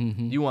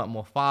 You want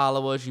more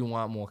followers, you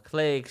want more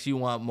clicks, you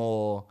want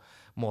more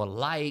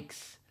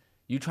likes.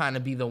 You trying to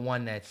be the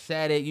one that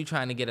said it. You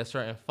trying to get a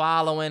certain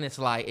following. It's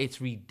like,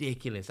 it's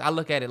ridiculous. I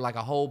look at it like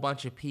a whole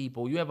bunch of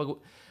people. You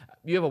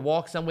ever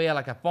walk somewhere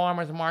like a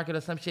farmer's market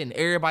or some shit, and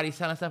everybody's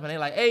selling stuff, and they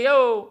like, hey,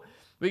 yo,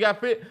 we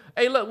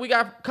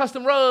got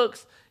custom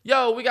rugs.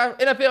 Yo, we got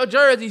NFL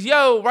jerseys.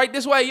 Yo, right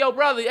this way. Yo,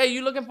 brother, hey,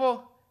 you looking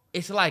for?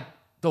 It's like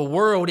the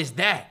world is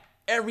that.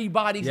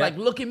 Everybody's like,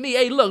 look at me.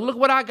 Hey, look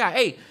what I got.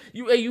 Hey,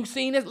 you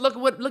seen this?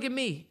 Look at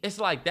me. It's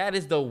like, that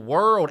is the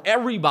world.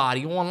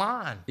 Everybody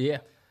online. Yeah.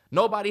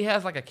 Nobody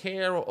has like a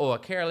care or a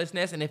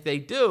carelessness. And if they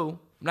do,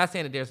 I'm not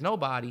saying that there's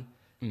nobody,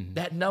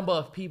 that number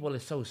of people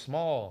is so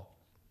small.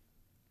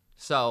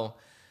 So,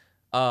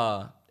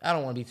 I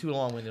don't want to be too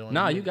long-winded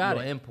on you got it.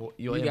 Your input.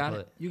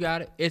 You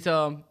got it. It's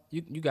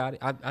you got it.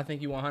 I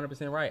think you're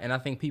 100% right. And I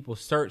think people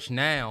search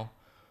now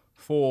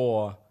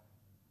for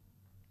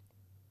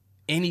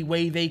any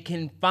way they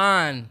can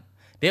find.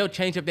 They'll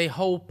change up their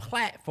whole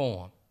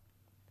platform.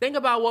 Think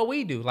about what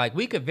we do. Like,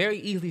 we could very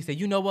easily say,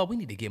 you know what? We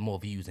need to get more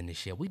views in this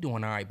shit. We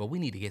doing all right, but we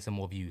need to get some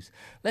more views.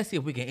 Let's see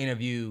if we can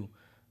interview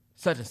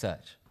such and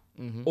such.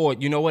 Or,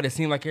 you know what? It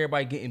seemed like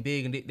everybody getting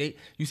big, and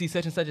you see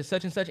such and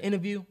such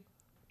interview.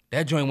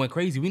 That joint went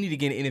crazy. We need to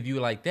get an interview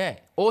like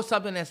that. Or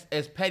something that's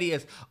as petty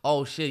as,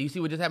 oh shit, you see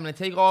what just happened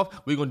to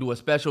Takeoff? We're going to do a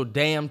special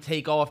damn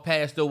Takeoff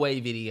passed away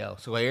video.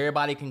 So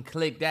everybody can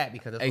click that,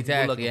 because that's what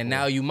we're looking for.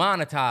 Now you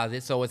monetize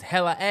it, so it's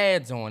hella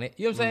ads on it.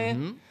 You know what I'm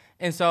saying?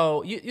 And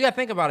so you got to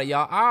think about it,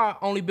 y'all. Our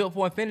Only Built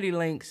for Infinity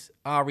links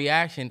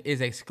reaction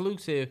is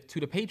exclusive to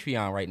the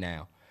Patreon right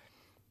now.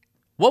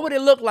 What would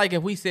it look like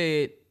if we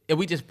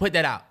just put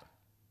that out?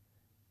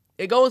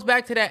 It goes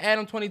back to that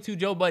Adam 22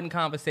 Joe Budden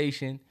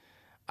conversation.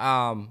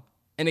 And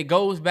it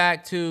goes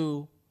back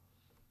to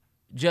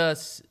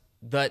just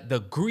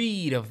the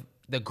greed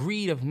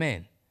of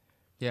men.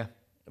 Yeah.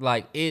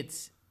 Like,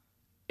 it's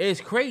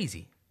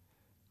crazy.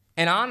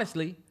 And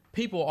honestly,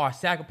 people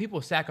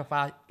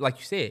sacrifice, like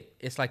you said,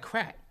 it's like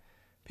crack.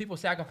 People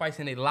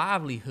sacrificing their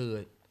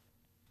livelihood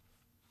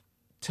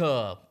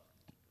to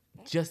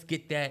just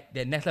get that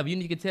next level.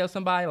 You can tell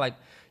somebody, like,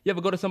 you ever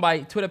go to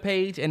somebody's Twitter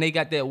page and they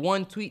got that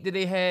one tweet that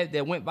they had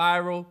that went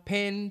viral,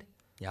 pinned?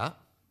 Yeah.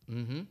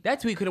 That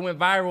tweet could have went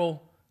viral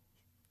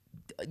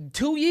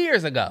 2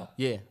 years ago.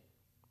 Yeah.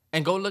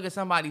 And go look at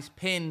somebody's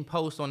pinned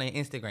post on their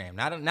Instagram.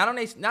 Not on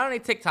their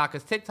TikTok,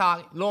 because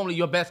TikTok, normally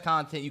your best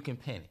content, you can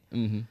pin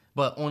it.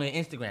 But on their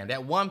Instagram,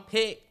 that one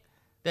pic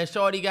that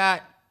shorty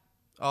got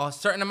a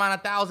certain amount of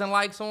 1,000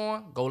 likes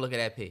on, go look at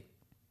that pic.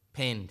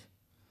 Pinned.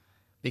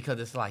 Because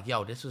it's like,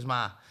 yo, this was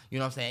my, you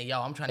know what I'm saying? Yo,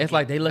 I'm trying to It's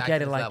like they look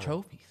at it like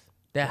trophies.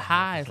 That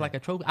high is like a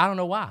trophy. I don't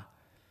know why.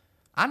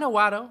 I know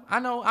why, though. I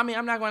know. I mean,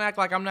 I'm not going to act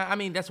like I'm not. I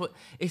mean, that's what,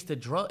 it's the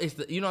drug. It's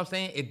the, you know what I'm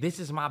saying? This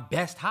is my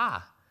best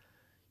high.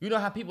 You know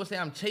how people say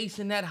I'm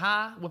chasing that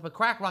high with a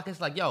crack rock? It's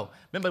like, yo,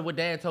 remember what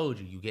Dad told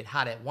you? You get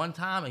high at one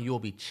time and you'll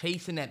be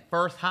chasing that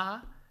first high.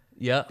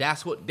 Yep.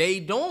 That's what they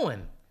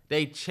doing.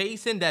 They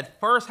chasing that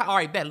first high. All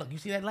right, bet. Look, you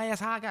see that last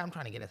high I got? I'm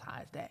trying to get as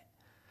high as that.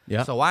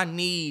 Yeah. So I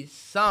need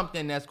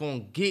something that's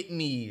going to get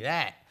me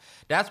that.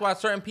 That's why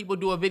certain people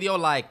do a video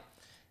like,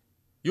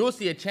 you'll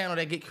see a channel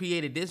that get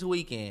created this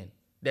weekend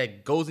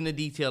that goes into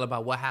detail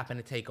about what happened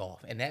to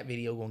Takeoff. And that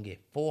video going to get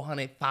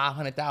 400,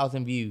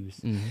 500,000 views.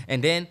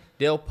 And then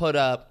they'll put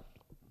up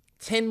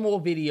 10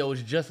 more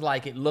videos just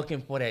like it looking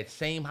for that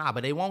same high,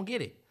 but they won't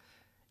get it.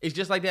 It's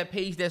just like that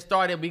page that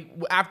started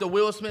after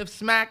Will Smith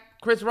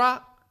smacked Chris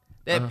Rock.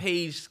 That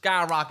page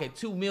skyrocketed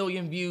 2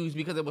 million views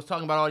because it was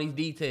talking about all these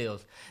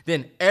details.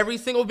 Then every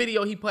single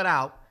video he put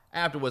out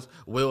afterwards,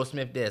 Will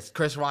Smith this,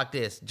 Chris Rock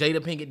this, Jada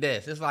Pinkett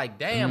this. It's like,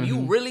 damn, you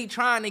really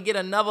trying to get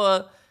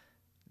another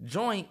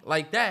joint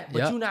like that, but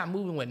Yep. you're not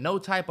moving with no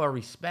type of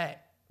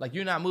respect. Like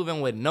you're not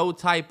moving with no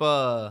type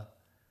of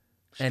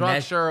And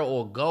that's- structure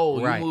or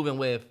goal. Right. You're moving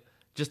with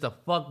just a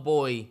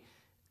fuckboy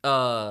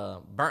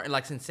burnt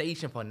like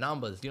sensation for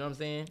numbers. You know what I'm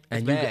saying? It's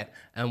And bad.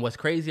 and what's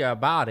crazier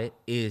about it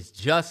is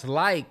just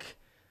like,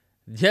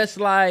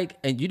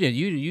 and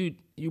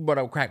you brought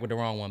up crack with the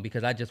wrong one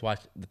because I just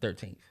watched the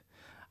 13th.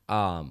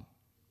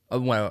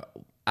 When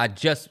I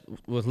just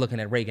was looking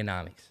at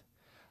Reaganomics.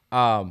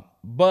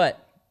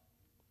 But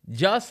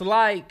just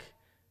like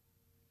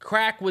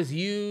crack was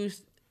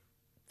used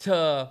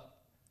to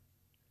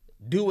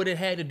do what it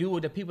had to do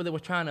with the people that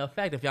was trying to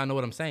affect, if y'all know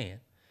what I'm saying.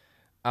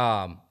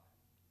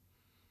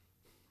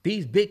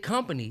 These big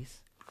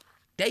companies,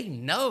 they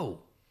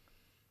know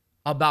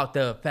about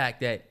the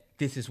fact that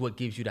this is what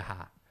gives you the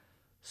high.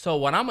 So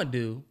what I'm going to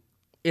do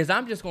is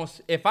I'm just going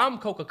to, if I'm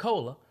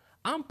Coca-Cola,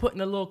 I'm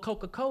putting a little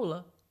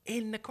Coca-Cola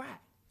in the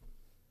crack.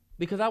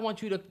 Because I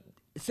want you to,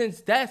 since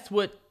that's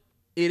what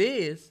it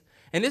is,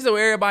 and this is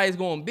where everybody's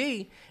going to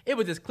be, it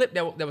was this clip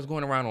that was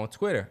going around on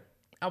Twitter.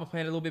 I was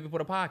playing it a little bit before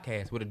the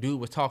podcast where the dude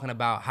was talking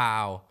about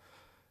how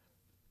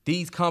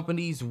these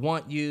companies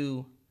want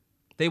you,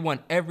 they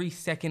want every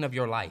second of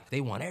your life.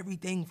 They want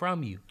everything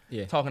from you.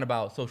 Yeah. Talking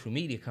about social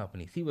media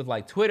companies. He was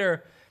like,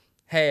 Twitter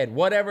had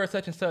whatever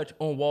such and such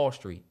on Wall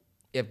Street.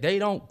 If they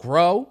don't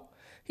grow,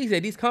 he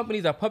said these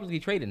companies are publicly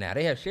traded now.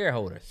 They have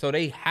shareholders, so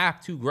they have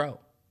to grow.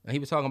 And he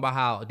was talking about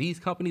how these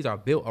companies are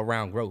built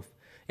around growth.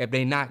 If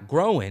they're not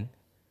growing,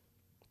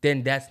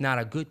 then that's not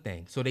a good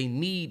thing. So they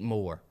need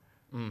more.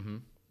 Mm-hmm.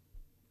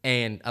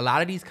 And a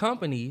lot of these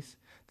companies,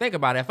 think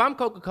about it. If I'm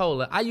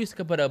Coca-Cola, I used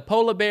to put a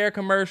polar bear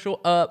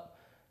commercial up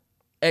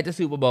at the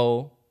Super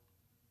Bowl,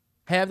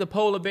 have the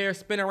polar bear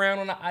spin around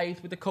on the ice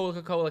with the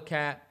Coca-Cola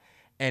cap,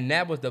 and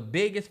that was the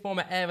biggest form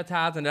of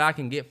advertising that I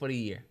can get for the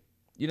year.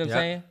 You know what I'm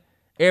saying?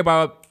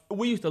 Everybody,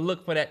 we used to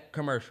look for that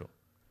commercial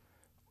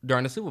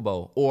during the Super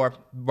Bowl or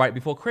right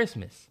before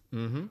Christmas.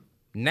 Mm-hmm.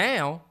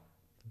 Now,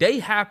 they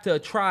have to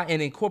try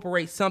and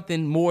incorporate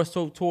something more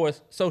so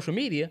towards social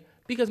media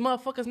because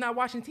motherfuckers not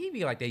watching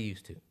TV like they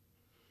used to.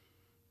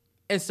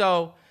 And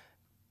so,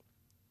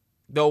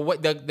 the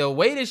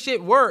way this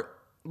shit work,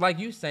 like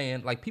you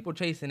saying, like people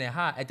chasing that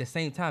high, at the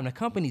same time, the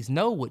companies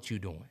know what you're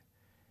doing.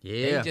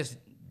 Yeah.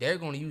 They're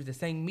going to use the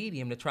same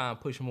medium to try and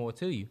push more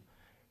to you.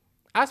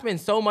 I spend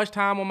so much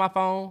time on my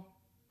phone.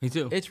 Me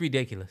too. It's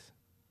ridiculous.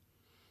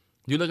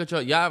 You look at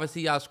y'all ever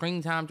see y'all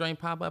screen time joint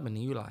pop up and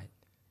then you like,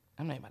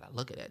 I'm not even about to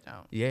look at that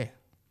joint. Yeah.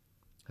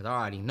 Because I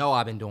already know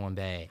I've been doing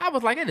bad. I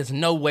was like, there's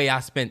no way I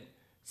spent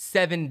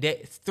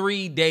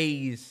 3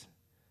 days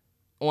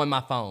on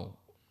my phone.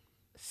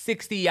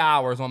 60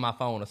 hours on my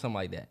phone or something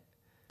like that.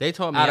 They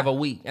told me Out of a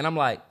week. And I'm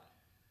like,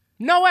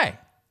 no way.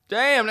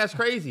 damn, that's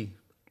crazy.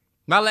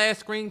 My last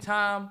screen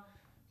time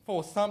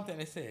for something,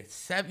 it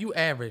said you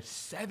average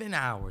 7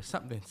 hours,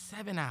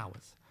 7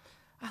 hours.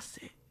 I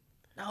said,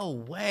 no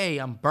way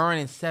I'm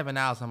burning 7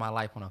 hours of my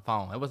life on a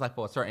phone. It was like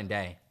for a certain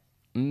day.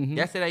 Mm-hmm.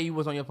 Yesterday, you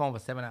was on your phone for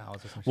 7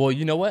 hours or something. Well,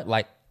 you know what?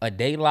 Like a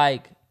day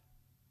like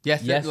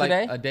yesterday,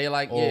 like a day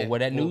like, or yeah. where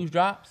that news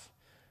drops,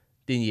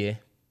 then yeah.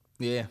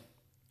 Yeah.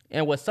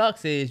 And what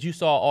sucks is you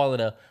saw all of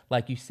the,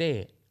 like you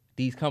said,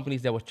 these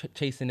companies that were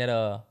chasing that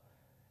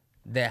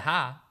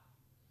high.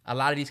 A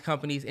lot of these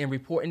companies in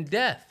reporting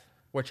death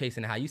were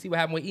chasing the high. You see what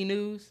happened with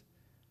E-News?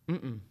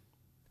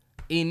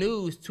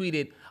 E-News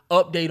tweeted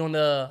update on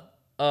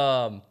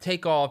the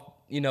takeoff,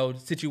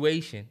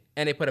 situation,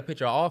 and they put a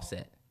picture of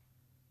Offset.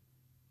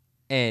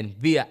 And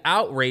via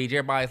outrage,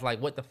 everybody's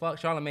like, "What the fuck?"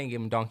 Charlamagne gave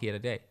him donkey of the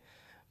day,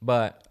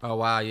 but Oh,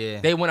 wow,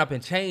 yeah. they went up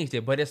and changed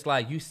it. But it's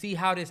like, you see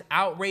how this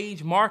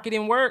outrage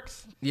marketing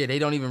works? Yeah, they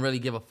don't even really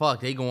give a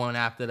fuck. They going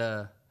after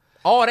the...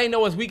 All they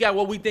know is we got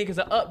what we think is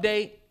an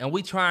update, and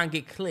we try and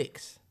get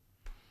clicks.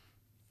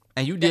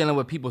 And you dealing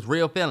with people's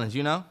real feelings,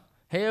 you know?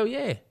 Hell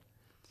yeah.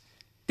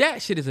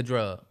 That shit is a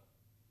drug.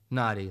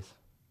 Nah, it is.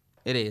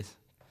 It is.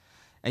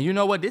 And you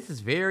know what? This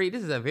is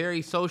a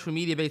very social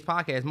media based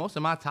podcast. Most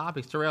of my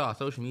topics, Terrell, are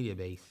social media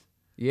based.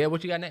 Yeah,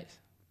 what you got next?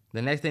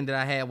 The next thing that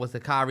I had was the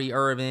Kyrie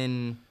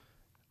Irving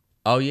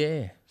Oh,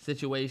 yeah.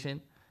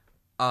 situation.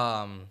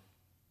 And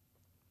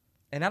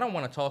I don't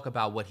want to talk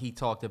about what he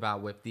talked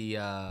about with the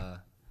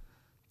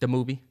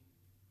movie.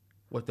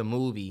 with the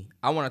movie.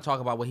 I want to talk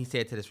about what he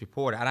said to this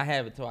reporter. And I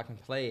have it so I can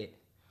play it.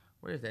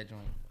 Where is that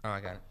joint? Oh, I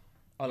got it.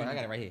 Oh, look, I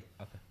got it right here.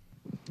 Okay.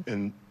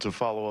 And to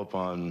follow up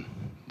on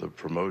the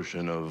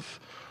promotion of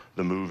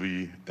the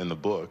movie and the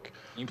book,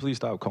 Can you please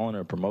stop calling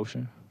it a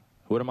promotion?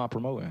 What am I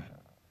promoting?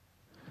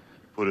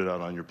 put it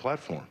out on your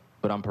platform.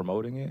 But I'm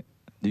promoting it?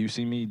 Do you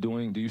see me in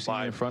front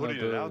of putting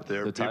it out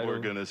there, the people title? are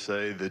going to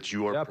say that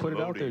you are Yeah, I put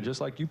promoting. it out there just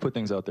like you put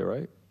things out there,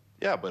 right?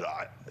 Yeah, but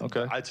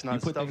Okay. it's not you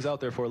put stuff, things out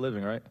there for a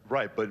living, right?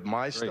 Right, but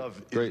my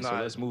stuff Great. is So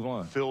not let's move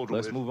on. filled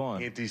Let's with move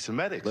on.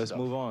 anti-Semitic Let's stuff.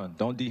 move on.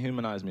 Don't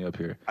dehumanize me up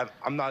here.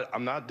 I'm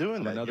not doing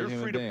I'm that. another You're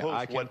human free to being. post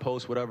I can what...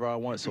 post whatever I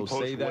want, so can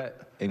post say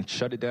that and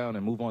shut it down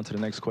and move on to the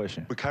next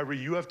question. But Kyrie,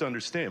 you have to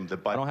understand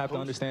that by I don't have to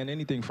understand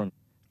anything from...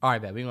 All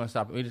right, man. We're gonna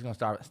stop. We're just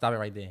gonna stop it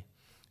right there.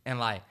 And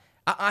like,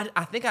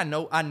 I think I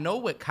know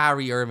what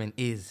Kyrie Irving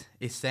is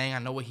saying. I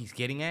know what he's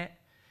getting at.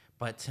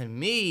 But to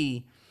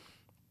me,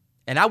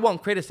 and I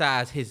won't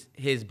criticize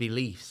his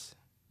beliefs.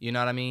 You know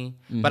what I mean?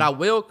 Mm-hmm. But I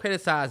will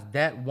criticize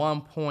that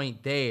one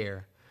point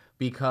there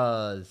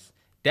because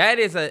that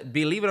is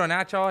believe it or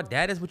not, y'all,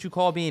 that is what you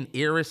call being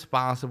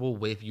irresponsible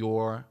with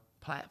your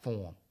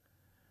platform.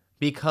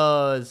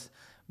 Because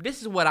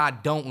this is what I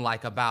don't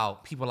like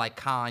about people like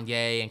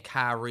Kanye and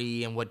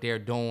Kyrie and what they're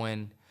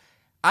doing.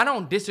 I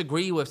don't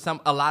disagree with some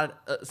of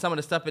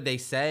the stuff that they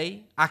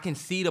say. I can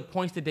see the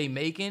points that they're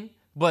making,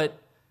 but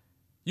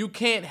I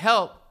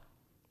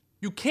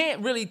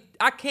can't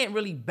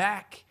really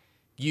back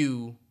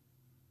you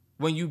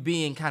when you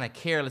being kind of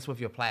careless with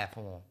your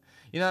platform.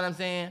 You know what I'm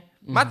saying?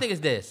 Mm-hmm. My thing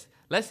is this.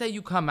 Let's say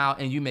you come out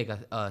and you make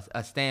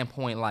a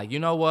standpoint like, you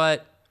know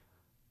what?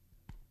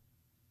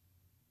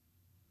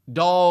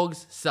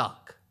 Dogs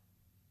suck.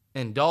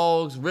 And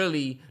dogs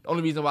really, the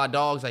only reason why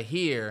dogs are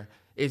here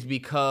is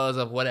because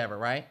of whatever,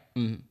 right?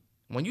 Mm-hmm.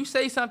 When you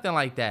say something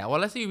like that, or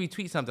let's say you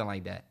retweet something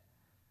like that.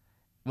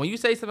 When you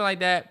say something like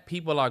that,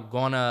 people are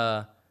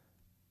gonna...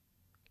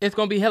 It's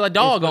gonna be hella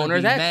dog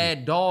owners at you.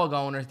 Mad dog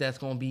owners that's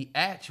gonna be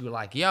at you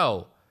like,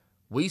 yo,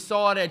 we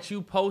saw that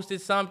you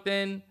posted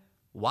something.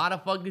 Why the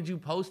fuck did you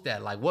post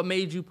that? Like, what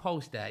made you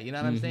post that? You know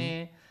what I'm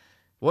saying?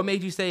 What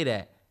made you say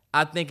that?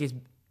 I think it's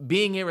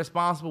being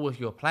irresponsible with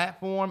your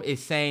platform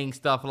is saying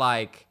stuff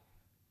like,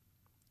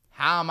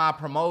 how am I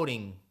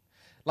promoting?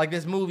 Like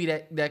this movie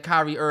that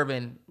Kyrie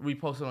Irving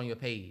reposted on your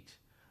page.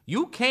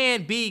 You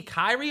can't be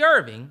Kyrie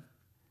Irving,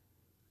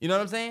 you know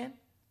what I'm saying?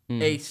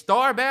 A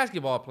star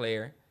basketball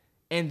player,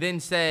 and then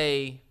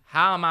say,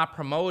 how am I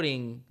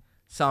promoting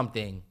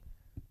something?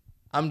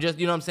 I'm just,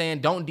 you know what I'm saying?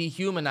 Don't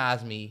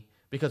dehumanize me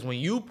because when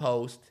you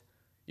post,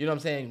 you know what I'm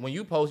saying? When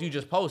you post, you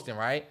just posting,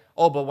 right?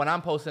 Oh, but when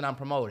I'm posting, I'm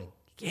promoting.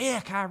 Yeah,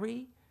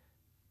 Kyrie.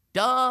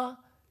 Duh.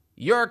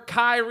 You're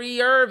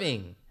Kyrie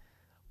Irving.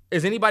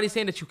 Is anybody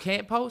saying that you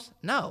can't post?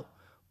 No.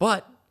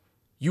 But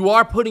you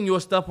are putting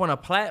your stuff on a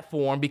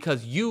platform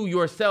because you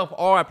yourself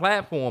are a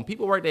platform.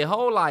 People work their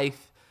whole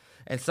life,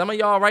 and some of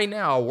y'all right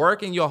now are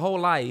working your whole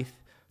life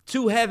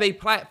to have a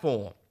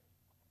platform,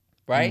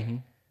 right? Mm-hmm.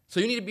 So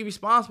you need to be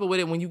responsible with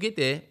it when you get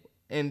there.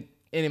 And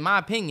in my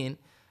opinion,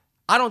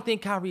 I don't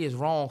think Kyrie is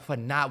wrong for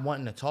not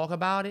wanting to talk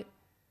about it.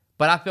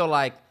 But I feel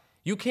like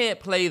you can't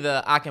play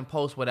the I can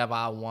post whatever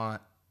I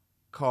want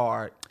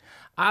card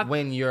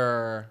when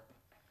you're...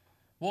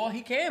 Well,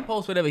 he can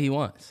post whatever he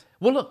wants.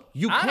 Well, look,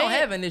 I don't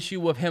have an issue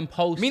with him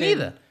posting. Me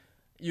neither.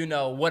 You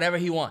know, whatever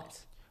he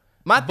wants.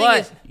 My thing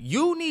is,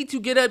 you need to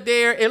get up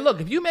there and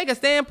look, if you make a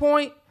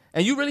standpoint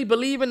and you really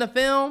believe in the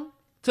film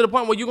to the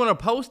point where you're going to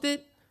post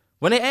it,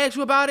 when they ask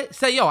you about it,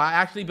 say, yo, I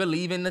actually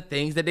believe in the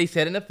things that they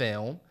said in the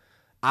film.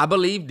 I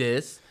believe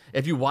this.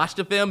 If you watch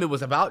the film, it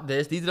was about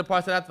this. These are the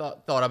parts that I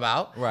thought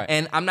about. Right.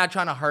 And I'm not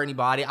trying to hurt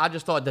anybody. I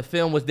just thought the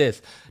film was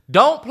this.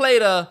 Don't play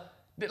the,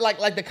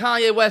 like the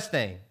Kanye West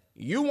thing.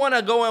 You want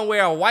to go and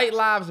wear a White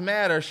Lives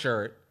Matter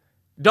shirt.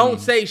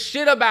 Don't say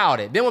shit about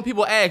it. Then when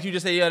people ask, you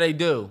just say, yeah, they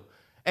do.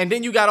 And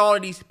then you got all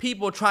of these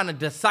people trying to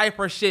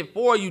decipher shit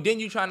for you. Then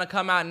you trying to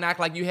come out and act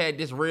like you had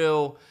this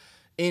real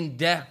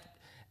in-depth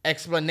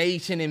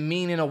explanation and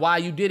meaning of why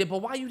you did it.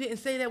 But why you didn't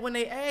say that when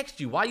they asked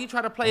you? Why you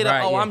try to play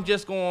I'm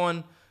just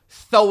going to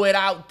throw it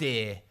out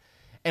there.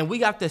 And we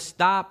have to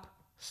stop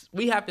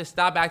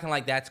acting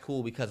like that's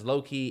cool because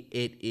low-key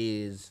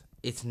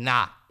it's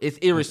not. It's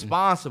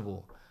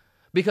irresponsible.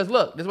 Because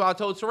look, this is what I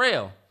told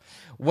Terrell.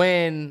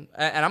 And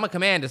I'm a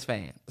Commanders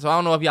fan, so I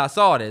don't know if y'all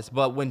saw this,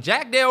 but when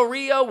Jack Del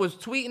Rio was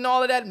tweeting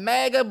all of that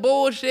MAGA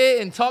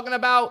bullshit and talking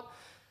about,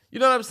 you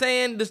know what I'm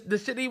saying, the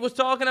shit he was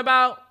talking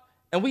about,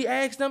 and we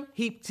asked him,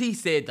 he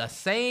said the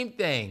same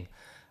thing.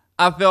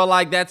 I feel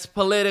like that's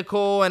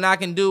political and I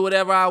can do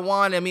whatever I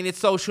want. I mean, it's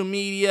social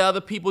media.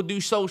 Other people do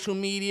social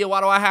media.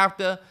 Why do I have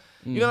to,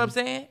 you know what I'm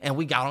saying? And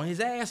we got on his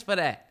ass for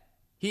that.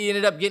 He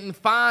ended up getting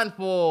fined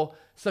for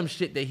some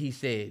shit that he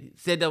said.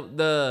 Said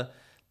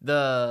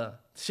the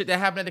shit that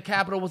happened at the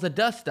Capitol was a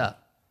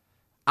dust-up.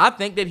 I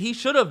think that he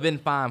should have been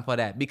fined for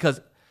that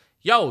because,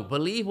 yo,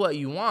 believe what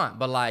you want,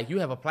 but, like, you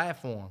have a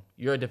platform.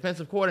 You're a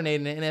defensive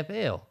coordinator in the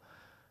NFL.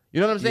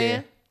 You know what I'm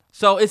saying? Yeah.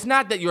 So it's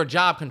not that your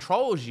job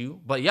controls you,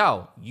 but,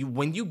 yo,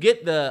 when you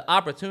get the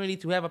opportunity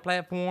to have a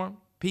platform,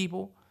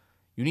 people,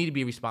 you need to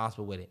be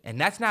responsible with it. And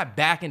that's not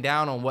backing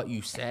down on what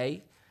you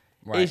say.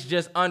 Right. It's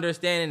just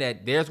understanding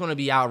that there's going to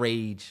be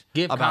outrage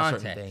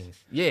about certain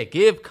things. Yeah,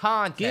 give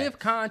context. Give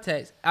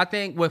context. I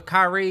think with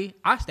Kyrie,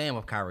 I stand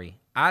with Kyrie.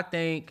 I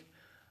think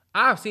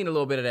I've seen a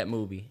little bit of that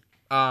movie.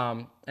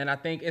 And I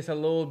think it's a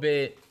little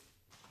bit,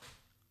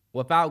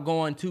 without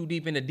going too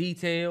deep into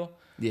detail,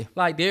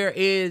 like there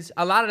is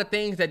a lot of the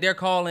things that they're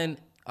calling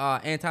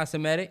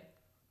anti-Semitic.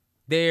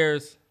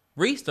 There's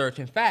research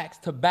and facts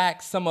to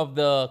back some of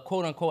the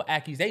quote-unquote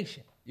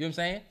accusation. You know what I'm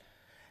saying?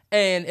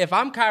 And if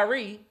I'm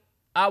Kyrie,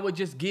 I would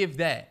just give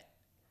that.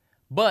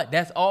 But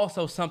that's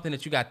also something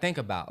that you got to think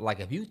about. Like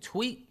if you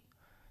tweet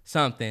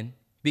something,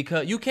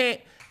 because you can't,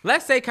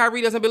 let's say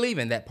Kyrie doesn't believe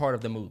in that part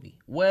of the movie.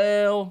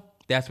 Well,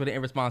 that's where the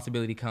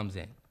irresponsibility comes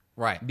in.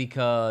 Right.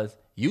 Because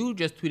you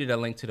just tweeted a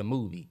link to the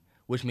movie,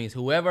 which means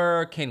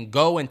whoever can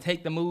go and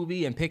take the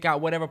movie and pick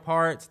out whatever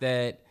parts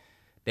that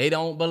they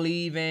don't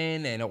believe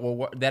in and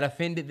or that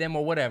offended them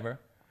or whatever,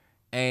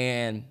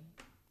 and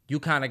you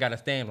kind of got to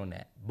stand on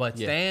that. But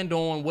stand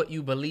on what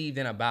you believed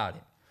in about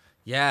it.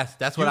 Yes,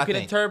 that's what I think. You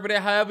can interpret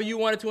it however you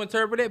wanted to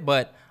interpret it,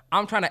 but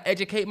I'm trying to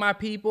educate my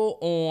people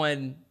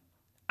on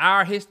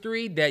our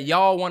history that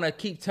y'all want to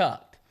keep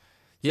tucked.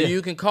 So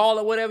you can call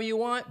it whatever you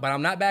want, but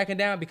I'm not backing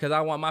down because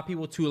I want my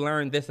people to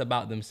learn this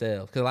about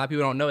themselves. Because a lot of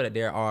people don't know that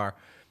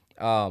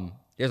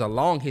there's a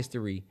long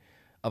history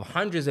of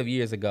hundreds of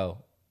years ago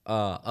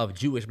of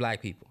Jewish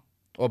black people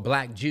or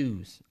black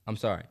Jews. I'm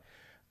sorry.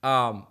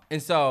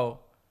 And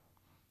so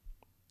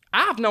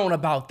I've known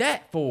about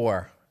that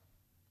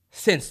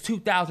since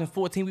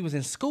 2014. We was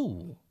in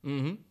school.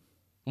 Mm-hmm.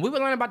 We were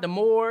learning about the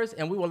Moors,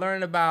 and we were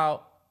learning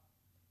about.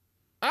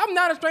 I'm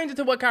not a stranger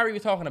to what Kyrie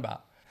was talking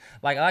about.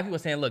 Like, a lot of people were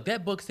saying, look,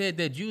 that book said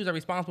that Jews are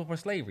responsible for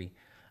slavery.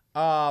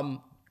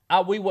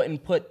 We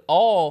wouldn't put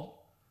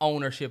all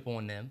ownership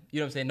on them. You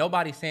know what I'm saying?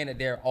 Nobody's saying that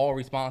they're all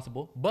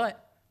responsible.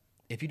 But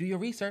if you do your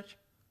research,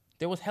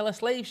 there was hella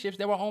slave ships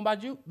that were owned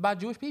by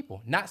Jewish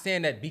people. Not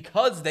saying that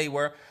because they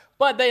were,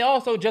 but they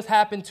also just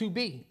happened to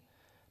be.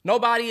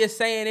 Nobody is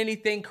saying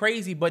anything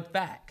crazy but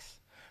facts.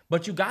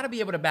 But you got to be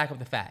able to back up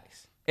the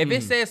facts. If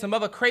it says some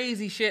other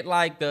crazy shit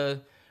like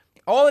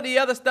all of the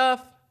other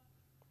stuff,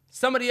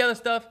 some of the other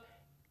stuff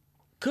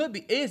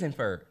is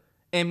inferred.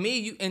 And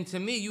to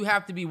me, you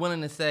have to be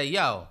willing to say,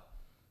 yo,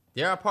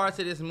 there are parts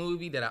of this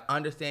movie that I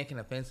understand can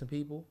offend some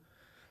people,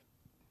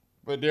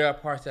 but there are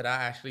parts that I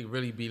actually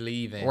really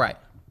believe in. Right.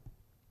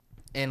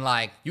 And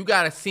like, you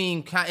gotta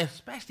seem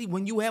especially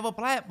when you have a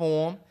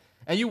platform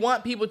and you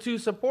want people to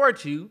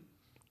support you.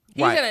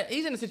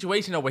 He's in a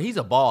situation where he's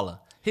a baller.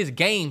 His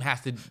game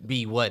has to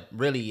be what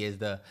really is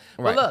the.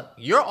 But look,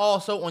 you're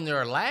also on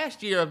your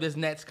last year of this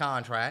Nets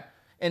contract,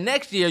 and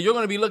next year you're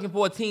going to be looking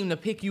for a team to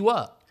pick you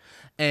up.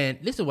 And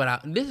this is what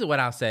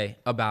I'll say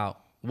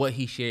about what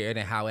he shared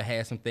and how it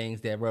has some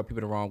things that rub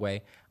people the wrong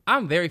way.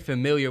 I'm very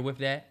familiar with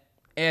that,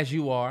 as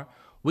you are.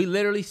 We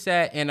literally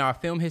sat in our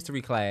film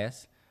history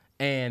class,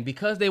 and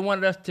because they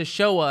wanted us to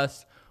show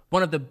us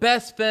one of the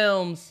best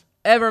films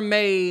ever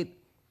made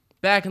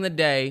back in the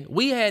day,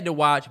 we had to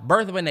watch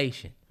Birth of a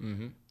Nation.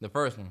 Mm-hmm. The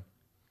first one.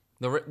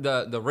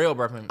 The real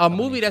Birth of a Nation. A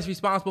movie that's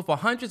responsible for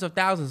hundreds of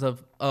thousands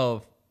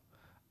of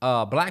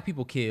black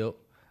people killed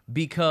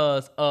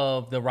because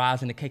of the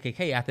rise in the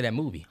KKK after that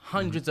movie.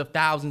 Hundreds of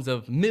thousands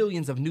of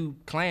millions of new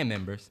Klan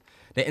members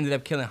that ended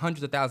up killing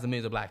hundreds of thousands of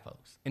millions of black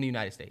folks in the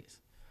United States.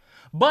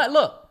 But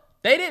look,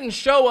 they didn't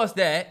show us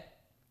that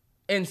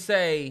and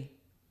say,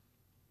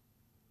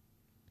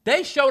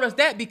 they showed us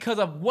that because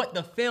of what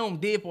the film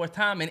did for a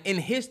time. And in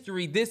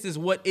history, this is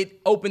what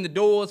it opened the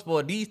doors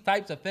for these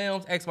types of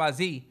films,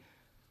 XYZ.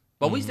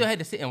 But we still had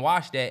to sit and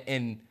watch that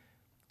and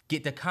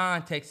get the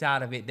context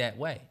out of it that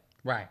way.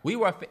 Right.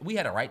 We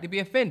had a right to be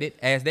offended,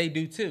 as they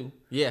do too.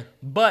 Yeah.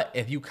 But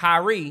if you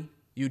Kyrie,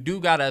 you do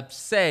gotta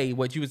say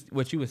what you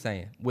were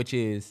saying, which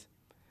is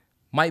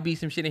might be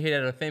some shit in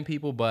here that offend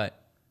people, but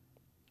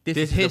this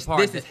is history.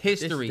 This is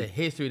the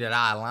history that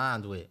I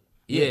aligned with.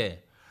 Yeah.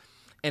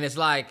 And it's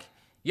like,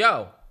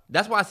 yo,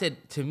 that's why I said,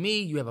 to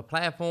me, you have a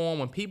platform.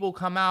 When people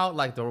come out,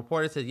 like the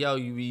reporter says, yo,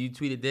 you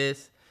tweeted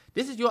this.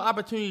 This is your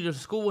opportunity to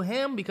school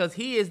him because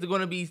he's the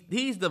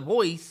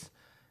voice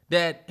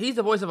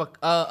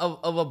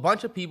of a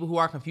bunch of people who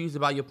are confused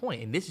about your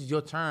point. And this is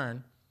your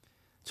turn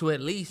to at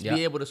least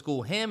be able to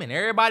school him and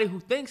everybody who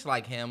thinks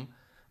like him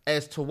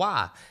as to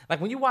why. Like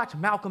when you watch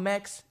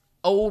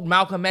old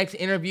Malcolm X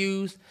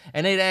interviews,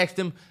 and they'd ask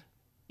him,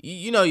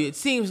 it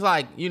seems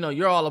like,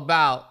 you're all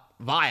about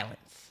violence.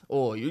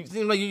 Or you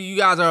seem like you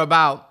guys are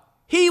about.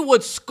 He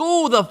would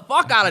school the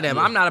fuck out of them.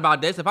 I'm not about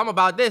this. If I'm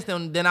about this,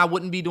 then I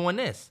wouldn't be doing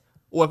this.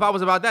 Or if I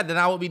was about that, then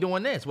I would be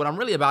doing this. What I'm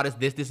really about is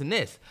this, this, and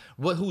this.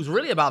 Who's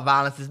really about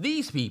violence is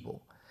these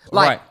people.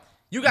 Like,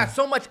 you got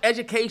so much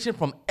education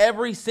from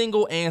every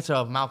single answer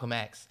of Malcolm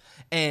X.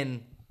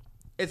 And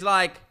it's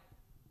like,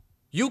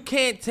 you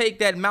can't take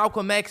that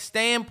Malcolm X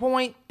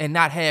standpoint and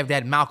not have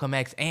that Malcolm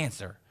X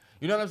answer.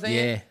 You know what I'm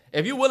saying? Yeah.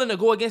 If you're willing to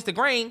go against the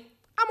grain,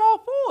 I'm all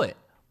for it.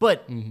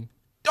 But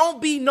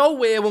don't be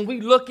nowhere when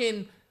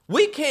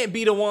we can't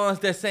be the ones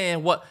that's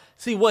saying what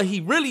he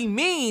really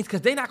means,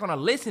 because they're not going to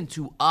listen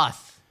to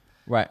us.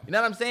 Right. You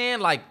know what I'm saying?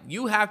 Like,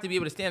 you have to be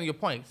able to stand on your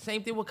point.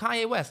 Same thing with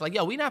Kanye West. Like,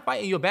 yo, we not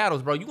fighting your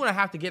battles, bro. You're going to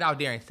have to get out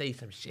there and say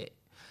some shit.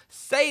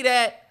 Say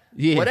that.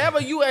 Yeah.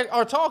 Whatever you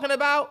are talking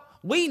about,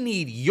 we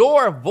need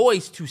your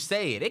voice to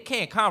say it. It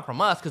can't come from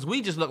us because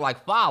we just look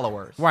like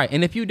followers. Right.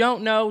 And if you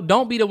don't know,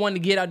 don't be the one to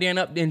get out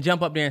there and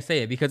jump up there and say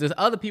it, because there's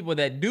other people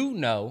that do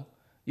know.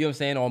 You know what I'm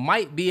saying? Or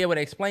might be able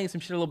to explain some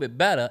shit a little bit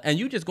better. And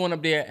you just going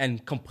up there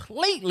and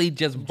completely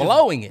just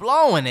blowing it.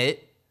 Blowing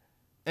it.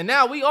 And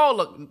now we all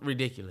look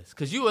ridiculous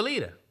because you a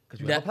leader. Because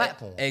you have a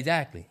platform.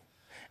 Exactly.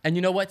 And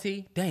you know what,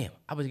 T? Damn.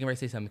 I was getting ready to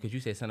say something because you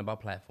said something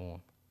about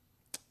platform.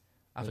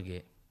 I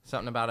forget.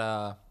 Something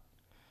about,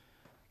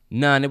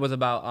 None. It was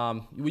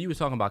about, you was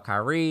talking about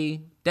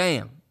Kyrie.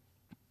 Damn.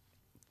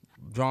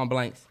 drawing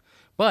blanks.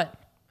 But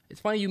it's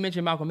funny you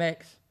mentioned Malcolm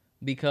X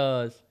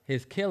because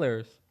his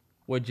killers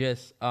were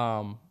just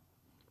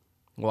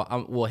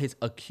his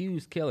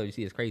accused killers. You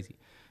see, it's crazy.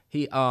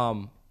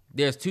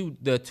 There's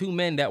the two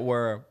men that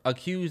were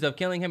accused of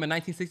killing him in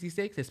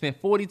 1966. They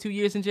spent 42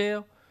 years in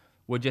jail.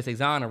 Were just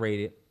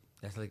exonerated.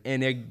 That's like,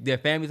 and their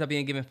families are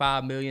being given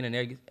 $5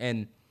 million,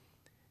 and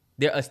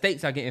their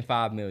estates are getting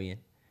 $5 million,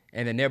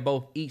 and then they're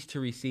both each to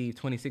receive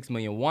 $26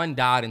 million. One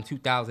died in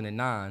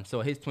 2009,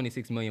 so his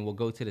 $26 million will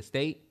go to the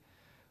state.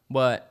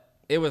 But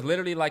it was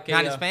literally like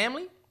not his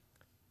family.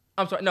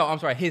 I'm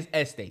sorry, his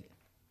estate.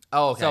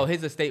 Oh, okay. So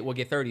his estate will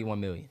get $31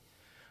 million.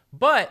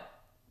 But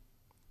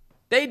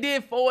they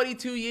did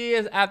 42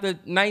 years after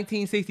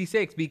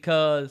 1966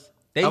 because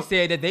they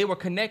said that they were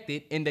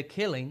connected in the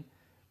killing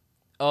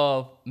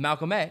of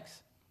Malcolm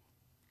X,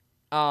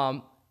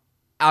 out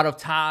of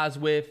ties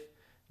with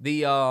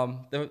the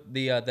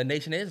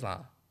Nation of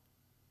Islam.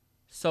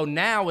 So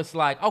now it's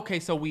like, okay,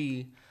 so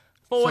we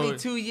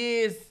 42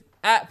 years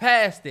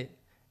past it,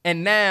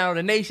 and now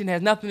the nation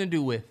has nothing to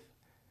do with.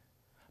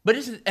 But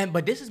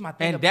this is my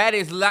thing. And that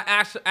is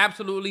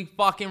absolutely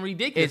fucking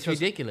ridiculous. It's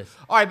ridiculous.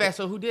 All right, man.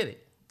 So who did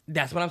it?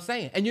 That's what I'm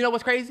saying. And you know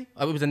what's crazy?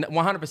 It was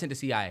 100% the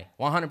CIA.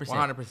 100%.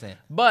 100%.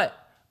 But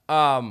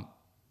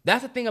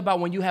that's the thing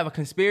about when you have a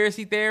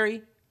conspiracy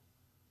theory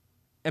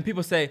and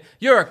people say,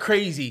 you're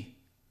crazy.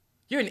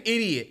 You're an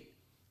idiot.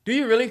 Do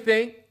you really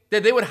think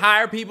that they would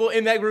hire people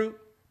in that group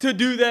to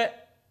do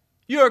that?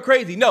 You're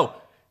crazy. No.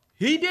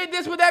 He did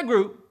this with that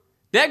group.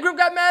 That group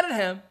got mad at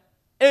him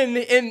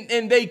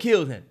and they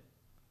killed him.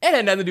 It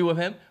had nothing to do with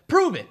him.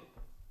 Prove it.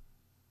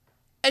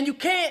 And you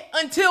can't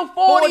until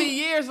 40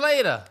 years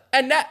later.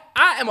 And that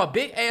I am a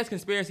big ass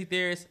conspiracy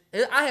theorist.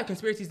 I have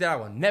conspiracies that I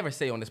will never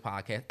say on this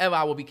podcast. Ever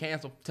I will be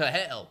canceled to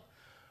hell.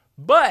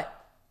 But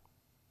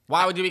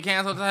why would you be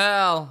canceled to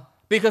hell?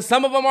 Because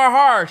some of them are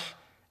harsh.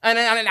 And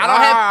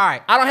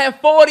I don't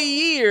have 40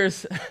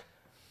 years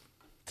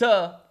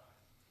to.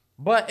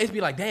 But it's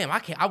be like, damn,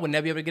 I would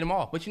never be able to get them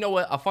off. But you know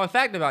what? A fun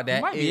fact about that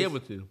you might be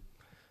able to.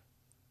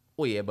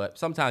 Well, yeah, but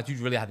sometimes you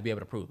really have to be able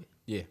to prove it.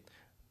 Yeah.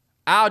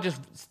 I'll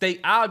just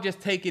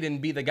take it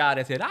and be the guy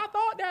that said, I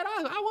thought that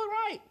I was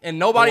right. And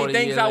nobody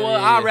thinks I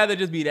was. I'd rather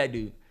just be that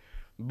dude.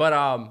 But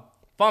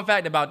fun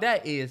fact about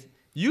that is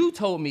you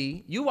told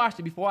me, you watched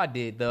it before I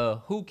did,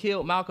 the Who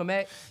Killed Malcolm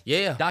X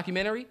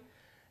documentary.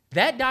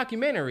 That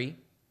documentary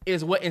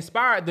is what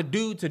inspired the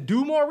dude to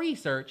do more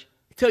research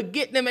to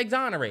get them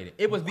exonerated.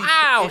 It was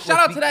shout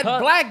out to that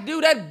black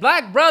dude. That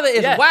black brother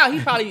is wow.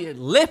 He's probably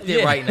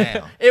lifted right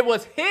now. It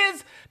was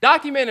his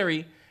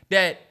documentary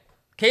that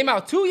came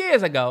out 2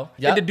 years ago.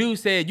 And the dude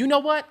said, you know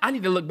what? I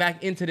need to look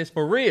back into this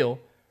for real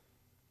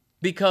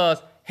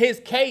because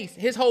his case,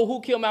 his whole Who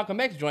Killed Malcolm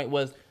X joint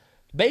was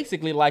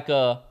basically like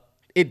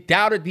it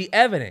doubted the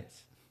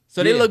evidence.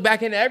 So they looked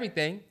back into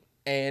everything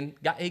and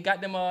he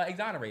got them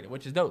exonerated,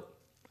 which is dope.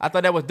 I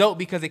thought that was dope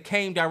because it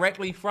came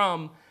directly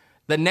from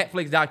the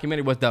Netflix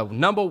documentary.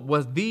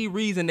 Was the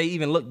reason they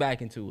even looked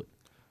back into it.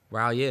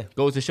 Wow, yeah.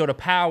 Goes to show the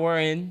power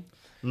in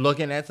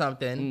looking at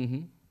something. Mm-hmm.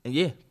 And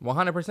yeah,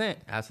 100%.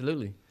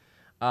 Absolutely.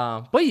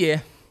 But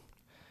yeah,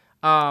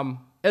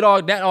 that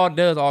all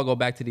does go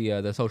back to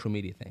the social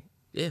media thing.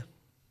 Yeah,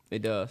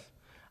 it does.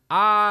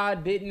 I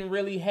didn't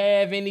really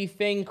have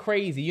anything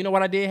crazy. You know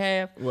what I did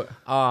have? What?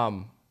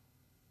 I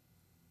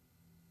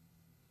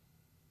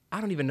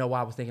don't even know why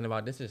I was thinking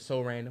about this. It's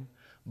so random.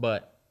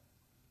 But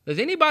does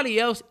anybody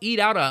else eat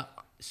out a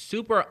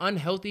super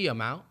unhealthy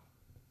amount?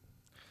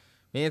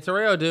 Me and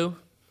Terrell do.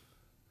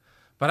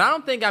 But I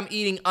don't think I'm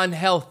eating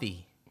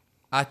unhealthy.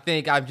 I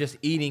think I'm just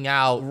eating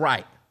out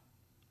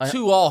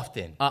too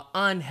often. An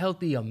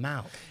unhealthy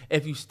amount.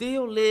 If you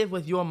still live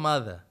with your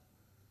mother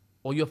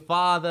or your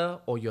father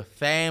or your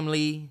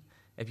family,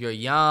 if you're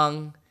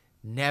young,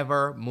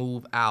 never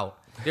move out.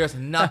 There's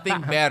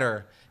nothing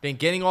better than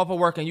getting off of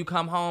work and you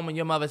come home and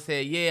your mother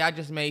said, yeah, I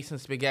just made some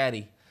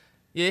spaghetti.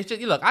 Yeah, it's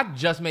just, look, I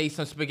just made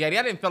some spaghetti.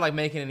 I didn't feel like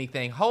making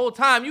anything. Whole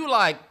time you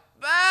like,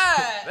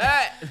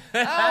 bet.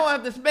 I don't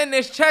have to spend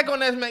this check on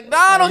this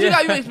McDonald's. You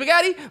made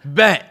spaghetti?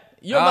 Bet.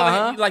 Your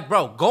mother, like,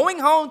 bro, going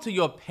home to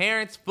your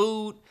parents'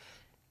 food,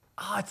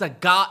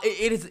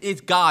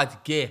 it's God's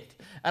gift.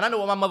 And I know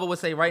what my mother would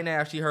say right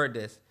now if she heard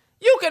this.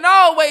 You can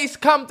always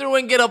come through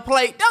and get a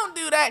plate. Don't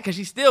do that, because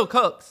she still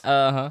cooks.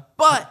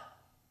 But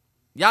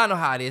y'all know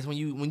how it is. When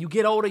you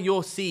get older,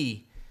 you'll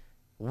see.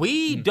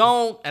 We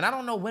don't, and I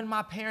don't know when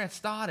my parents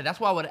started. That's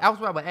why I would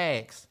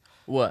ask.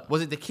 What?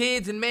 Was it the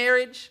kids in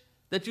marriage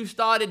that you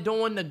started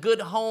doing the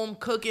good home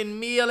cooking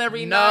meal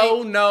every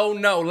night?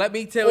 No. Let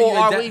me tell you. Or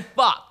are we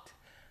fucked?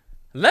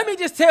 Let me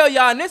just tell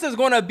y'all, and this is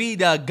going to be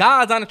the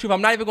God's honest truth.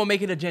 I'm not even going to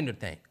make it a gender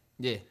thing.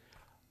 Yeah.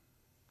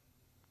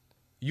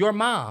 Your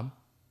mom,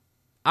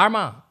 our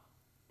mom,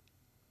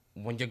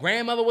 when your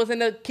grandmother was in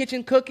the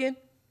kitchen cooking,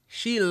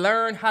 she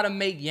learned how to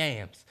make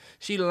yams.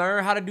 She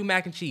learned how to do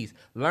mac and cheese.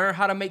 Learned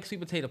how to make sweet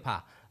potato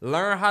pie.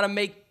 Learned how to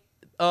make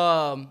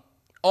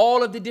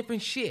all of the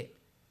different shit.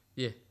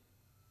 Yeah.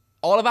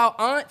 All of our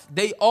aunts,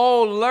 they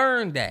all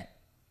learned that.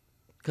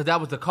 Because that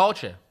was the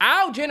culture.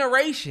 Our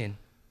generation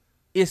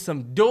is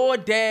some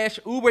DoorDash,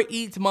 Uber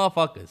Eats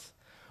motherfuckers.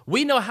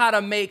 We know how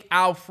to make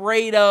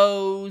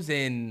Alfredos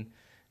and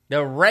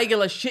the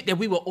regular shit that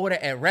we will order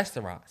at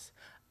restaurants.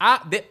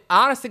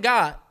 Honest to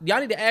God, y'all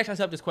need to ask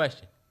yourself this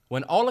question.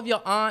 When all of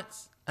your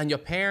aunts and your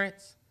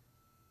parents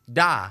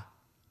die,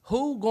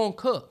 who gonna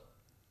cook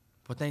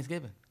for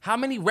Thanksgiving? How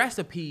many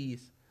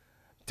recipes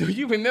do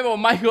you remember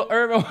when Michael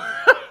Irvin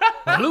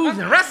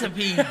Losing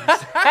recipes.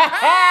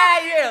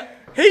 Yeah.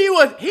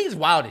 He's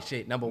wild as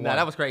shit, number one. Nah,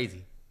 that was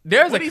crazy.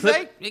 There's What'd a he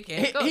clip.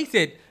 say? He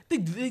said,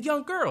 the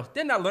young girls,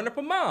 they're not learning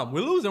from mom.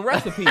 We're losing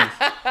recipes.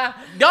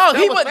 Dog,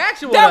 That was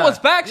factual, That though. was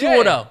factual,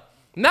 Yeah. though.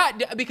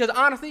 Not because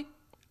honestly,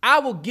 I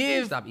will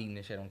give. Stop eating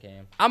this shit on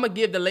cam. I'm gonna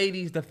give the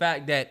ladies the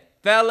fact that,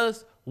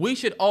 fellas, we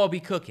should all be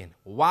cooking.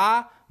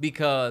 Why?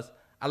 Because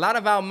a lot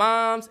of our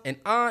moms and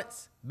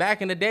aunts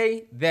back in the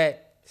day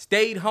that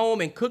stayed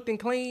home and cooked and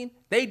cleaned,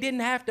 they didn't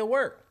have to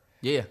work.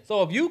 Yeah.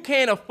 So if you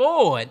can't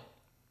afford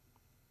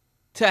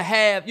to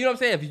have, you know what I'm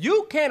saying? If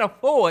you can't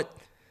afford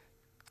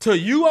to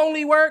you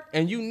only work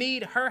and you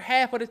need her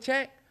half of the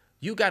check,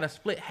 you gotta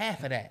split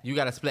half of that. You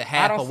got to split I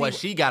half don't of what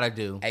see- she got to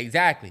do.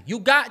 Exactly. You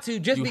got to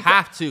just You because,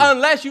 have to.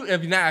 unless you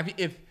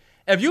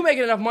if you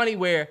making enough money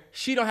where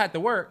she don't have to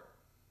work,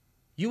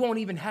 you won't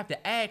even have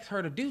to ask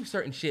her to do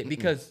certain shit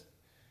because.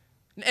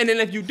 And then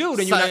if you do,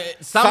 then you're not.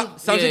 Some yeah.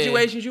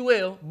 situations you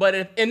will, but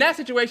if in that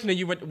situation, then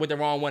you went with the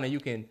wrong one, and you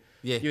can,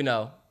 you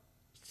know,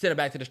 send her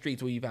back to the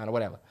streets where you found or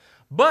whatever.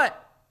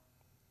 But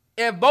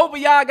if both of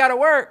y'all gotta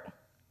work,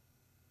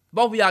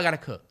 both of y'all gotta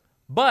cook.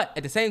 But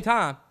at the same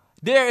time,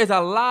 there is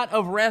a lot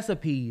of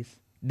recipes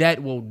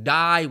that will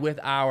die with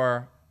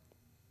our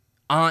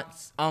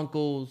aunts,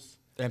 uncles,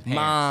 And parents.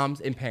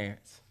 moms, and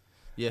parents.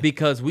 Yeah.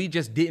 Because we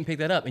just didn't pick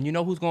that up. And you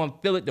know who's gonna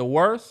feel it the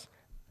worst?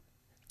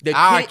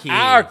 Our kids.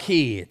 Our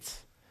kids.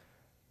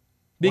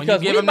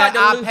 Because we you give them that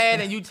about to lose- iPad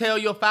and you tell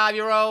your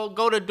 5-year-old,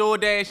 go to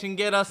DoorDash and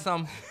get us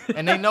some,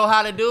 and they know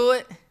how to do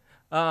it.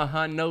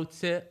 No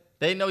tip.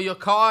 They know your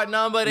card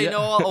number. They Yeah.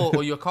 know,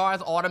 or your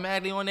card's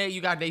automatically on there. You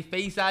got their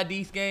Face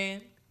ID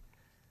scan.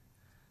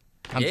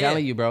 I'm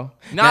telling you, bro.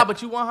 Nah, Now-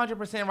 but you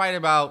 100% right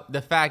about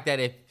the fact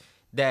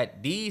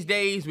that these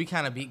days we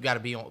kind of we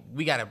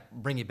gotta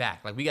bring it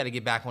back. Like we gotta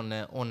get back on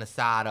the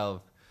side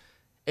of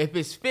if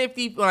it's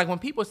 50, like when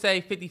people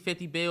say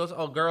 50-50 bills,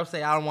 or girls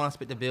say I don't want to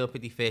split the bill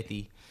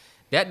 50-50,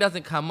 that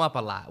doesn't come up a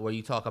lot where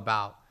you talk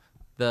about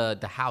the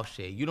house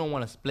share. You don't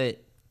want to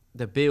split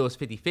the bills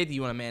 50-50.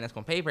 You want a man that's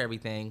gonna pay for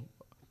everything.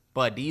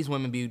 But these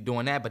women be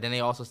doing that, but then they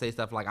also say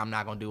stuff like, I'm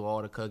not going to do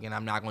all the cooking.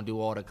 I'm not going to do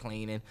all the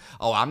cleaning.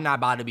 Oh, I'm not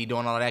about to be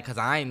doing all of that because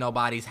I ain't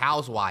nobody's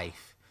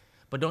housewife.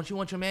 But don't you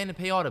want your man to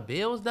pay all the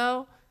bills,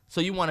 though?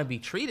 So you want to be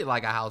treated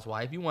like a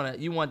housewife. You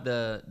want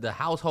the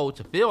household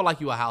to feel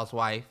like you a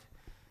housewife.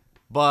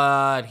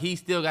 But he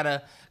still got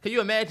to... Can you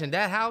imagine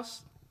that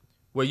house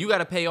where you got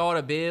to pay all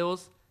the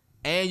bills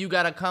and you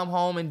got to come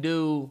home and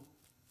do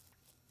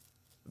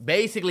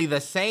basically the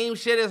same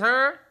shit as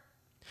her?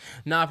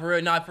 Nah, for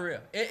real.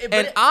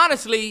 And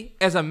honestly,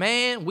 as a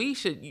man, we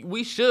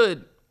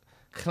should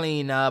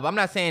clean up. I'm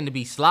not saying to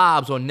be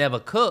slobs or never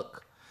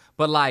cook,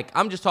 but like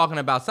I'm just talking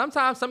about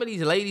sometimes some of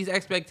these ladies'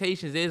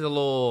 expectations is a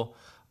little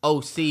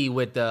OC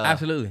with the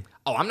Absolutely.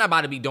 Oh, I'm not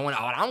about to be doing.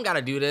 Oh, I don't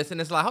gotta do this,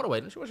 and it's like, hold on,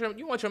 wait.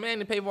 You want your man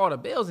to pay for all the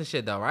bills and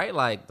shit, though, right?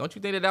 Like, don't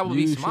you think that would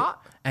be smart?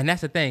 And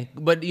that's the thing.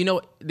 But you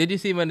know, did you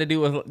see when the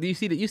dude was? Do you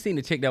see that? You seen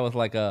the chick that was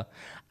like, I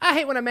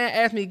hate when a man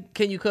asks me,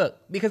 "Can you cook?"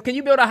 Because can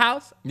you build a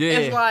house? Yeah.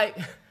 It's like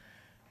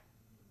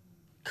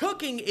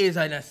cooking is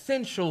an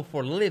essential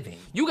for living.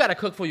 You gotta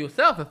cook for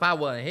yourself. If I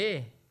wasn't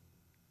here,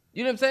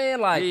 you know what I'm saying?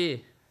 Like, yeah.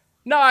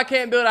 No, I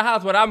can't build a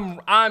house, but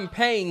I'm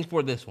paying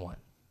for this one.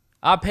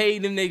 I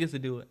paid them niggas to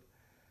do it.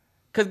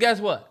 Cause guess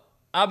what?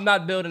 I'm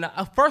not building.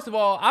 First of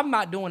all, I'm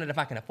not doing it if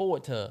I can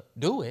afford to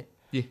do it.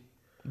 Yeah.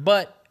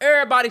 But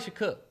everybody should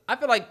cook. I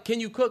feel like can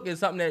you cook is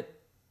something that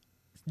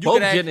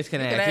both genders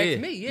can ask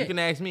me. Yeah. You can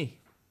ask me.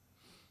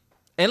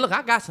 And look,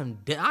 I got some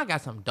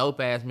dope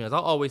ass meals. I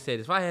always say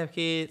this: if I have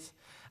kids,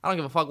 I don't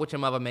give a fuck what your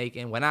mother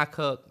making. When I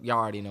cook, y'all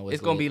already know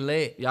it's gonna be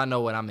lit. Y'all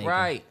know what I'm making.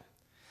 Right.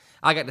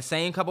 I got the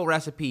same couple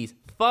recipes.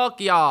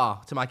 Fuck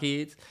y'all to my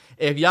kids.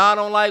 If y'all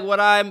don't like what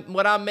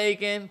I'm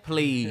making,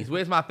 please.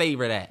 Where's my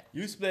favorite at?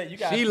 You split. You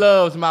got. She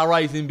loves my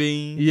rice and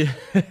beans. Yeah.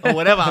 Or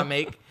whatever I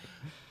make.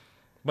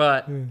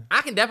 But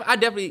I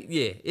definitely,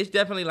 yeah, it's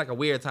definitely like a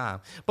weird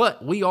time.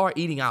 But we are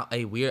eating out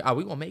a weird. Are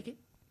we gonna make it?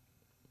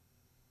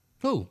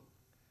 Who?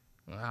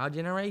 Our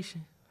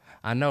generation.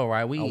 I know,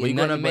 right? Are we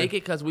gonna make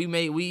it? Cause we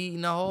know we a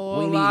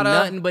need lot of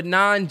nothing but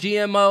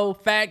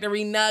non-GMO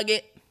factory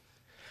nugget.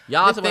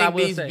 Y'all This is what I think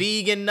will these say.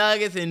 vegan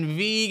nuggets and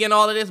vegan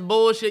all of this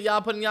bullshit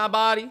y'all put in y'all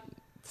body?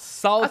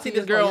 Salty. I see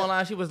this girl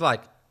online. She was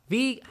like,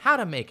 how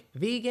to make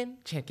vegan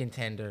chicken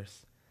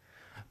tenders.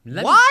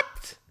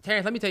 What?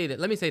 Terrence, let me tell you this.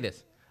 Let me say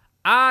this.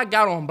 I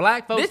got on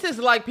black folks. This is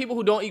like people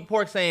who don't eat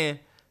pork saying,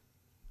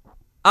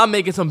 I'm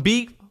making some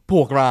beef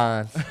pork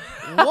rinds.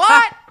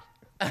 What?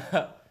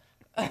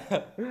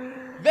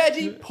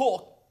 veggie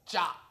pork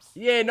chops.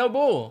 Yeah, no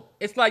bull.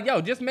 It's like,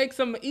 yo, just make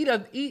some eat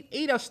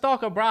a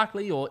stalk of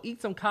broccoli or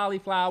eat some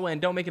cauliflower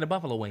and don't make it a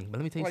buffalo wing. But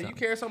let me tell you Well, something.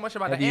 you care so much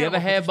about Have the you ever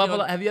animal, had but you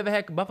buffalo? still- Have you ever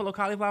had buffalo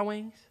cauliflower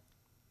wings?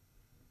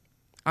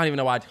 I don't even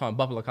know why I call them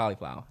buffalo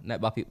cauliflower,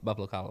 not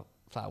buffalo cauliflower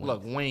wings.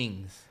 Look,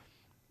 wings.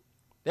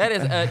 That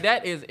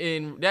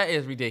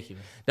is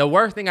ridiculous. The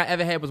worst thing I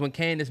ever had was when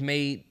Candace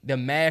made the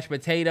mashed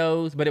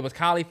potatoes, but it was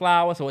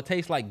cauliflower, so it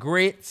tastes like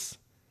grits.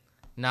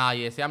 Nah,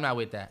 yeah, see, I'm not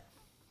with that.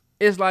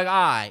 It's like, all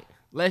right,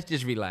 let's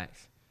just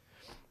relax.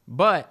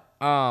 But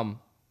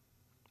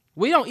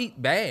we don't eat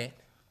bad.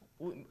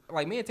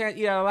 Like me and Terrence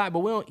eat out a lot, but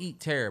we don't eat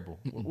terrible.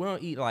 We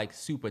don't eat like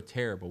super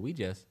terrible. We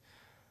just,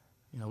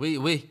 You know,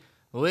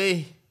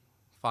 we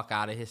fuck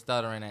out of his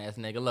stuttering ass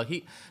nigga. Look,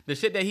 the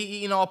shit that he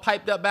eating all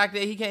piped up back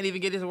there, he can't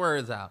even get his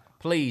words out.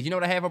 please. You know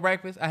what I had for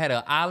breakfast? I had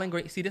an island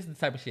grape. See, this is the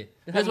type of shit.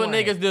 That's what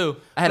niggas do.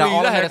 I had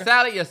I had a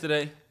salad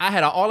yesterday. I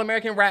had an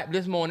all-American wrap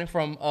this morning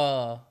from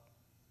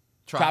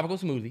Tropical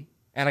Smoothie,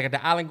 and I got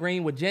the island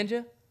green with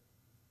ginger.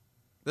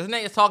 This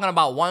nigga's talking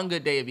about one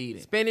good day of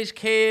eating. Spinach,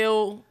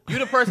 kale. You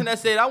the person that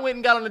said, I went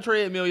and got on the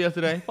treadmill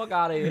yesterday. Fuck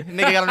out of here.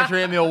 Nigga got on the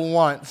treadmill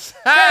once.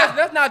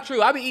 That's not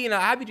true. I be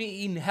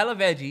eating hella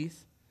veggies.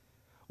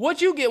 What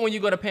you get when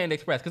you go to Panda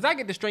Express? Because I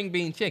get the string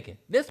bean chicken.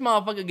 This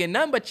motherfucker get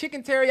nothing but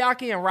chicken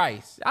teriyaki and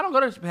rice. I don't go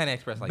to Panda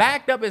Express like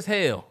Backed up as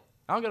hell.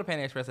 I don't go to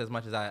Panda Express as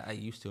much as I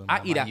used to. In I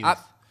my eat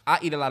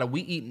youth. a lot of,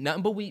 we eat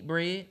nothing but wheat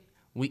bread.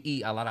 We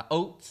eat a lot of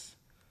oats,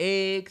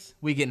 eggs.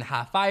 We getting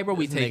high fiber.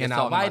 We This taking nigga's out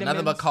talking about vitamins.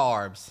 nothing but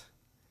carbs.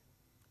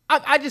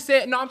 I just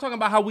said, no, I'm talking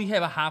about how we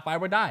have a high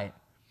fiber diet.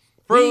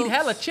 Fruits. We eat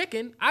hella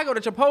chicken. I go to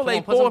Chipotle Come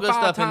on, put 4 some or good 5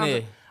 stuff in times.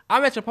 there.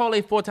 I'm at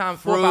Chipotle 4 or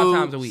 5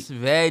 times a week.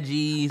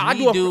 Veggies. I We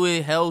do do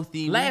it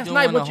healthy. Last we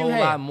night, doing what a you whole had?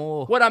 lot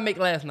more. What I make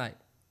last night?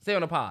 Say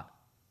on the pod.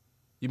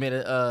 You made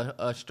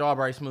a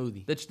strawberry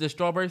smoothie. The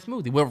strawberry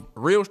smoothie with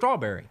real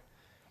strawberry.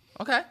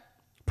 Okay.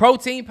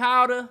 Protein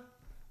powder.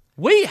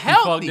 We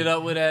healthy. Fucked it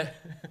up with that.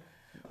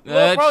 Little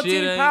That protein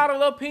shit ain't- powder,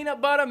 little peanut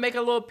butter, make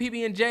a little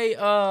PB&J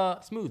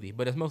smoothie,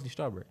 but it's mostly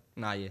strawberry.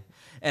 Nah, yeah.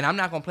 And I'm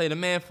not gonna play the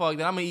man fuck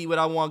that I'm gonna eat what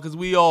I want because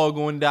we all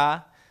gonna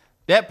die.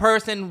 That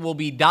person will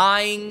be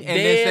dying and Dead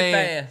then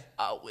saying, fast.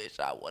 I wish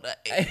I would have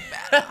ate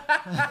better.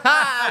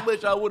 I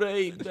wish I would have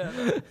ate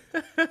better.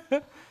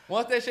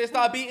 Once that shit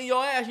start beating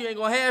your ass, you ain't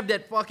gonna have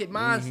that fucking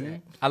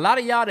mindset. A lot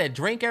of y'all that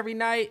drink every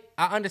night,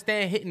 I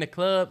understand hitting the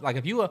club. Like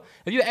if you're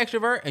an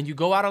extrovert and you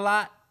go out a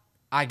lot,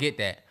 I get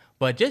that.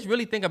 But just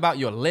really think about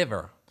your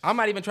liver. I'm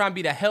not even trying to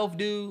be the health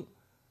dude,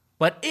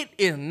 but it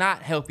is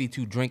not healthy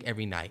to drink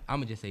every night. I'm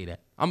gonna just say that.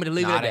 I'm gonna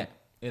leave it at that.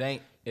 It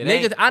ain't. It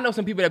Niggas, ain't. I know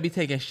some people that be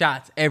taking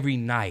shots every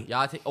night.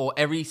 Y'all take, or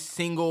every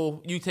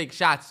single, you take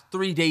shots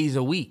 3 days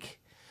a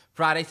week.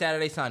 Friday,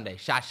 Saturday, Sunday.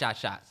 Shots.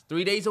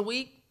 3 days a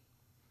week?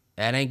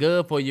 That ain't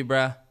good for you,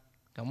 bruh.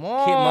 Come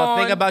on.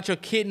 Think about your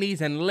kidneys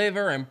and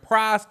liver and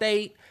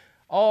prostate,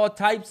 all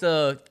types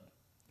of.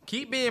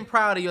 Keep being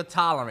proud of your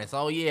tolerance.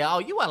 Oh, yeah. Oh,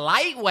 you a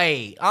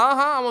lightweight.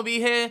 I'm going to be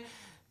here.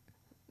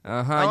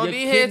 I'ma Your be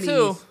here, kidneys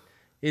too.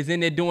 Is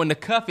in there doing the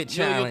cuff it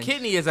Your challenge.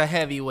 kidney is a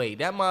heavyweight.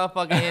 That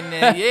motherfucker in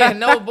there. Yeah,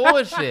 no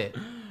bullshit.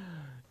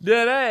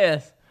 Dead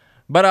ass.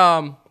 But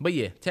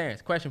yeah,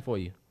 Terrence, question for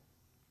you.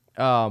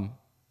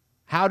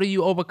 How do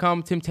you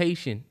overcome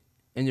temptation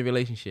in your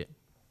relationship?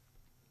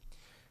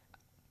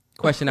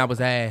 Question I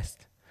was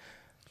asked.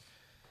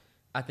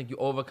 I think you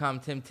overcome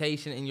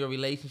temptation in your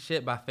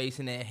relationship by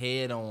facing it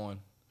head on.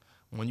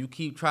 When you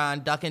keep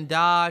trying duck and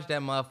dodge,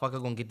 that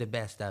motherfucker gonna get the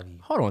best of you.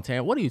 Hold on,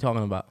 Terrence. What are you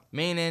talking about?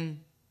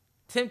 Meaning,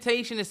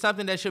 temptation is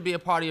something that should be a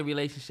part of your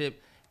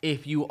relationship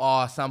if you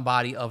are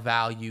somebody of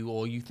value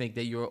or you think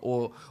that you're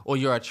or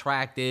you're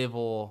attractive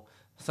or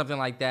something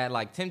like that.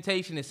 Like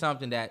temptation is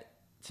something that,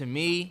 to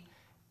me,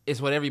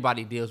 is what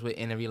everybody deals with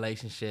in a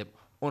relationship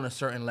on a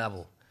certain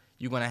level.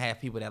 You're gonna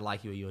have people that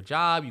like you at your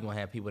job. You're gonna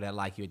have people that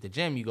like you at the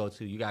gym you go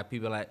to. You got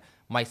people that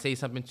might say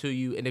something to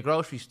you in the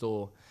grocery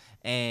store.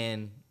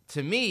 And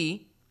to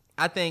me,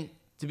 I think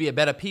to be a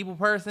better people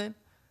person,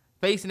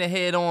 facing it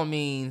head on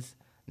means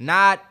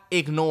not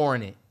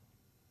ignoring it.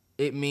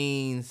 It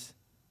means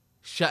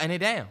shutting it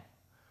down.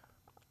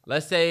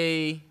 Let's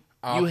say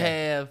you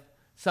have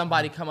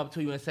somebody come up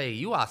to you and say,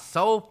 you are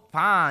so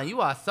fine. You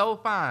are so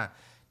fine.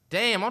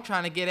 Damn, I'm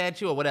trying to get at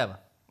you or whatever.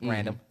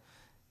 Random.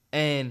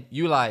 And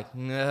you like,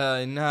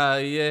 nah.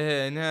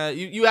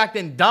 You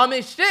acting dumb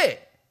as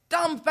shit.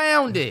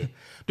 Dumbfounded.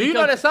 Do you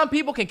know that some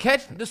people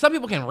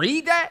can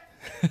read that?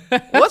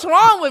 What's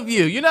wrong with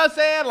you? You know what I'm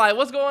saying? Like,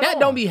 what's going on? That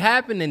don't be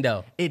happening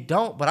though. It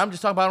don't, but I'm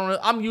just talking about,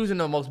 I'm using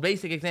the most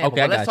basic example.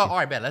 Okay, But let's got talk, you. all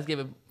right, bet, let's give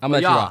it, I'm gonna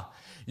let you rock.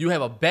 You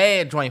have a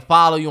bad joint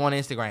follow you on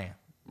Instagram,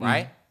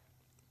 right?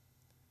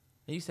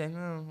 And you say,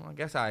 no, I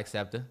guess I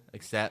accept her.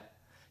 Accept.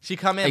 She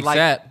come in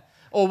Except. like,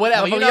 or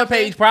whatever. You You know your what I'm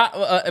page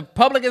saying?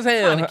 public as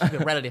hell. Trying to keep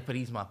it relative for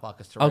these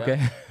motherfuckers, Terrell.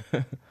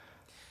 Okay.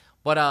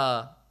 But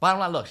bottom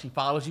line, look, she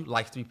follows you,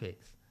 likes 3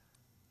 pics.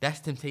 That's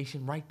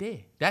temptation right there.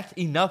 That's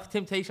enough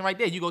temptation right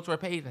there. You go to her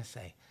page and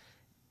say,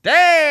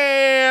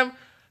 damn,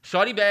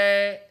 shorty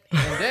bad.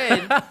 And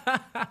then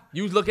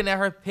You looking at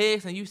her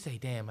pics and you say,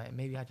 damn, man,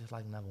 maybe I just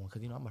like another one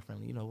because, I'm a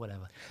friendly,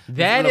 whatever.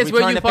 That is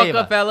where you fuck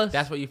up, fellas.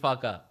 That's where you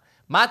fuck up.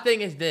 My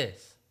thing is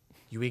this.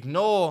 You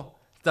ignore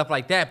stuff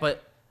like that,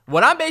 but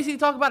what I'm basically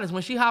talking about is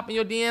when she hop in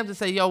your DMs and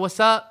say, yo, what's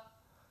up?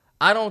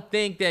 I don't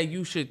think that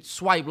you should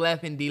swipe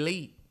left and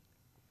delete.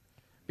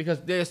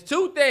 Because there's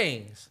two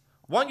things.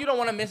 One, you don't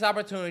want to miss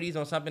opportunities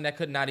on something that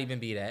could not even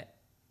be that,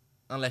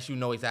 unless you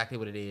know exactly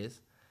what it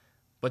is.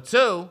 But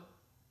two,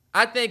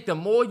 I think the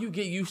more you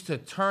get used to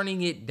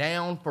turning it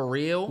down for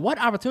real. What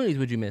opportunities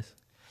would you miss?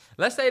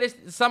 Let's say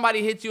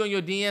somebody hits you in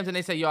your DMs and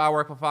they say, yo, I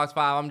work for Fox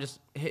 5. I'm just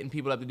hitting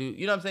people up to do,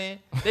 you know what I'm saying?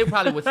 They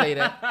probably would say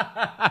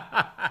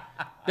that.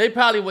 They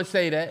probably would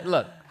say that.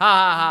 Look, ha,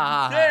 ha,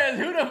 ha, ha. Yeah,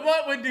 who the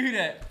fuck would do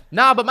that?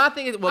 Nah, but my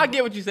thing is, I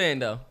get what you're saying,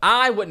 though.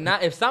 I would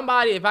not, if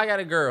I got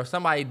a girl,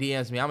 somebody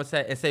DMs me, I'm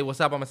going to say, what's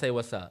up? I'm going to say,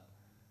 what's up?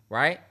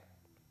 Right?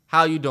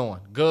 How you doing?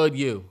 Good,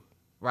 you.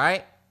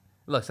 Right?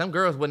 Look, some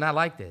girls would not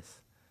like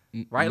this.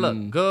 Right?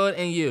 Look, good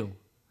and you.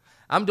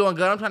 I'm doing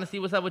good. I'm trying to see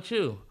what's up with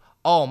you.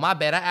 Oh, my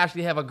bad. I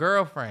actually have a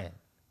girlfriend.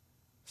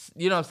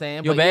 You know what I'm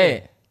saying? You're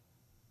bad.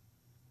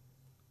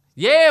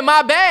 Yeah,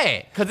 my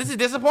bad. Because this is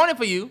disappointing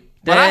for you.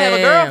 But I have a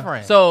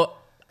girlfriend. So,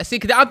 see,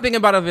 because I'm thinking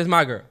about it if it's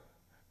my girl.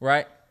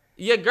 Right?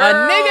 Your girl.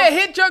 A nigga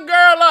hit your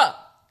girl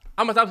up.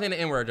 I'm going to stop saying the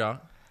N-word, y'all.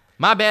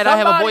 My bad. I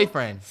have a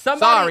boyfriend.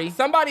 Sorry.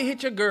 Somebody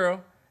hit your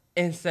girl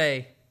and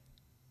say,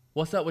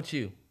 what's up with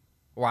you?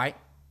 Right?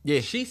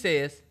 Yeah. She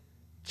says,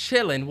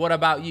 chilling. What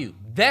about you?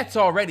 That's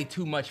already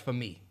too much for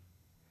me.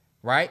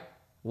 Right?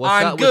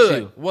 What's up good.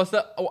 with you? What's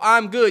up? Oh,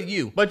 I'm good.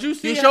 You. But you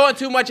see, you showing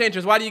too much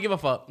interest. Why do you give a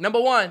fuck?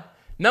 Number one.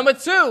 Number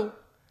two.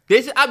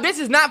 This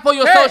is not for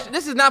your social.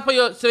 This is not for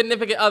your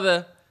significant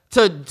other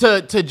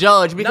to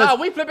judge because nah,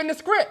 we flipping the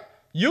script.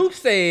 You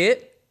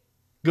said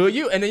good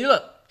you, and then you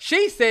look.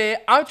 She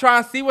said I'm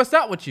trying to see what's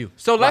up with you.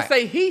 So let's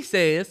say he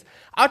says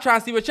I'm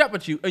trying to see what's up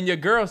with you, and your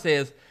girl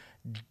says,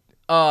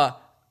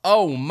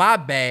 oh my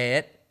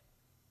bad,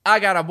 I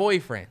got a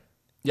boyfriend.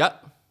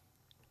 Yep.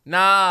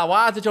 Nah,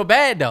 why is it your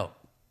bad though?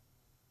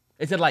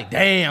 Is it like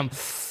damn?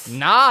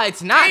 Nah,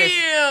 it's not.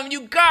 Damn,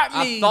 you got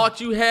me. I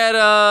thought you had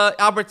an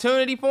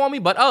opportunity for me,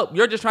 but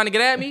you're just trying to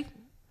get at me?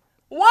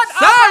 What?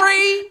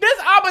 Sorry. This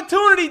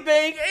opportunity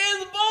thing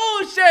is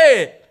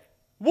bullshit.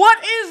 What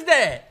is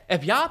that?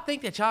 If y'all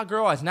think that y'all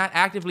girl is not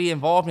actively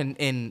involved in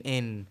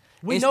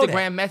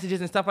Instagram messages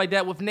and stuff like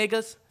that with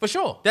niggas, for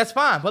sure. That's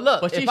fine. But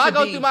look, if I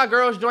go through my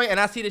girl's joint and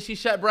I see that she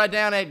shut bruh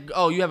down at,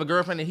 oh, you have a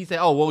girlfriend, and he said,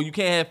 oh, well, you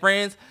can't have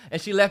friends,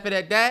 and she left it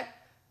at that,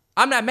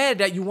 I'm not mad at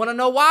that. You want to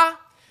know why?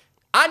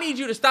 I need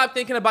you to stop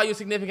thinking about your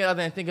significant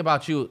other and think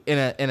about you in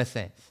a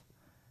sense.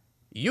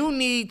 You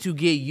need to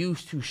get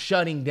used to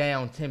shutting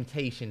down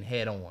temptation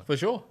head on. For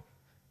sure.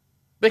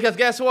 Because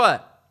guess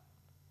what?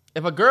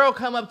 If a girl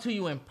come up to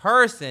you in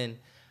person,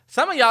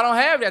 some of y'all don't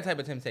have that type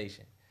of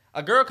temptation.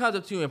 A girl comes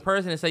up to you in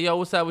person and say, yo,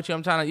 what's up with you?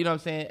 I'm trying to, you know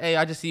what I'm saying? Hey,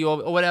 I just see you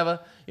over, or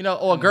whatever. You know,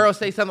 or a girl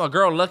say something, a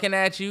girl looking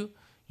at you.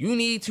 You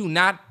need to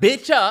not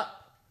bitch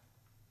up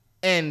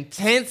and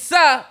tense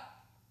up.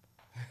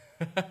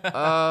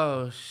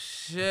 Oh,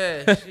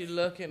 shit. She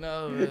looking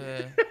over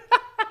there.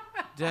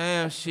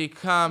 Damn, she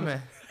coming.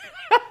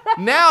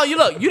 Now, you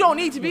don't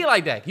need to be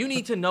like that. You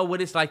need to know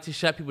what it's like to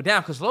shut people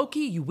down. Because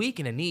low-key, you weak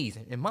in the knees.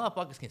 And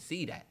motherfuckers can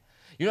see that.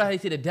 You know how they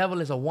say the devil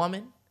is a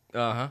woman?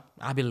 Uh-huh.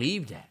 I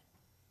believe that.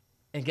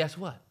 And guess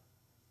what?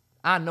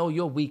 I know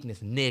your weakness,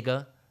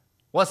 nigga.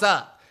 What's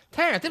up?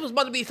 Terrence, this was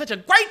supposed to be such a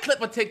great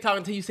clip of TikTok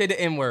until you said the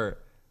N-word.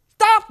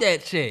 Stop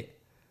that shit.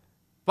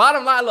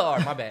 Bottom line,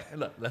 Lord, my bad.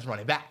 Look, let's run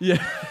it back.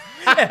 Yeah.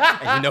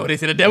 And you know they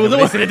said the devil was a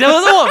woman. The devil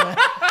was a woman.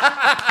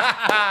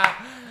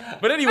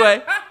 But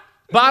anyway,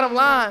 bottom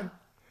line,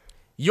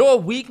 your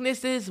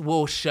weaknesses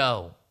will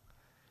show.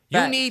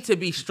 You need to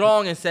be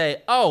strong and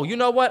say, oh, you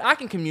know what? I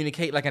can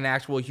communicate like an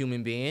actual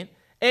human being.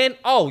 And,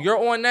 oh,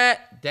 you're on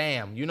that?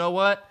 Damn, you know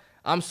what?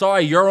 I'm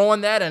sorry you're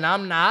on that and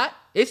I'm not.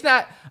 It's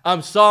not,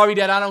 I'm sorry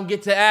that I don't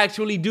get to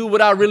actually do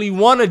what I really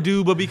want to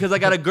do, but because I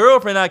got a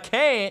girlfriend, I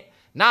can't.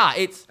 Nah,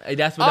 it's... Hey,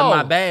 that's what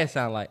my bad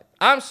sound like.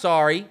 I'm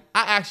sorry,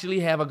 I actually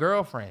have a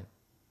girlfriend.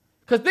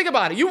 Because think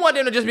about it. You want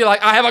them to just be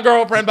like, I have a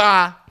girlfriend,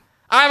 bye.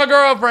 I have a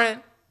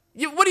girlfriend.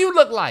 What do you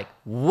look like?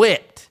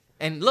 Whipped.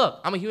 And look,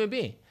 I'm a human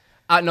being.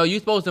 No, you're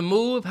supposed to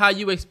move how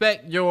you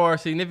expect your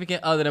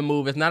significant other to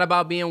move. It's not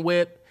about being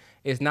whipped.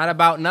 It's not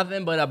about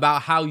nothing but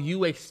about how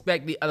you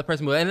expect the other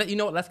person to move. And you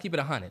know what? Let's keep it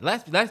 100.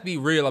 Let's be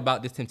real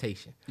about this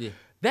temptation. Yeah.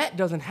 That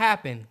doesn't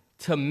happen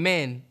to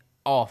men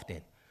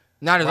often.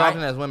 Not as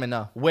often as women,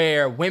 no.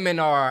 Where women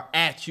are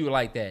at you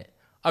like that.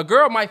 A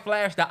girl might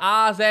flash the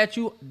eyes at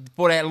you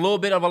for that little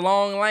bit of a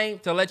long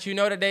length to let you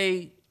know that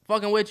they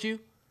fucking with you.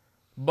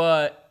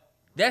 But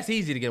that's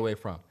easy to get away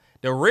from.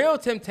 The real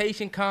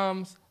temptation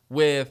comes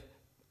with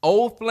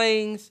old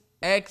flings,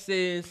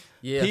 exes,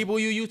 people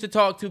you used to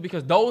talk to,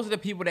 because those are the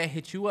people that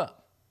hit you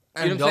up.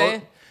 You know what I'm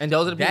saying? And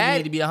those are the people you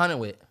need to be 100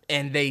 with.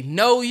 And they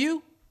know you.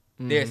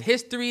 Mm-hmm. There's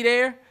history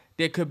there.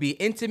 There could be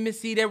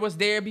intimacy that was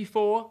there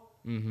before.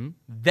 Mm-hmm.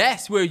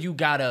 That's where you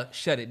gotta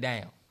shut it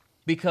down.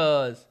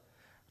 Because,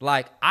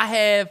 like, I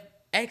have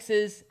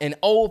exes and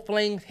old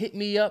flings hit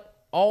me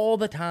up all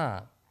the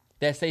time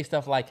that say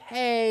stuff like,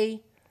 "Hey, Yo,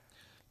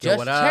 just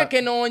what up?"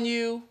 checking on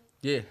you."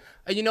 Yeah.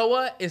 And you know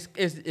what?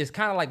 It's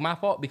kind of like my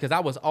fault because I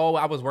was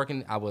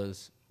working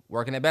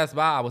at Best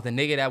Buy. I was a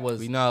nigga that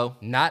was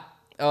not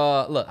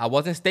look, I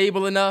wasn't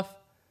stable enough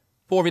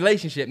for a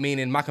relationship,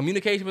 meaning my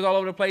communication was all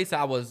over the place.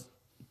 I was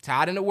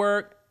tied into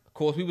work. Of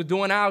course, we was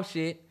doing our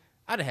shit.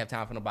 I didn't have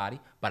time for nobody,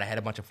 but I had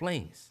a bunch of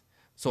flings.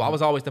 So I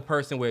was always the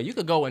person where you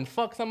could go and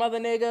fuck some other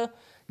nigga,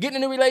 get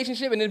in a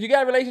relationship, and if you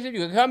got a relationship,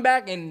 you could come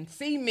back and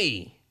see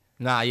me.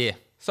 Nah, yeah.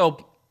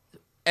 So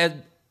as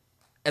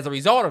a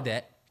result of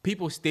that,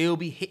 people still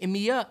be hitting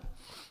me up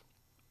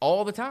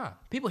all the time.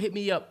 People hit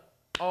me up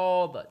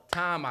all the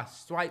time. I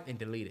swipe and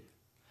delete it.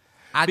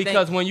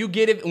 Because when you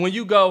get it, when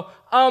you go,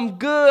 I'm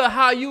good,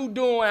 how you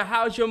doing?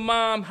 How's your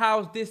mom?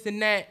 How's this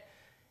and that?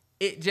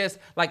 It just,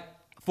 like,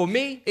 for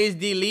me, is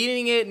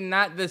deleting it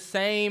not the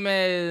same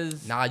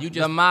as you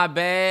just the my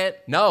bad?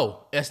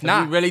 No, it's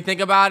not. You really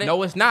think about it?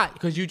 No, it's not.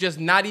 Because you just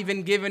not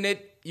even giving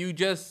it. You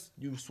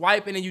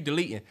swiping and you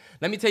deleting.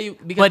 Let me tell you.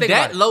 Because but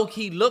that low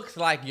key looks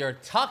like you're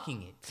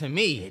tucking it to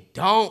me. It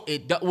don't.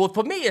 Well,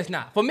 for me, it's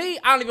not. For me,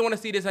 I don't even want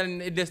to see this. And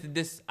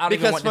this. I don't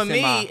even want for this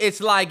in me, it's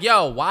like,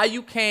 yo, why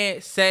you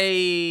can't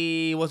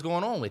say what's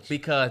going on with you?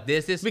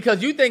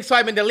 Because you think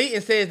swiping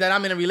deleting says that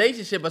I'm in a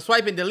relationship, but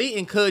swiping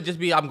deleting could just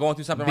be I'm going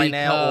through something right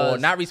now, or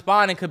not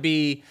responding could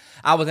be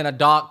I was in a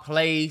dark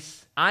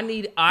place.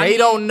 They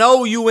don't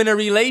know you in a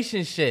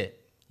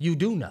relationship. You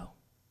do know.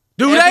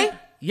 Do they?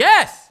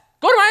 Yes.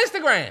 Go to my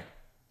Instagram.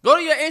 Go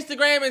to your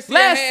Instagram and see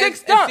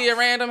see a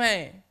random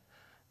hand.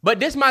 But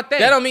this my thing.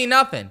 That don't mean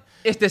nothing.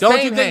 It's the don't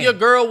same you think hand. your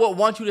girl would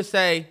want you to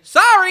say,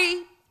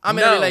 sorry, I'm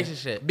in a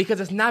relationship?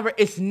 Because they never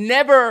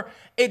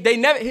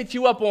hit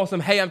you up on some,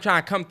 hey, I'm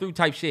trying to come through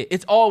type shit.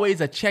 It's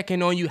always a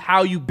checking on you,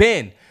 how you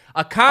been.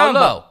 A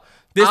combo.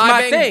 This is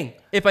my thing.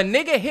 If a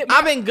nigga hit me,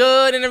 I've been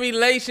good in a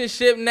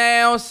relationship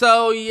now,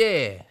 so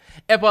yeah.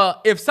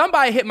 If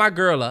somebody hit my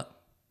girl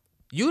up,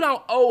 you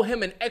don't owe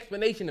him an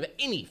explanation of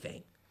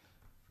anything.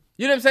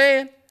 You know what I'm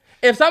saying?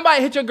 If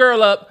somebody hit your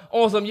girl up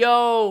on some,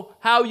 yo,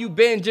 how you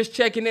been, just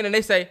checking in, and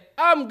they say,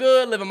 I'm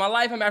good, living my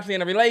life, I'm actually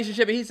in a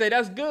relationship, and he say,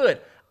 that's good,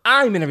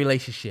 I'm in a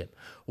relationship.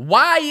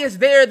 Why is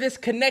there this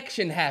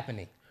connection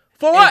happening?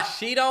 For what?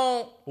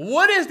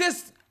 What is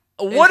this?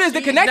 What is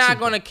the connection? She's not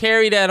going to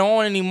carry that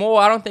on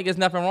anymore. I don't think there's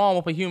nothing wrong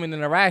with a human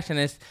interaction.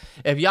 It's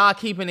if y'all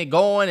keeping it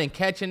going and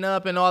catching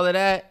up and all of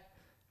that,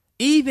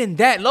 even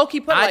that,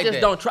 low-key put it like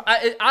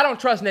that. I don't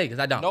trust niggas.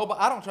 I don't. No,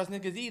 but I don't trust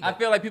niggas either. I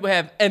feel like people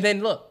have, and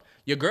then look,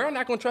 your girl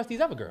not gonna trust these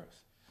other girls.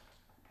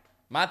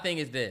 My thing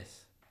is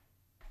this.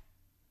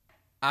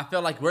 I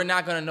feel like you're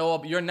not gonna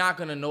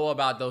know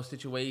about those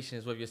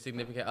situations with your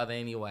significant other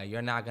anyway.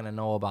 You're not gonna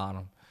know about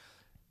them.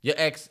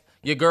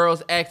 Your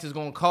girl's ex is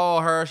gonna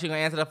call her. She gonna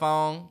answer the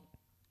phone.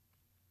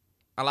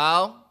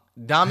 Hello?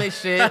 Dumb as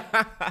shit.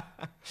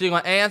 She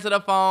gonna answer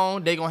the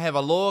phone. They gonna have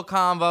a little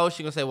convo.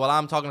 She gonna say, well,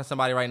 I'm talking to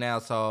somebody right now,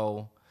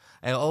 so.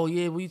 And oh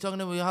yeah, what you talking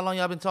to? How long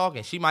y'all been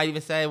talking? She might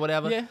even say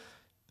whatever. Yeah.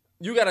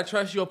 You gotta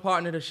trust your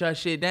partner to shut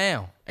shit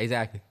down.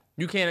 Exactly.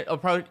 You can't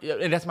approach,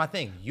 and that's my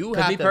thing. You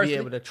have to be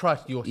able to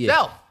trust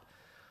yourself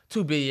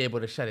to be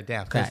able to shut it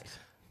down. Facts.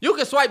 You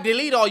can swipe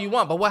delete all you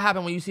want, but what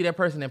happens when you see that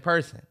person in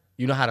person?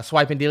 You know how to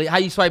swipe and delete. How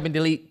you swipe and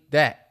delete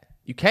that?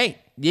 You can't.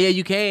 Yeah,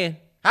 you can.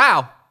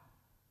 How?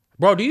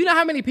 Bro, do you know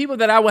how many people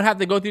that I would have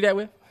to go through that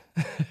with?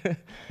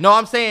 No,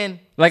 I'm saying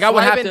like I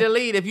would have to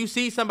delete. If you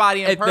see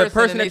somebody in person, the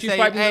person and that you say,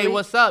 swipe hey, delete?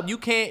 what's up? You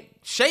can't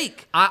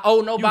shake. I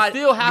owe nobody.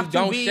 You still have to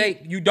don't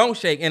shake. You don't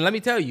shake. And let me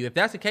tell you, if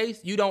that's the case,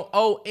 you don't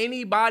owe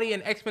anybody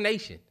an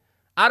explanation.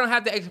 I don't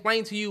have to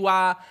explain to you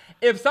why.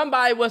 If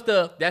somebody was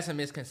to, that's a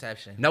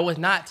misconception. No, it's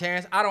not,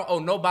 Terrence. I don't owe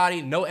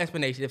nobody no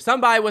explanation. If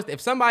somebody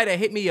that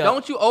hit me up,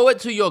 don't you owe it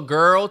to your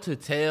girl to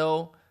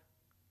tell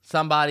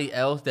somebody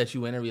else that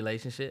you in a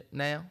relationship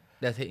now?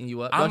 That's hitting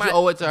you up. Don't you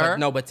owe it to her?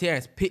 No, but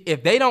Terrence,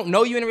 if they don't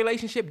know you in a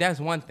relationship, that's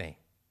one thing.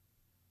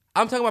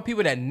 I'm talking about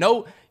people that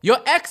know your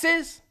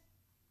exes,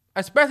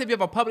 especially if you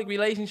have a public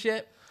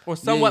relationship or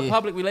somewhat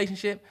public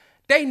relationship.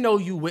 They know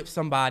you with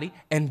somebody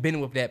and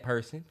been with that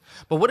person.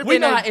 But what if we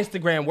know how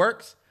Instagram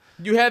works?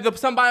 You have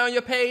somebody on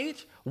your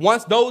page.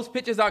 Once those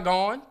pictures are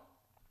gone,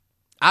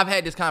 I've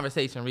had this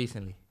conversation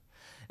recently.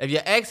 If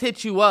your ex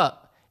hits you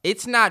up,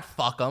 it's not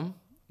fuck them.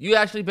 You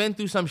actually been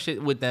through some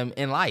shit with them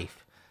in life.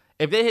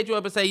 If they hit you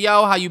up and say,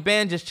 yo, how you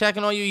been? Just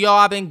checking on you. Yo,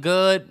 I've been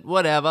good.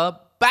 Whatever.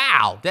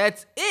 Bow.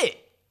 That's it.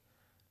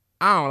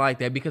 I don't like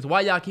that because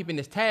why y'all keeping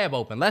this tab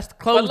open? Let's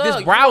close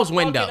this browse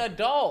window. You're an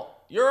adult.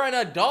 You're an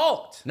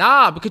adult.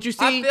 Nah, because you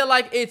see,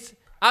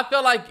 I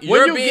feel like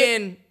you're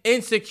being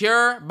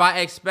insecure by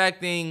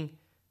expecting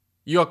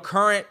your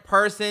current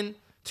person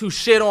to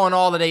shit on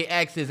all of their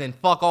exes and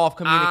fuck off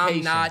communication.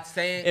 I'm not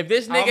saying. If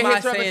this nigga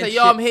hits her up and say,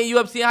 yo, I'm hitting you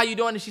up, see how you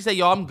doing? And she say,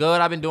 yo, I'm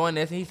good, I've been doing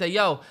this. And he say,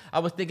 yo, I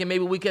was thinking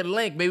maybe we could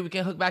link, maybe we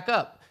can hook back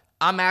up.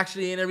 I'm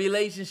actually in a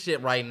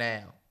relationship right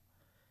now.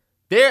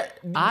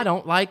 I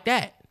don't like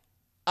that.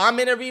 I'm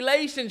in a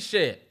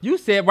relationship. You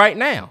said right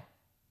now.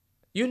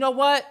 You know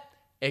what?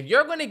 If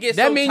you're gonna get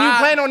that mean you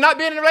plan on not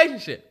being in a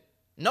relationship.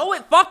 No,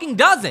 it fucking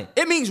doesn't.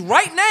 It means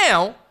right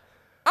now,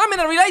 I'm in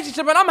a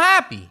relationship and I'm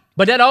happy.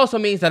 But that also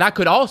means that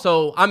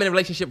I'm in a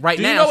relationship right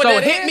Do you now. know what So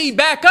that hit is? me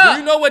back up. Do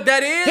you know what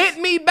that is? Hit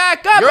me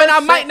back up, You're and I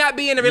say- might not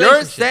be in a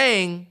relationship. You're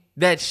saying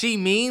that she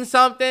means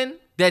something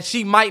that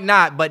she might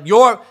not, but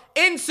your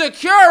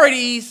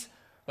insecurities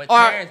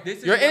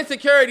your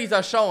insecurities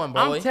are showing, boy.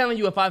 I'm telling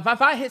you, if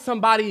I hit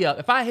somebody up,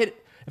 if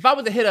I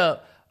was to hit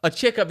a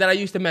chick up that I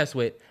used to mess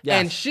with,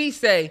 and she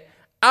say,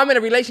 I'm in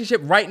a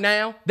relationship right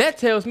now, that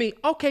tells me,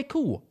 okay,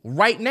 cool.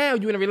 Right now,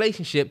 you in a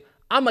relationship.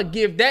 I'm going to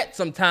give that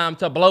some time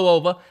to blow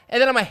over,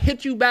 and then I'm going to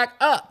hit you back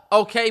up.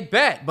 Okay,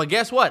 bet. But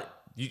guess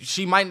what?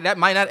 That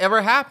might not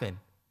ever happen.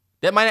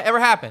 That might not ever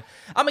happen.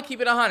 I'm going to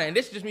keep it 100, and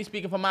this is just me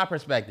speaking from my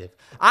perspective.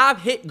 I've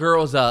hit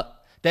girls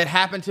up that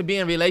happen to be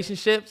in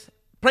relationships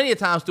plenty of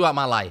times throughout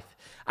my life.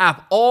 I've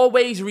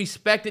always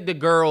respected the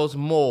girls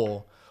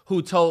more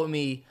who told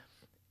me,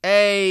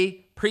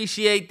 hey,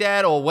 appreciate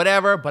that or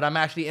whatever, but I'm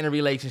actually in a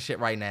relationship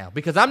right now.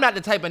 Because I'm not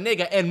the type of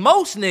nigga, and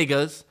most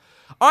niggas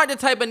aren't the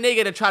type of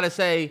nigga to try to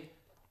say,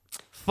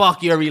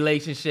 fuck your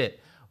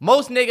relationship.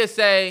 Most niggas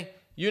say,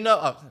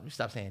 let me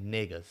stop saying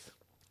niggas.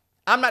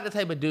 I'm not the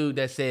type of dude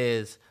that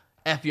says,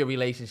 F your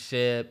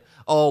relationship,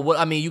 or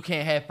you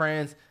can't have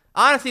friends.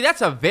 Honestly,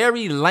 that's a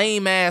very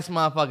lame ass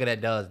motherfucker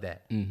that does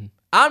that. Mm-hmm.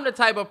 I'm the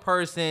type of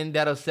person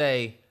that'll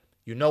say,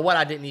 you know what,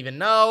 I didn't even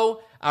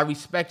know. I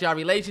respect y'all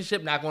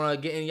relationship, not gonna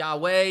get in y'all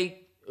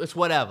way. It's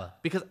whatever.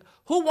 Because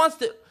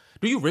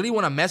do you really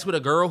want to mess with a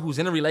girl who's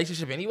in a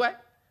relationship anyway?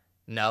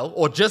 No.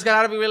 Or just got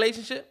out of a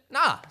relationship?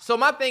 Nah. So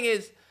my thing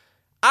is,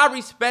 I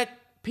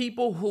respect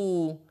people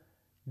who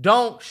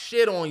don't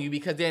shit on you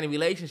because they're in a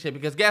relationship.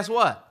 Because guess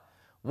what?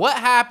 What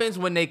happens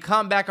when they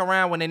come back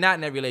around when they're not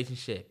in a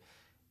relationship?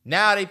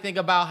 Now they think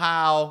about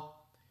how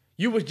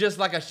you was just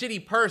like a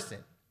shitty person.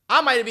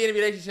 I might be in a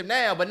relationship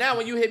now, but now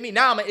when you hit me,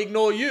 now I'm going to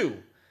ignore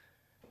you.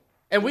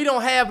 And we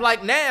don't have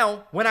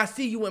now, when I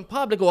see you in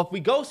public or if we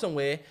go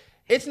somewhere,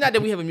 it's not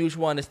that we have a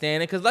mutual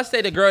understanding. Because let's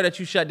say the girl that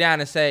you shut down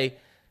and say,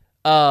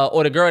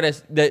 or the girl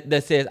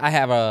that says, I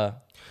have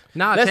a...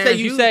 let's say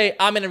you say,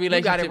 I'm in a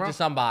relationship to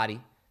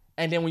somebody,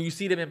 and then when you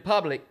see them in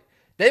public,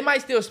 they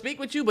might still speak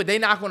with you, but they're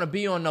not going to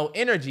be on no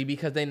energy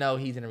because they know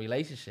he's in a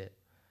relationship.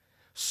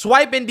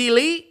 Swipe and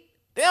delete,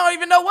 they don't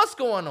even know what's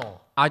going on.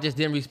 I just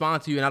didn't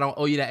respond to you, and I don't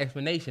owe you that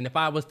explanation. If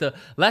I was to,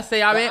 let's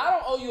say I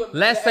don't owe you.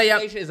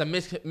 Explanation is a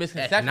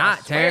misconception.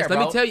 Not, Terrence. Let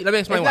me explain.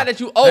 It's why. not that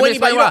you owe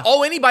anybody. You don't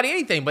owe anybody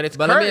anything, but it's.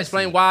 But courtesy. let me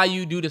explain why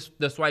you do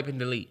the swipe and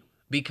delete.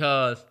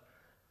 Because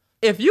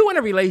if you in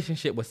a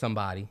relationship with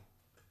somebody,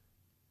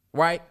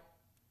 right?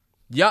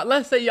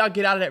 Let's say y'all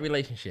get out of that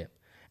relationship,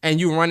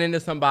 and you run into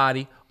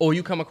somebody, or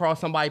you come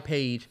across somebody's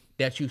page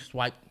that you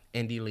swipe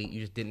and delete.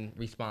 You just didn't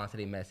respond to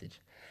their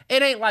message.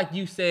 It ain't like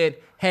you said,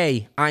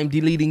 hey, I'm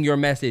deleting your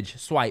message,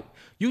 swipe.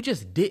 You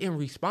just didn't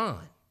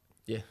respond.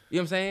 Yeah. You know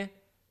what I'm saying?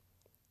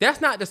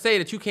 That's not to say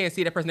that you can't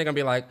see that person. They're going to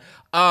be like,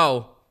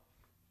 oh,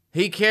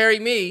 he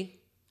carried me.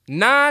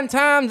 9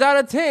 times out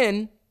of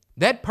 10,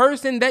 that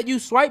person that you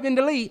swipe and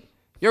delete,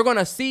 you're going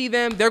to see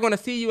them. They're going to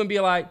see you and be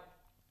like,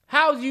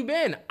 how's you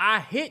been?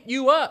 I hit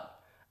you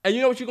up. And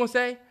you know what you're going to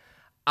say?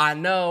 I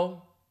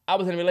know. I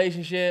was in a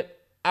relationship.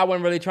 I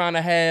wasn't really trying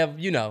to have,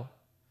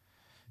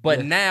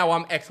 But now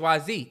I'm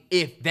XYZ,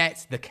 if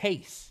that's the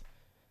case.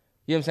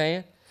 You know what I'm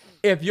saying?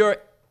 If you're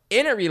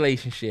in a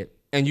relationship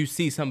and you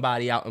see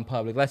somebody out in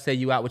public, let's say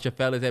you out with your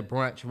fellas at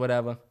brunch,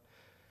 whatever,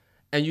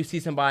 and you see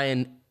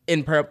somebody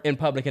in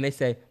public and they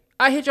say,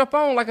 I hit your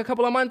phone like a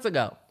couple of months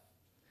ago.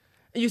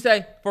 And you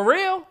say, for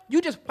real?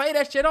 You just play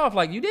that shit off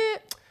like you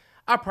did?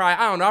 I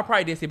don't know, I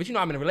probably did see, but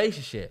I'm in a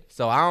relationship.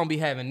 So I don't be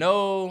having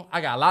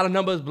I got a lot of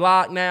numbers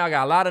blocked now. I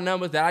got a lot of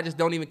numbers that I just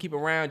don't even keep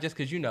around just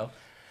because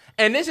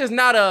And this is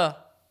not a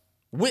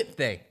whip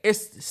thing.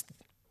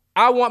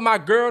 I want my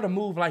girl to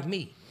move like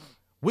me.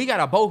 We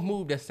gotta both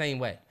move the same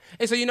way.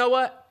 And so you know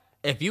what?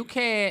 If you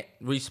can't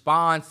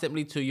respond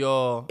simply to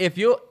your... If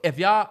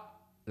y'all...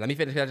 Let me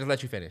finish. I just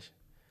let you finish.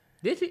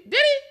 Did he?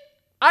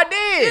 I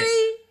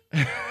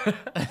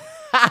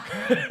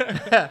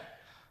did.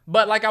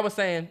 But like I was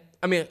saying,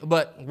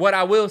 but what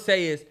I will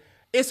say is,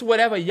 it's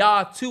whatever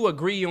y'all two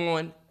agree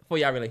on for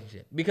y'all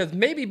relationship. Because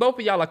maybe both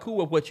of y'all are cool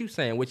with what you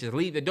saying, which is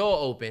leave the door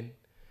open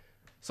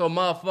so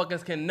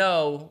motherfuckers can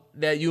know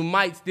that you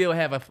might still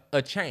have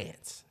a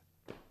chance.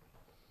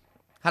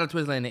 How the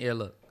Twizzler in the ear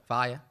look?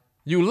 Fire?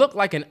 You look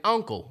like an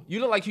uncle. You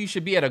look like you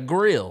should be at a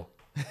grill.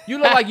 You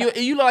look like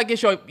you look like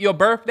it's your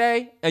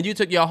birthday and you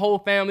took your whole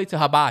family to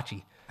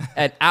hibachi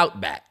at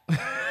Outback.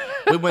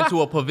 We went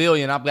to a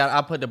pavilion.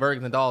 I put the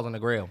burgers and dolls on the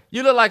grill.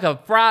 You look like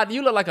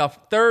a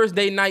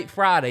Thursday night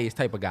Fridays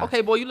type of guy.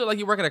 Okay, boy, you look like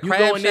you work at a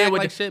crab shack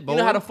like shit, boy. You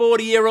know how the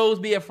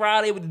 40-year-olds be at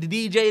Friday with the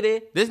DJ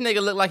there? This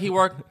nigga look like he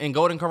worked in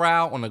Golden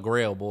Corral on the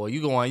grill, boy.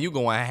 You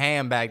going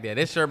ham back there.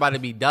 This shirt about to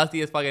be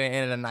dusty as fuck at the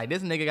end of the night.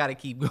 This nigga got to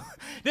keep going.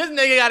 This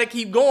nigga got to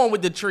keep going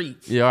with the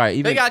treats. Yeah, all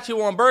right. They got you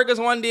on burgers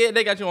one day.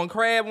 They got you on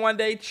crab one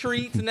day.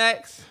 Treats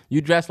next. You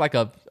dress like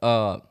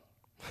a...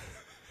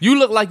 You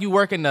look like you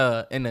work in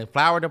the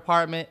flower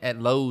department at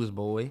Lowe's,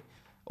 boy,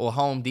 or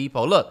Home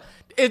Depot. Look,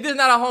 If this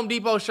not a Home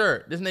Depot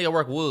shirt, this nigga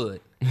work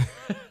wood.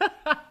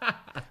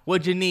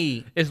 What you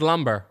need? It's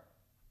lumber.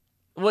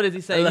 What does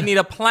he say? You need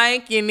a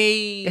plank, you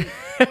need...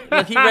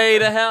 Look, he ready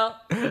to help.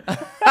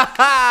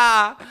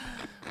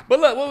 But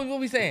look, what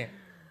we saying?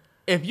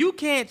 If you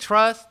can't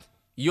trust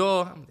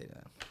your...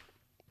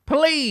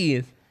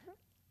 Please.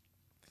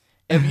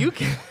 If you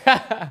can,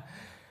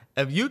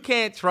 if you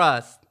can't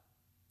trust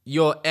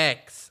your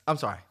ex, I'm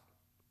sorry.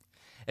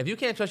 If you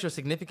can't trust your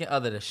significant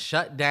other to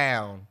shut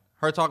down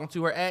her talking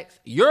to her ex,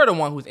 you're the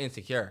one who's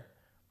insecure.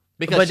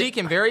 Because she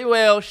can very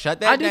well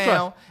shut that down.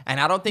 Trust. And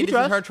I don't think this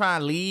is her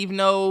trying to leave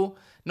no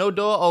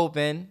door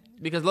open.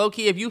 Because low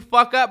key, if you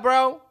fuck up,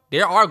 bro,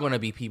 there are going to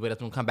be people that's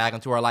going to come back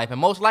into her life.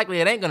 And most likely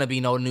it ain't going to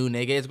be no new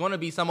nigga. It's going to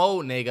be some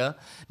old nigga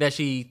that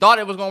she thought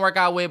it was going to work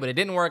out with, but it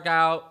didn't work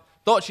out.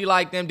 Thought she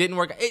liked them, didn't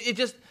work out. It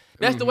just,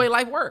 that's the way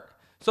life works.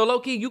 So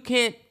low key, you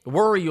can't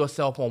worry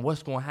yourself on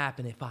what's going to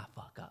happen if I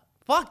fuck up.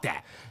 Fuck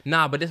that.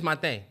 Nah, but this is my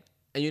thing.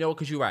 And you know what?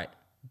 Because you're right.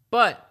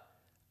 But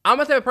I'm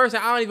a type of person,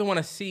 I don't even want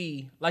to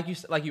see, like you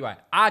right.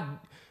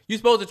 You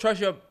supposed to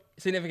trust your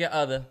significant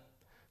other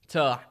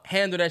to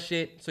handle that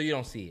shit so you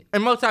don't see it.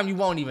 And most time you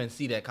won't even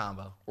see that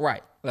combo.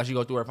 Right. Unless you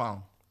go through her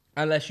phone.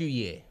 Unless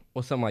you,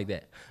 or something like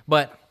that.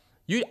 But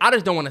I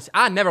just don't want to,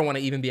 I never want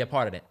to even be a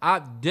part of that.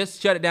 I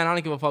just shut it down. I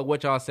don't give a fuck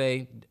what y'all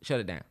say. Shut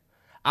it down.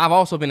 I've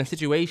also been in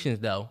situations,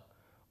 though,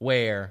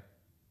 where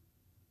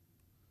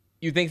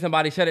you think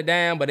somebody shut it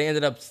down, but they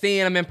ended up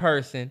seeing them in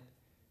person.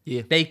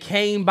 Yeah. They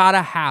came by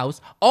the house.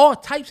 All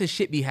types of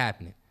shit be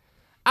happening.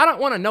 I don't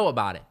want to know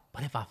about it.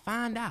 But if I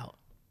find out,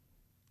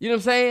 you know what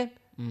I'm saying?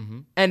 Mm-hmm.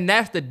 And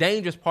that's the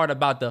dangerous part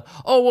about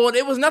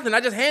it was nothing. I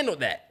just handled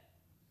that.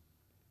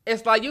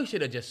 It's like you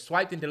should have just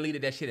swiped and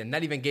deleted that shit and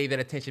not even gave that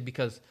attention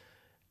because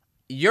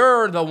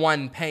you're the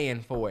one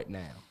paying for it now.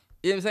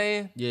 You know what I'm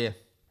saying? Yeah.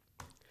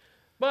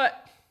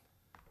 But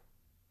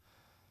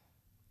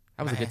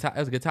that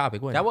was a good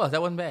topic, wasn't it?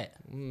 That wasn't bad.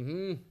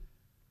 Mm-hmm.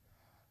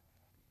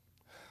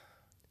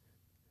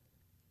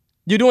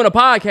 You're doing a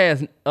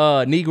podcast,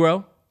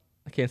 Negro.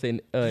 I can't say. Do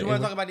you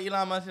want to talk about the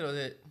Elon Musk shit or is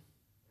it?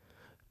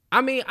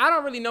 I mean, I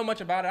don't really know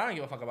much about it. I don't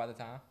give a fuck about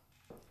the time.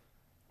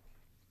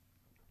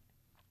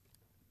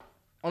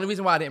 Only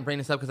reason why I didn't bring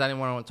this up because I didn't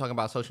want to talk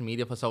about social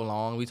media for so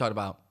long. We talked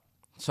about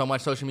so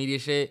much social media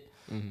shit.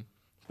 Mm-hmm.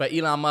 But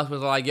Elon Musk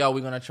was like, yo,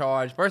 we're going to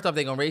charge. First off,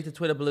 they're going to raise the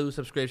Twitter Blue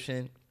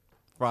subscription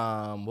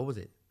from, what was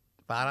it?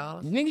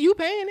 $5? Nigga, you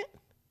paying it?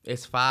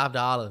 It's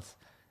 $5.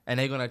 And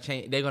they're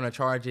gonna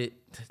charge it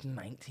to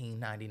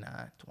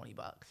 $19.99, $20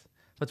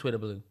 for Twitter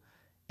Blue.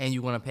 And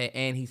you're gonna pay,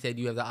 and he said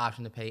you have the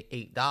option to pay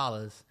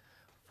 $8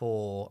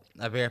 for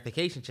a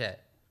verification check.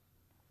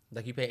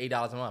 Like you pay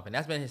 $8 a month. And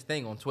that's been his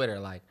thing on Twitter,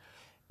 like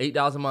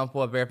 $8 a month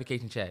for a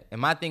verification check. And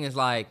my thing is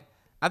like,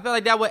 I feel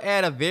like that would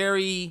add a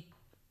very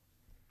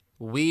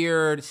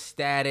weird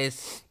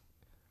status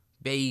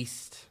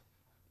based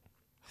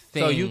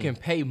thing. So you can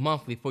pay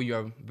monthly for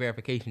your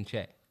verification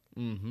check.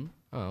 Mm-hmm.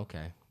 Oh,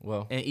 okay.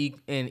 Well,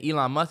 and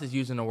Elon Musk is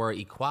using the word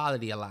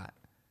equality a lot.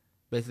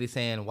 Basically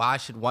saying, why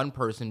should one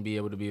person be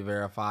able to be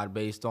verified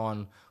based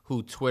on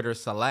who Twitter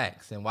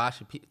selects? And why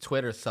should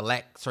Twitter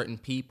select certain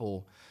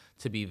people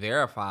to be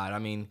verified? I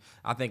mean,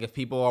 I think if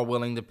people are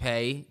willing to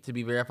pay to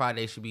be verified,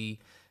 they should be,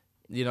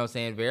 you know what I'm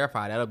saying,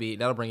 verified.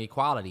 That'll bring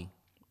equality.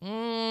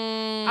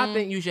 I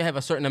think you should have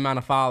a certain amount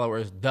of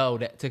followers, though.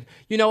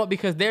 You know what?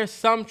 Because there's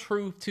some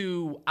truth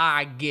to,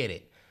 I get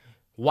it.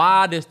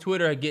 Why does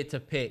Twitter get to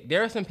pick?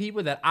 There are some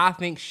people that I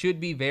think should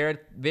be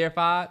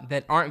verified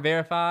that aren't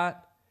verified.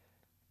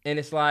 And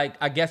it's like,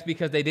 I guess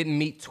because they didn't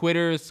meet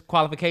Twitter's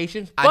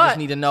qualifications. I just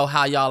need to know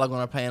how y'all are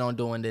going to plan on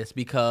doing this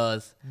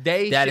because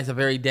that is a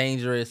very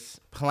dangerous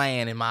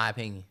plan, in my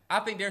opinion. I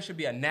think there should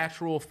be a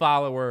natural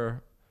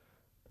follower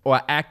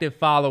or active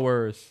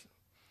followers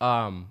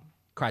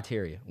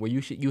criteria where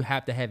you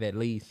have to have at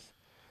least.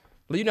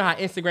 You know how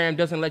Instagram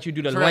doesn't let you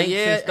do the links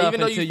and stuff. Even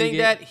though you think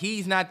that,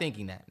 he's not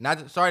thinking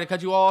that. Sorry to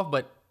cut you off,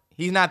 but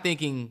he's not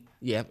thinking.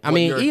 Yeah, I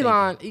mean,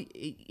 Elon,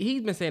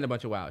 he's been saying a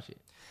bunch of wild shit.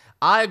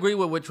 I agree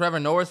with what Trevor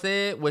Noah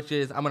said, which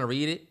is, I'm going to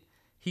read it.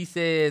 He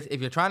says,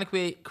 if you're trying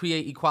to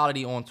create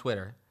equality on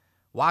Twitter,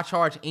 why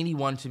charge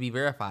anyone to be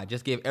verified?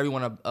 Just give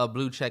everyone a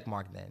blue check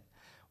mark then.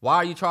 Why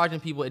are you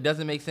charging people? It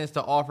doesn't make sense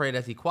to offer it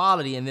as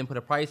equality and then put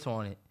a price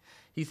on it.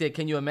 He said,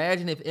 can you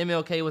imagine if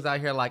MLK was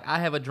out here like, I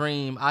have a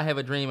dream,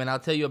 and I'll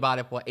tell you about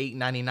it for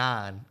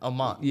 $8.99 a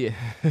month. Yeah.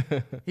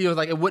 He was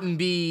like, it wouldn't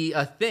be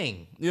a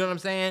thing. You know what I'm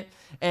saying?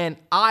 And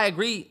I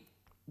agree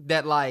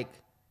that, like,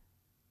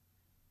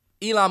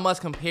 Elon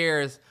Musk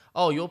compares,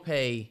 you'll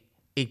pay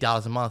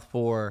 $8 a month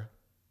for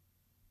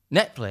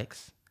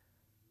Netflix,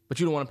 but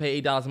you don't want to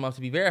pay $8 a month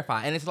to be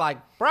verified. And it's like,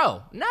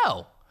 bro,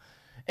 no.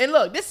 And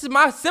look, this is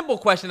my simple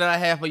question that I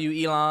have for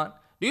you, Elon.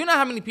 Do you know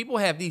how many people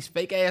have these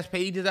fake-ass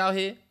pages out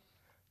here?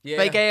 Yeah.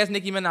 Fake-ass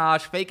Nicki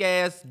Minaj,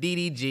 fake-ass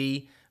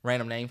DDG,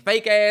 random name,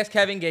 fake-ass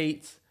Kevin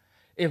Gates.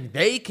 If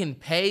they can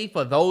pay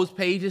for those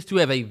pages to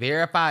have a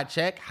verified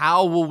check,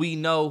 how will we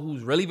know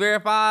who's really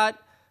verified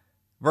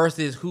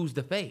versus who's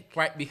the fake.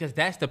 Right, because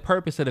that's the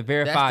purpose of the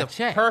verified That's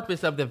the check.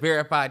 purpose of the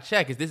verified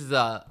check. Is this is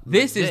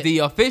This is the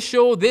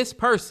official this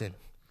person.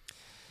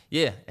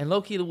 Yeah, and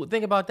low key,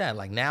 think about that.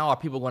 Like now, are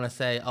people gonna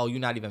say, "Oh, you're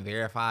not even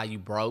verified, you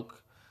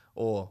broke,"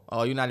 or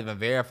 "Oh, you're not even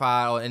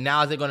verified," and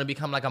now is it gonna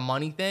become like a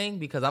money thing?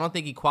 Because I don't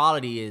think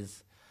equality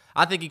is.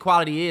 I think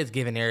equality is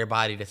giving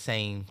everybody the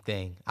same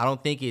thing. I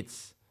don't think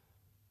it's,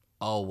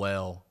 oh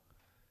well,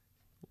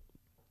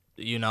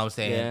 you know what I'm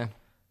saying? Yeah.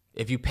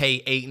 If you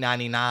pay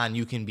 $8.99,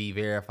 you can be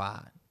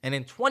verified, and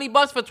then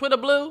 $20 for Twitter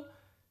Blue,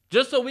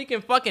 just so we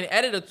can fucking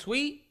edit a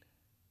tweet.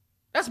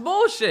 That's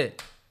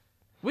bullshit.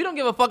 We don't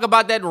give a fuck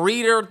about that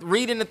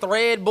reading the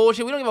thread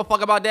bullshit. We don't give a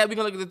fuck about that. We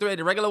can look at the thread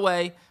the regular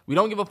way. We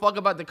don't give a fuck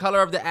about the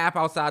color of the app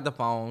outside the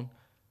phone.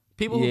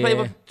 People who pay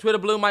for Twitter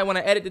Blue might want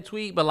to edit the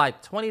tweet, but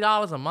like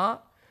 $20 a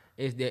month,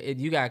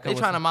 You gotta come. they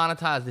trying to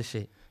monetize this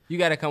shit. You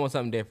gotta come with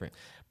something different.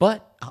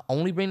 But I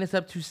only bring this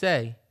up to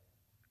say,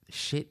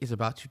 shit is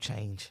about to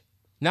change.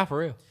 Not for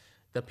real.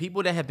 The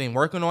people that have been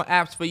working on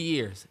apps for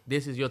years,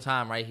 this is your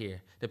time right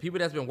here. The people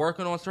that's been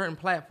working on certain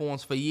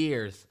platforms for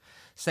years,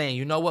 saying,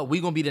 you know what,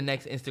 we're going to be the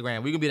next Instagram.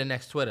 We're going to be the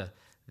next Twitter.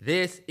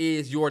 This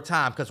is your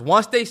time. Because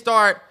once they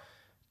start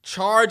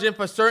charging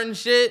for certain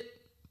shit,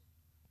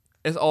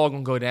 it's all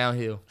going to go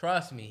downhill.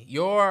 Trust me.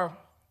 Your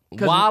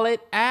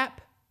wallet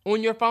app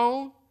on your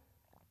phone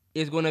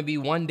is going to be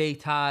one day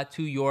tied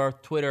to your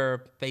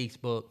Twitter,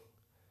 Facebook,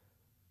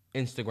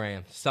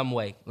 Instagram, some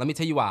way. Let me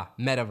tell you why.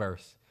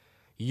 Metaverse.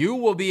 You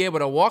will be able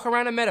to walk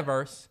around the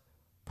metaverse,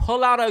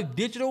 pull out a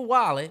digital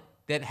wallet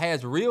that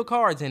has real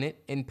cards in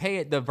it, and pay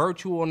at the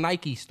virtual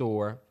Nike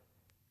store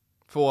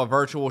for a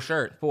virtual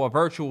shirt.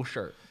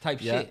 Type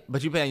shit.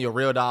 But you paying your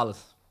real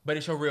dollars. But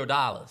it's your real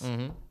dollars.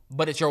 Mm-hmm.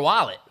 But it's your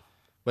wallet.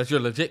 But it's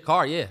your legit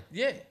card, yeah.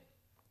 Yeah.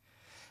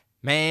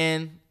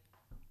 Man,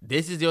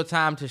 this is your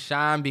time to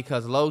shine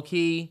because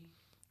low-key,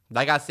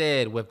 like I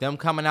said, with them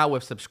coming out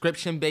with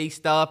subscription-based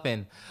stuff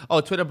and,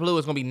 Twitter Blue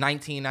is going to be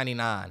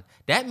 $19.99.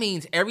 That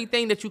means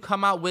everything that you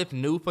come out with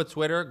new for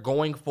Twitter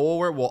going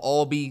forward will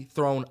all be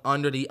thrown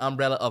under the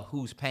umbrella of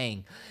who's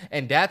paying.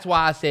 And that's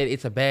why I said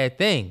it's a bad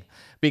thing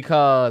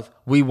because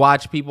we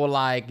watch people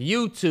like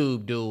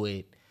YouTube do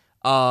it.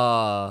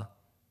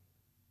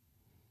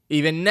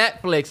 Even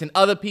Netflix and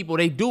other people,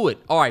 they do it.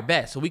 All right,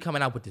 bet. So we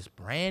coming out with this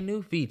brand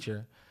new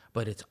feature,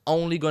 but it's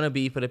only going to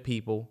be for the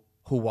people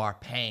who are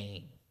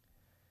paying.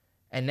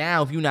 And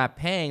now, if you're not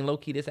paying,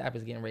 low-key, this app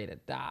is getting ready to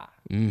die.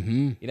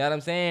 Mm-hmm. You know what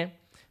I'm saying?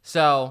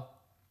 So,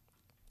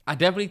 I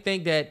definitely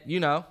think that,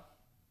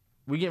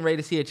 we're getting ready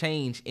to see a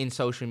change in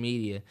social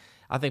media.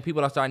 I think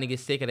people are starting to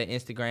get sick of the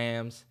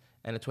Instagrams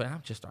and the Twitter.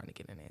 I'm just starting to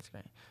get into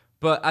Instagram.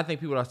 But I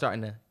think people are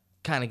starting to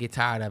kind of get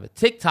tired of it.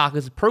 TikTok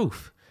is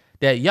proof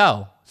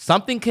that,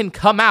 something can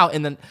come out.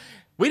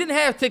 We didn't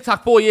have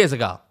TikTok 4 years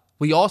ago.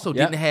 We also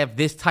didn't have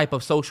this type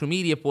of social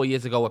media 4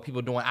 years ago where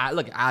people doing,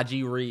 look at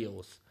IG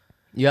Reels.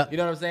 Yeah, you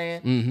know what I'm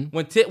saying?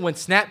 Mm-hmm. When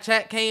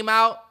Snapchat came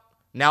out,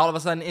 now all of a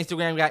sudden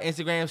Instagram got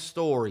Instagram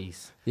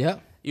stories. Yeah,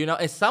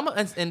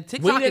 and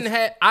TikTok. We didn't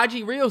have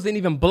IG Reels didn't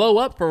even blow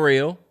up for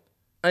real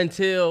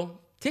until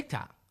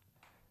TikTok.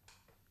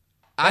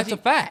 That's a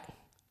fact.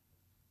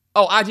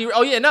 IG.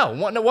 Oh yeah, no,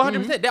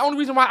 100%. The only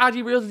reason why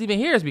IG Reels is even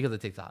here is because of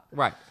TikTok.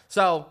 Right.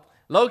 So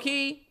low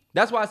key,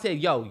 that's why I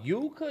said,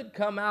 you could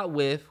come out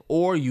with,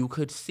 or you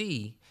could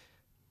see.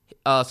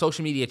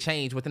 Social media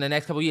change within the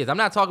next couple of years. I'm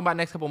not talking about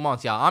next couple of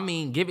months, y'all. I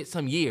mean, give it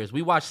some years.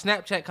 We watch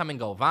Snapchat come and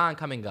go, Vine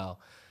come and go.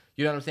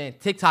 You know what I'm saying?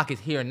 TikTok is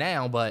here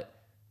now, but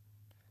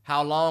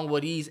how long will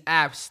these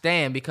apps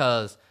stand?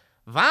 Because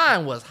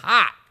Vine was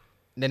hot.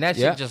 Then that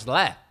shit just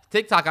left.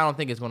 TikTok, I don't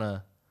think it's going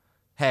to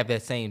have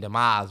that same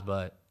demise,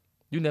 but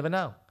you never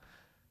know.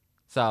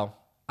 So,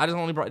 I just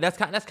only brought... That's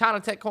kind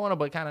of Tech Corner,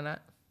 but kind of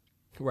not.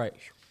 Right.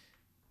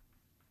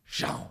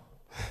 Sean.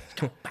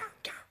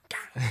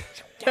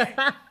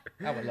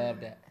 I would love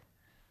that.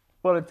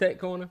 For the Tech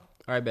Corner.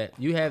 All right, bet.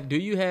 Do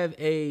you have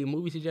a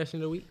movie suggestion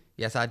of the week?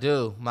 Yes, I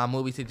do. My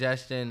movie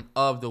suggestion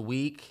of the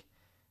week.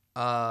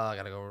 I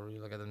gotta go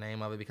look at the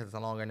name of it because it's a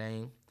longer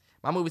name.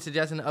 My movie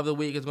suggestion of the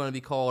week is going to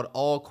be called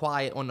All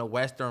Quiet on the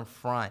Western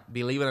Front.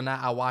 Believe it or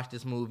not, I watched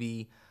this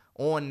movie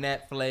on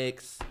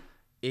Netflix.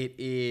 It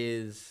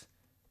is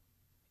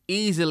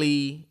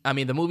easily,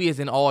 the movie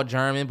is in all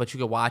German, but you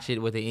can watch it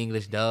with the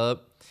English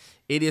dub.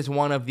 It is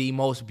one of the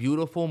most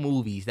beautiful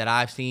movies that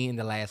I've seen in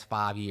the last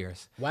 5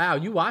 years. Wow,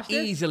 you watched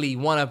it? Easily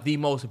one of the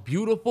most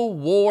beautiful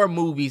war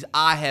movies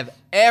I have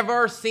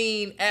ever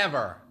seen,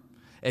 ever.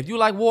 If you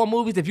like war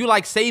movies, if you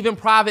like Saving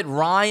Private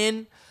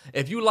Ryan,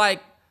 if you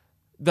like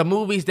the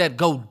movies that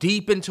go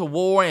deep into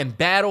war and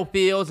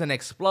battlefields and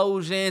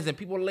explosions and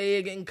people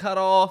leg getting cut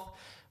off,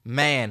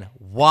 man,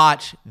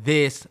 watch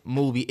this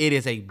movie. It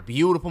is a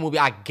beautiful movie.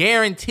 I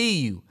guarantee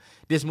you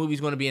this movie is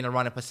going to be in the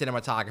running for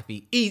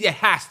cinematography. It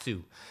has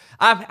to.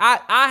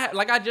 I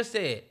like I just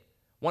said,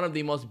 one of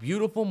the most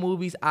beautiful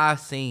movies I've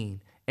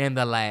seen in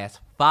the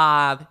last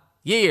 5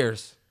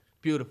 years.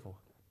 Beautiful.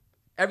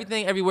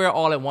 Everything, Everywhere,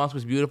 All at Once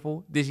was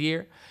beautiful this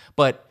year.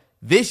 But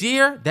this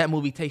year, that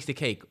movie takes the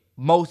cake.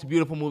 Most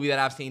beautiful movie that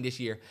I've seen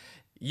this year.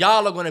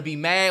 Y'all are gonna be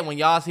mad when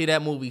y'all see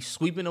that movie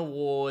sweeping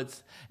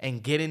awards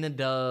and getting the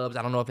dubs.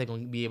 I don't know if they're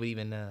gonna be able to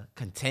even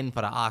contend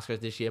for the Oscars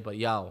this year, but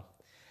yo,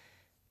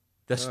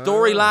 the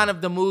storyline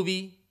of the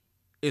movie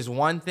is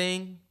one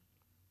thing.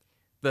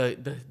 The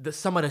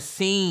some of the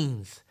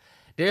scenes.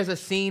 There's a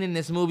scene in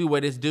this movie where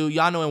this dude,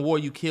 y'all know in war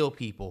you kill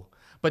people,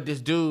 but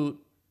this dude,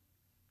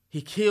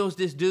 he kills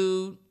this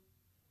dude,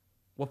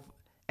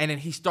 and then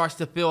he starts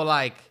to feel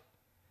like,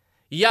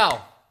 yo,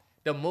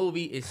 the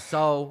movie is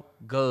so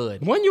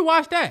good. When you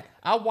watch that?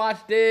 I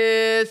watched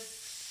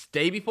this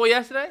day before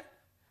yesterday.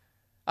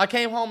 I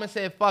came home and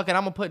said, fuck it,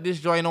 I'm going to put this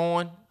joint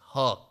on.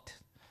 Hooked.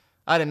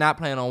 I did not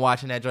plan on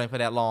watching that joint for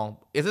that long.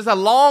 Is this a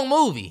long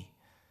movie?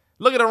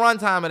 Look at the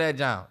runtime of that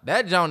joint.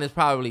 That joint is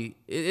probably,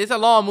 it's a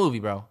long movie,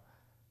 bro.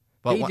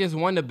 But he just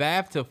won the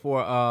BAFTA for,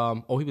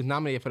 he was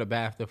nominated for the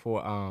BAFTA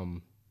for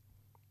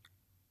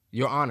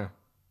Your Honor.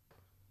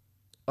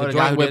 The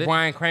joint with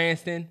Bryan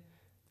Cranston.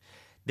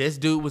 This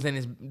dude was in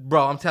his,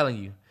 bro, I'm telling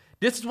you.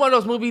 This is one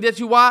of those movies that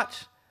you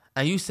watch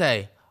and you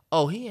say,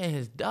 oh, he in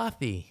his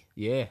Duffy.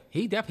 Yeah,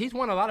 he's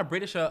won a lot of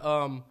British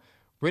ASC.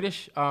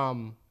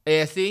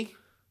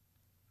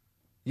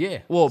 Yeah,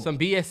 well, some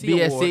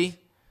BSC awards.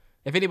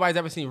 If anybody's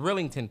ever seen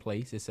Rillington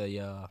Place, it's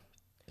a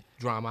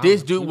drama.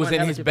 This dude was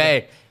in his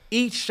bag.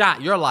 Each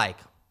shot, you're like,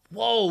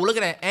 whoa, look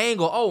at that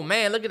angle. Oh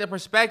man, look at the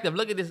perspective.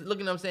 Look at this.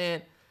 Look at what I'm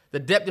saying. The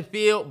depth of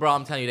field, bro.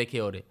 I'm telling you, they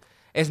killed it.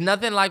 It's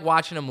nothing like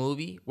watching a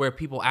movie where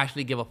people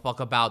actually give a fuck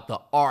about the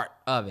art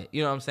of it.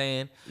 You know what I'm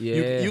saying?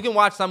 Yeah. You can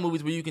watch some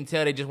movies where you can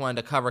tell they just wanted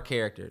to cover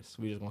characters.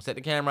 We're just going to set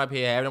the camera up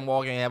here, have them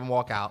walk in, have them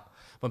walk out.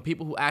 But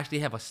people who actually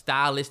have a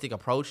stylistic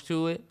approach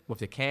to it with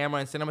the camera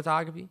and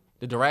cinematography,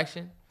 the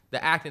direction,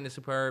 the acting is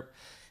superb.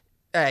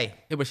 Hey.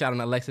 It was shot on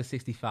Alexa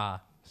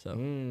 65. So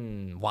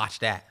watch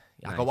that.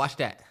 Y'all go watch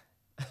that.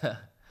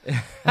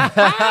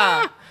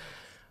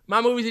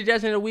 My movie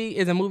suggestion of the week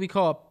is a movie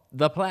called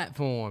The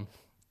Platform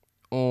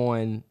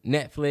on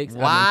Netflix.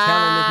 Wow, I've been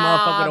telling this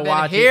motherfucker to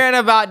watch it. Hearing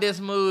about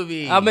this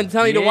movie. I've been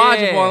telling you to watch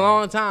it for a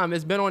long time.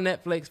 It's been on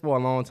Netflix for a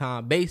long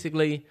time.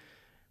 Basically,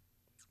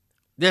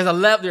 there's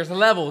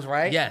levels,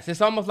 right? Yes,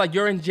 it's almost like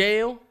you're in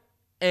jail,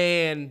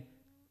 and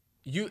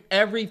you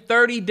every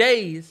 30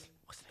 days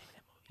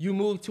you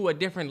move to a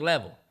different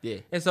level.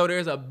 Yeah. And so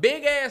there's a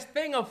big ass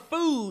thing of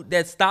food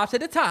that stops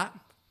at the top.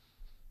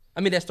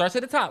 That starts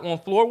at the top on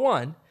floor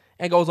 1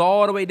 and goes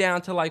all the way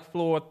down to like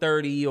floor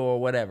 30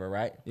 or whatever,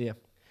 right? Yeah.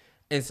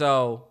 And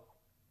so,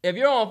 if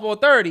you're on floor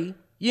 30,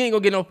 you ain't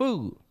gonna get no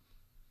food.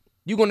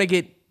 You're gonna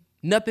get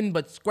nothing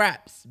but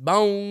scraps,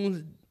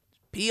 bones,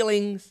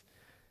 peelings.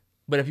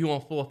 But if you're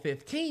on floor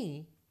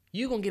 15,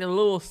 you're gonna get a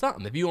little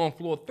something. If you're on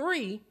floor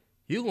 3,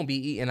 you're gonna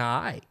be eating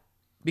all right.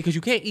 Because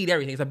you can't eat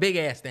everything. It's a big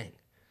ass thing.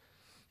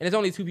 And there's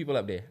only 2 people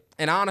up there.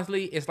 And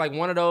honestly, it's like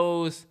one of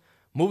those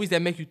movies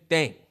that make you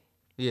think.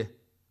 Yeah.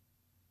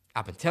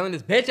 I've been telling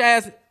this bitch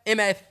ass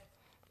MF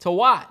to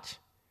watch.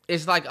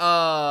 It's like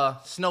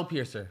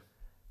Snowpiercer.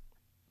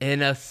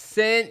 In a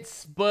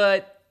sense,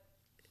 but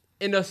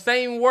in the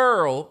same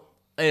world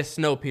as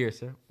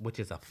Snowpiercer, which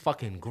is a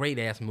fucking great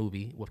ass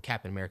movie with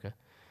Captain America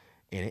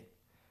in it.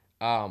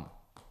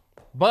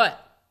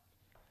 But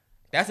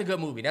that's a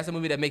good movie. That's a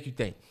movie that make you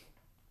think.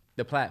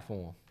 The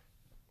Platform.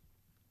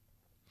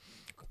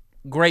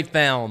 Great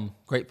film.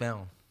 Great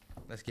film.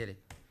 Let's get it.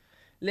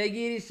 Let's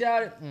get it,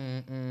 shout it.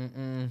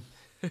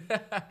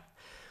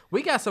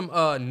 We got some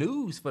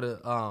news for the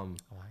I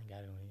ain't got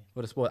it on here.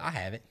 for the sport. I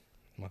have it.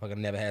 Motherfucker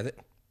never has it.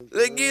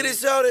 Let's get it,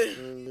 shout it.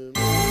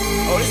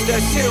 Oh, this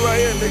that shit right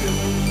here, nigga.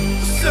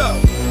 What's up?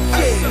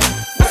 Yeah.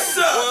 What's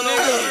up,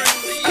 nigga?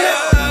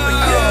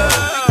 Yeah.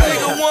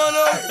 Nigga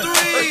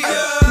 103.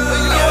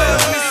 Yeah.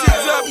 When this shit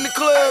drop in the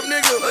club,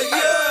 nigga.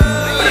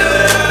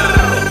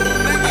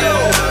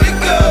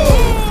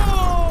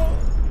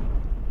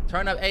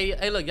 Turn up.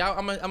 Hey, look, y'all.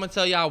 I'm gonna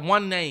tell y'all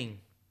one name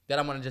that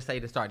I'm gonna just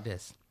say to start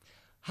this.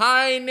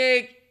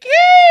 Heineken.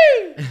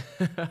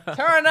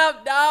 Turn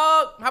up,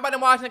 dog. How about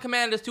them Washington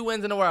Commanders 2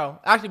 wins in a row?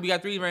 Actually, we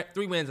got three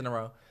wins in a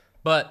row.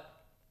 But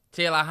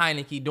Taylor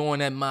Heineke doing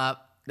that mob.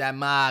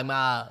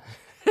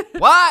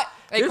 What?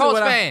 Hey, Colts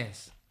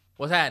fans,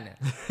 what's happening?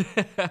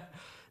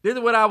 This is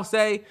what I would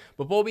say.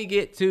 Before we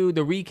get to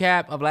the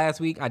recap of last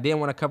week, I did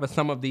want to cover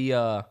some of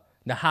the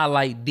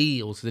highlight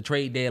deals. The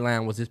trade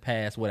deadline was this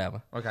past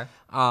whatever. Okay.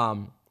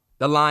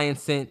 The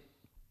Lions sent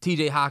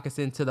TJ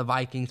Hawkinson to the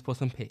Vikings for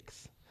some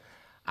picks.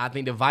 I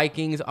think the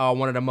Vikings are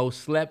one of the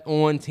most slept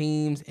on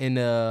teams in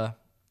the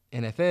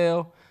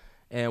NFL.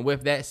 And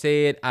with that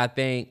said, I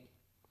think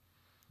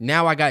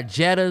now I got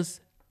Jettas,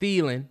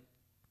 Thielen,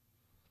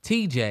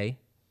 TJ,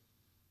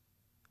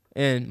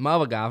 and my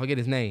other guy, I forget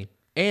his name,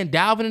 and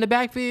Dalvin in the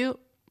backfield.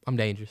 I'm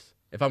dangerous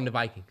if I'm the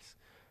Vikings.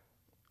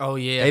 Oh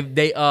yeah, I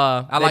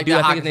like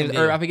that. I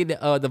forget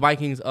the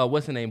Vikings.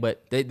 What's the name?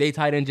 But they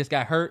tight end just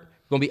got hurt.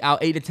 Gonna be out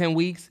 8 to 10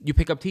 weeks. You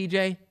pick up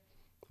TJ,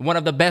 one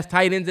of the best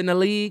tight ends in the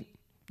league.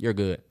 You're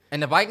good.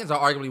 And the Vikings are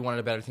arguably one of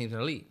the better teams in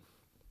the league.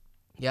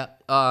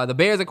 Yep. The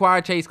Bears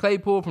acquired Chase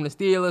Claypool from the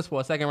Steelers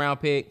for a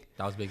 2nd-round pick.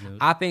 That was big news.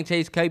 I think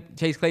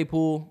Chase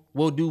Claypool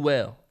will do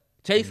well.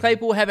 Chase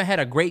Claypool haven't had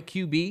a great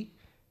QB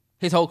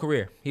his whole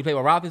career. He played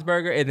with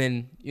Roethlisberger and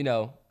then,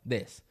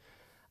 this.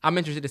 I'm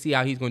interested to see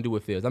how he's going to do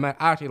with Fields. I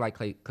actually like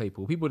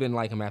Claypool. People didn't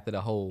like him after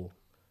the whole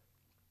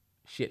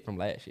shit from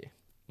last year.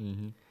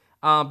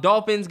 Mm-hmm.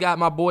 Dolphins got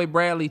my boy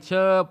Bradley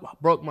Chubb.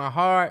 Broke my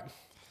heart.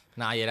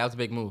 Nah, yeah, that was a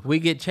big move. We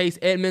get Chase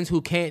Edmonds, who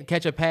can't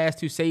catch a pass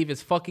to save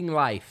his fucking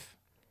life.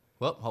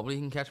 Well, hopefully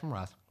he can catch from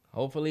Ross.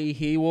 Hopefully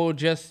he will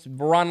just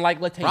run like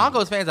Latavius.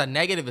 Broncos fans are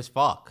negative as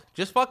fuck.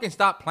 Just fucking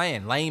stop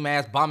playing. Lame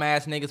ass, bum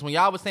ass niggas. When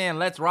y'all was saying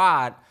let's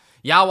ride,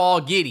 y'all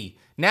all giddy.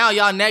 Now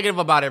y'all negative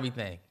about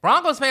everything.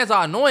 Broncos fans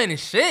are annoying as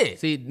shit.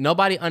 See,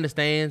 nobody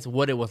understands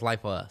what it was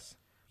like for us.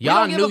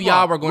 Y'all knew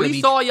y'all were going to be.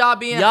 We saw y'all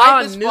being y'all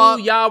hype as knew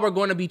fuck. Y'all were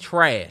going to be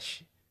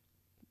trash.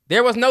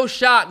 There was no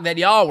shock that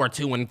y'all were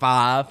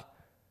 2-5.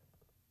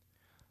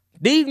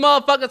 These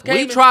motherfuckers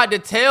came. We tried to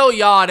tell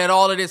y'all that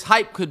all of this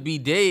hype could be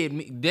dead.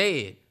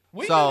 We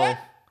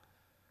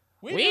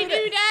knew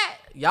knew that.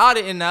 Y'all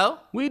didn't know.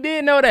 We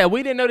did know that.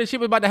 We didn't know this shit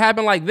was about to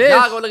happen like this.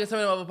 Y'all go look at some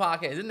of them other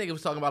podcasts. This nigga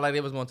was talking about like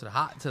they was going to the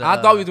hot.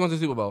 I thought we was going to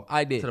the Super Bowl.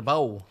 I did. To the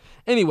bowl.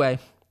 Anyway,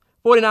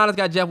 49ers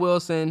got Jeff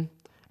Wilson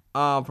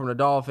from the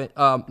Dolphins.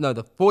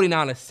 The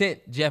 49ers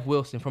sent Jeff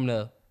Wilson from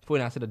the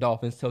 49ers to the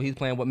Dolphins, so he's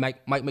playing with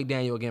Mike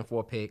McDaniel again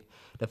for a pick.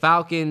 The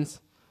Falcons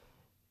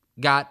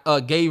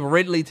gave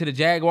Ridley to the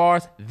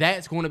Jaguars.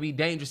 That's going to be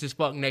dangerous as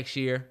fuck next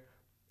year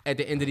at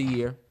the end of the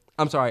year.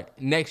 I'm sorry,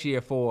 next year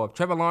for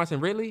Trevor Lawrence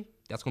and Ridley.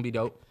 That's going to be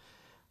dope.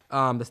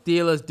 The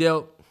Steelers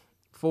dealt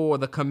for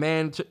the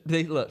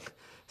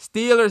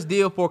Steelers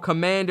deal for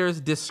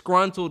Commanders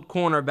disgruntled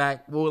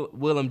cornerback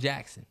Willem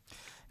Jackson.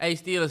 Hey,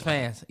 Steelers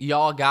fans,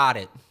 y'all got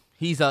it.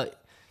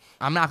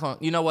 I'm not going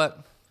to, you know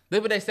what?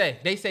 Look what they say.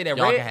 They say that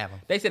y'all can have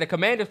him. They say the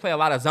Commanders play a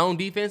lot of zone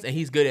defense and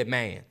he's good at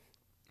man.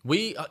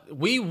 We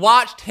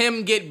watched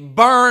him get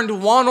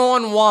burned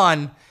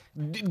one-on-one.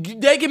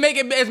 They can make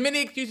it as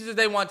many excuses as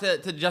they want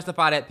to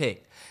justify that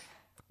pick.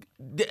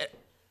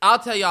 I'll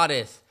tell y'all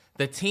this.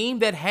 The team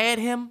that had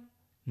him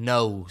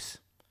knows.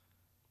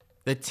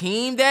 The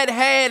team that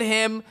had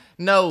him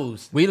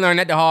knows. We learned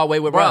that the hard way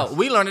with Russ.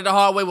 We learned it the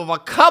hard way with a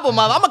couple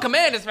months. I'm a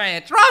Commanders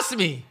fan. Trust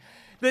me.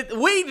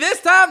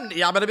 This time,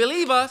 y'all better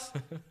believe us.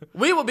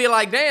 We will be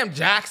like, damn,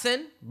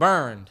 Jackson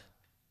burned.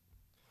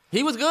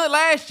 He was good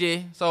last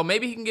year, so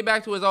maybe he can get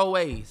back to his old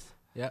ways.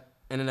 Yep.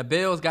 And then the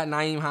Bills got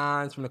Nyheim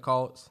Hines from the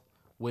Colts,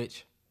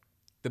 which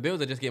the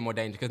Bills are just getting more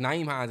dangerous because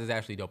Nyheim Hines is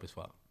actually dope as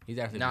fuck. He's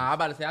actually I'm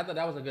about to say, I thought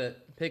that was a good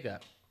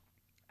pickup.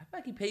 I feel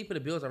like he paid for the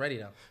Bills already,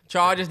 though.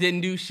 Chargers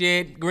didn't do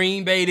shit.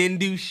 Green Bay didn't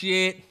do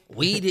shit.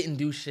 We didn't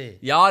do shit.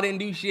 Y'all didn't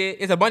do shit.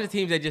 It's a bunch of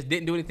teams that just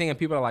didn't do anything, and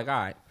people are like, all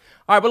right.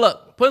 All right, but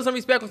look, put some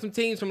respect on some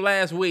teams from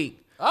last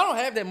week. I don't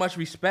have that much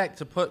respect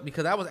to put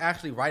because I was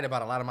actually right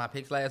about a lot of my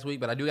picks last week,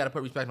 but I do got to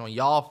put respect on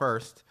y'all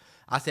first.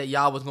 I said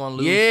y'all was going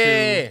to lose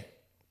to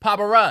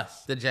Papa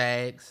Russ, the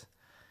Jags.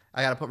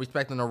 I got to put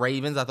respect on the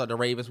Ravens. I thought the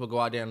Ravens would go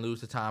out there and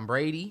lose to Tom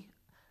Brady.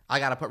 I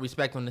got to put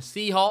respect on the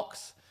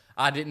Seahawks.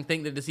 I didn't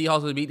think that the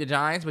Seahawks would beat the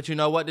Giants, but you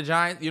know what,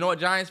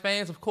 Giants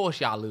fans? Of course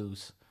y'all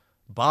lose.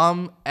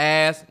 Bum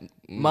ass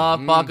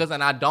motherfuckers,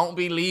 and I don't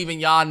believe in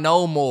y'all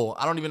no more.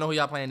 I don't even know who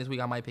y'all playing this week.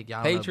 I might pick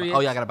y'all. Patriots. Oh,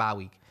 y'all got a bye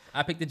week.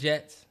 I picked the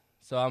Jets,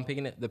 so I'm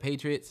picking the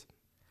Patriots.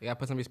 I got to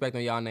put some respect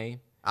on y'all name.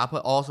 I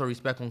put also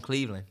respect on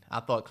Cleveland. I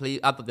thought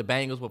the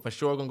Bengals were for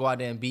sure gonna go out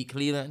there and beat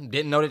Cleveland.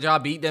 Didn't know that y'all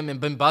beat them and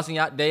been busting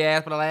y'all their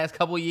ass for the last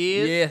couple of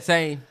years. Yeah,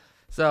 same.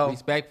 So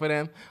respect for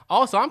them.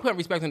 Also, I'm putting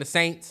respect on the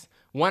Saints.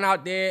 Went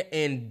out there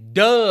and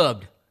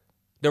dubbed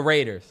the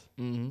Raiders.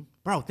 Mm-hmm.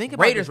 Bro, think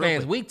about Raiders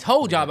fans. We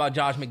told y'all about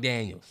Josh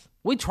McDaniels.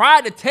 We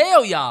tried to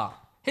tell y'all.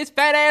 His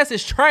fat ass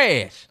is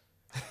trash.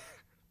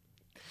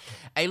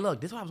 Hey,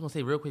 look, this is what I was gonna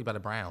say real quick about the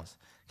Browns.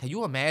 Can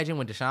you imagine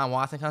when Deshaun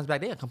Watson comes back?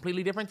 They're a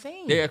completely different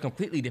team. They're a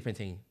completely different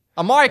team.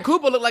 Amari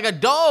Cooper looked like a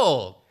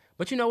dog.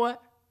 But you know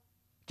what?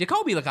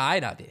 Jacoby look all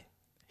right out there.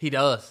 He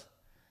does.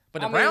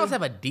 But the Browns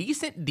have a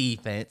decent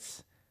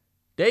defense.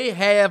 They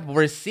have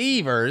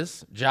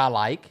receivers,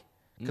 like,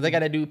 because they got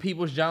to do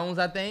Peoples-Jones,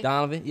 I think.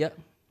 Donovan, yep.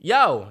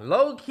 Yo,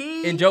 low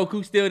key. And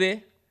Njoku still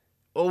there.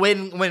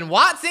 When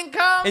Watson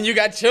comes. And you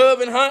got Chubb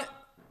and Hunt.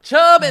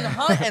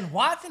 And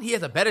Watson, he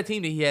has a better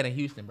team than he had in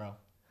Houston, bro.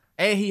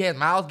 And he has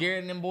Myles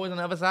Garrett and them boys on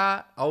the other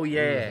side. Oh,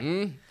 yeah.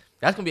 Mm-hmm.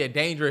 That's going to be a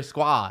dangerous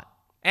squad.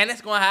 And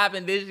it's going to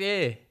happen this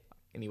year.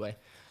 Anyway.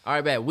 All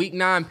right, bet. Week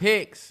 9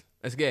 picks.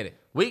 Let's get it.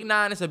 Week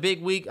 9 is a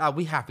big week.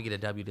 We have to get a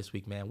W this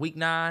week, man. Week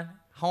 9,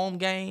 home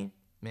game.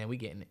 Man, we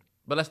getting it.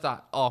 But let's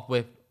start off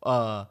with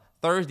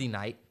Thursday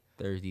night.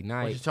 Which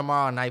is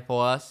tomorrow night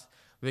for us.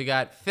 We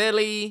got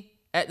Philly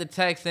at the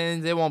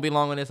Texans. It won't be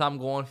long on this. I'm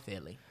going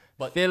Philly.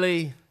 But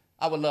Philly.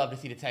 I would love to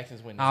see the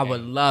Texans win this I game.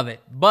 would love it.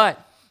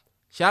 But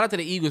shout out to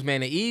the Eagles,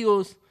 man. The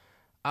Eagles,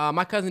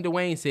 my cousin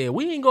Dwayne said,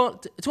 we ain't going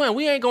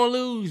to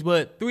lose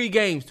but 3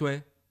 games,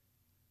 twin.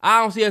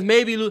 I don't see us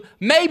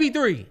maybe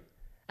 3.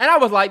 And I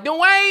was like,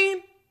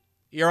 Dwayne,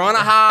 you're on a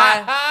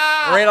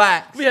high.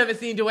 Relax. We haven't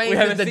seen Dwayne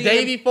since the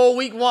day before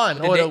week 1.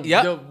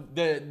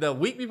 The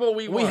week before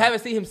week 1. We haven't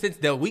seen him since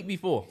the week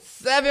before.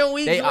 7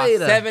 weeks later.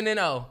 They are 7-0.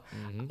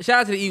 Mm-hmm. Shout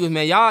out to the Eagles,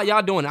 man.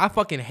 Y'all doing it. I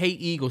fucking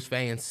hate Eagles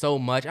fans so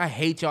much. I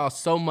hate y'all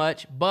so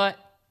much, but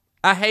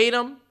I hate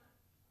them,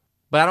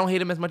 but I don't hate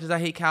them as much as I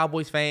hate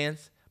Cowboys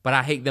fans. But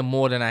I hate them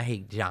more than I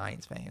hate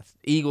Giants fans.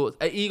 Eagles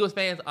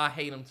fans, I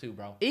hate them too,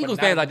 bro. Eagles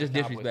fans are just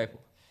disrespectful.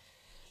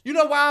 You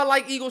know why I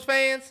like Eagles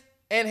fans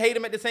and hate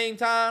them at the same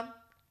time?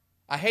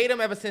 I hate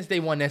them ever since they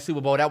won that Super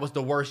Bowl. That was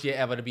the worst year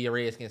ever to be a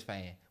Redskins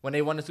fan. When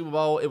they won the Super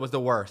Bowl, it was the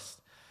worst.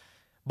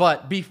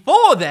 But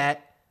before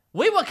that,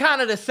 we were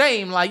kind of the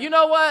same. Like, you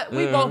know what?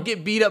 We both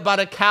get beat up by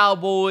the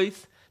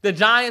Cowboys. The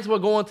Giants were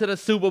going to the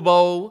Super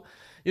Bowl,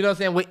 you know what I'm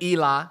saying, with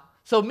Eli.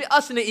 So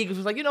us and the Eagles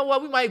was like, you know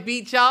what? We might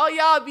beat y'all.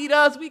 Y'all beat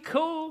us. We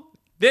cool.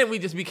 Then we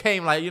just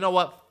became like, you know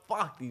what?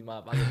 Fuck these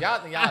motherfuckers. Y'all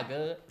think y'all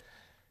good.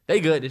 They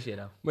good this year,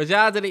 though. But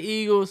shout out to the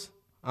Eagles.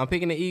 I'm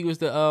picking the Eagles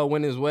to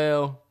win as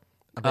well.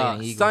 I'm picking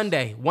the Eagles.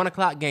 Sunday, 1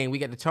 o'clock game. We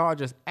got the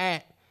Chargers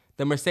at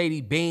the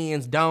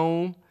Mercedes-Benz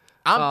Dome.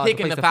 I'm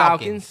picking the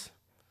Falcons.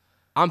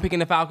 I'm picking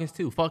the Falcons,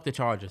 too. Fuck the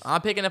Chargers.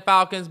 I'm picking the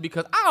Falcons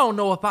because I don't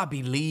know if I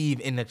believe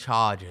in the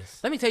Chargers.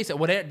 Let me tell you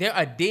something. Well, they're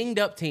a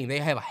dinged-up team. They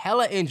have a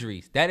hella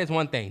injuries. That is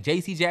one thing.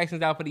 J.C.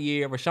 Jackson's out for the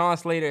year. Rashawn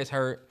Slater is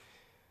hurt.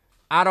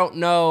 I don't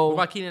know. What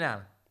about Keenan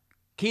Allen?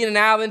 Keenan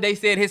Allen, they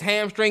said his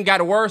hamstring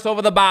got worse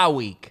over the bye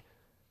week.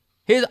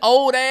 His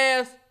old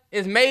ass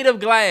is made of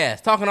glass.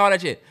 Talking all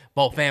that shit.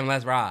 Both fam,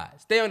 let's ride.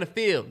 Stay on the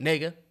field,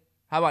 nigga.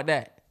 How about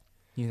that?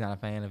 He's not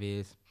a fan of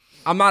his.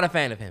 I'm not a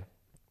fan of him.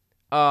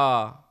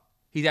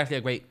 He's actually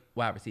a great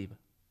wide receiver.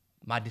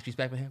 My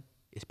disrespect for him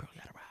is purely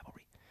out of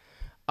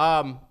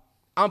rivalry.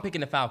 I'm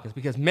picking the Falcons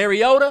because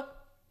Mariota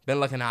been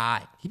looking all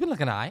right. He been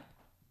looking all right.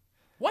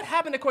 What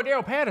happened to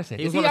Cordero Patterson?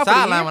 He was on the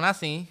sideline when I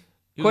seen.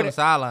 He was on the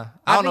sideline.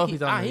 I don't know if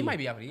he's on the He might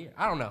be out for the year.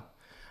 I don't know.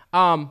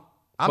 I'm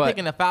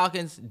picking the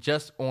Falcons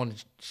just on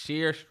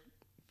sheer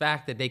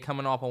fact that they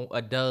coming off on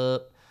a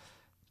dub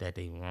that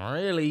they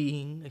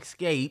really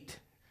escaped.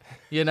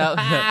 You know?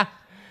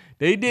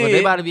 They did. But they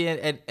about to be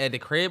at the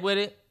crib with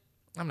it.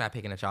 I'm not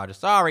picking the Chargers.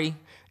 Sorry.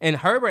 And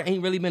Herbert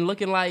ain't really been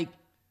looking like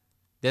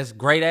this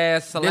great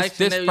ass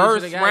selection. This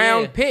first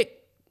round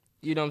pick.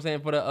 You know what I'm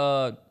saying? For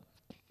the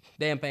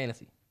damn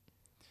fantasy.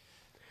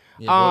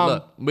 Yeah,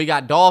 look, we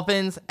got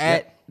Dolphins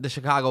at the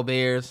Chicago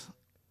Bears.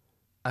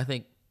 I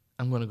think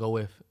I'm gonna go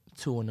with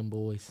two of them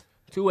boys.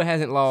 Tua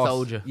hasn't lost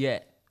Soldier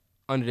yet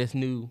under this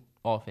new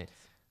offense.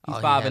 He's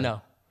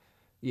 5-0.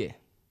 Yeah.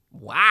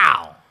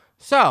 Wow.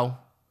 So,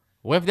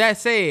 with that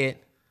said,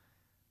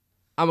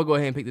 I'm gonna go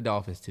ahead and pick the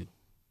Dolphins too.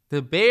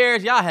 The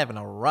Bears, y'all having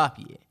a rough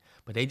year,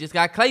 but they just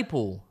got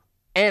Claypool.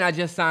 And I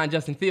just signed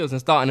Justin Fields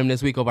and starting him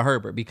this week over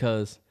Herbert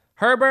because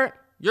Herbert,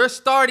 you're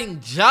starting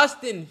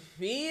Justin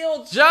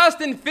Fields?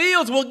 Justin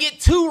Fields will get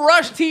 2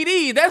 rush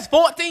TDs. That's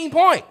 14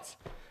 points.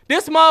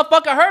 This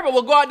motherfucker Herbert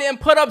will go out there and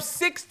put up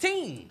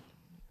 16.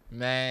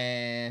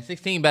 Man,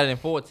 16 better than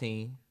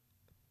 14.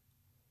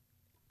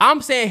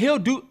 I'm saying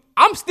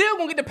I'm still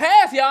going to get the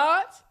pass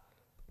yards.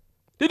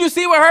 Did you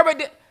see what Herbert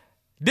did?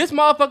 This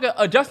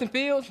motherfucker, Justin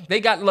Fields, they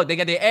got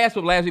their ass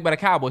whooped last week by the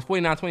Cowboys,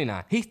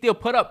 49-29. He still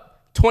put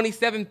up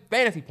 27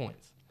 fantasy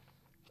points.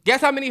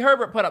 Guess how many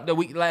Herbert put up the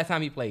last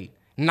time he played?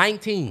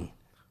 19. You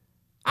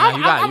got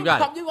it.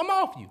 I'm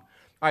off you. All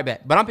right,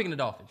 bet. But I'm picking the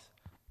Dolphins.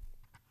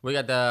 We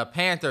got the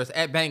Panthers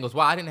at Bengals.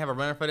 Wow, I didn't have a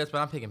runner for this, but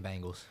I'm picking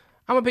Bengals.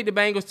 I'm going to pick the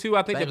Bengals, too.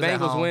 I think the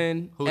Bengals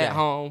win at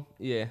home.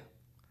 Yeah.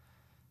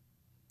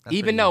 That's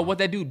even though what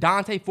that dude,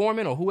 Dante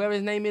Foreman or whoever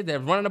his name is,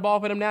 that's running the ball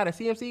for them now, that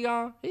CMC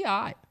gone, he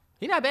all right.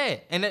 He not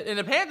bad. And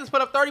the Panthers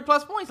put up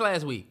 30-plus points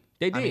last week.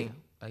 They did. I mean,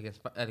 against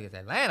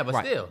Atlanta,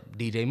 but still.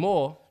 DJ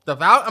Moore. The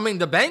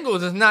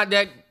Bengals is not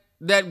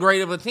that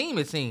great of a team,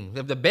 it seems.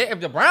 If the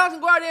Browns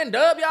can go out there and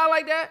dub y'all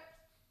like that.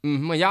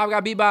 Mm-hmm. Y'all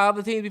got beat by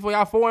other teams before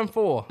y'all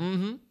 4-4.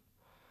 Mm-hmm.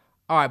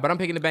 All right, but I'm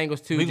picking the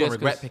Bengals too. We're going to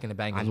regret picking the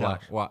Bengals. I know.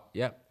 What?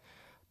 Yep.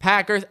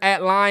 Packers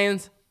at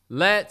Lions.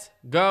 Let's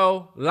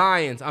go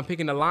Lions. I'm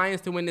picking the Lions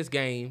to win this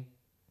game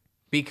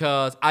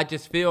because I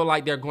just feel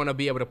like they're going to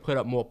be able to put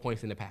up more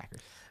points than the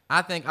Packers.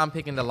 I think I'm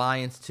picking the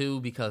Lions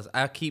too because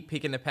I keep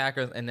picking the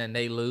Packers and then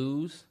they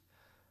lose.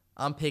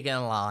 I'm picking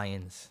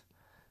Lions.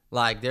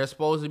 Like, they're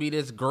supposed to be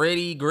this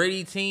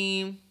gritty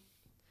team.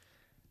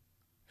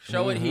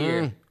 Show it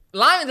here.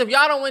 Lions, if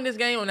y'all don't win this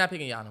game, I'm not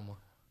picking y'all no more.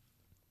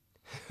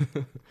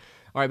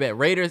 All right, bet.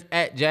 Raiders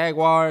at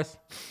Jaguars.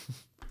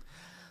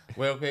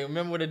 Well, okay,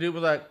 remember what the dude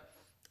was like,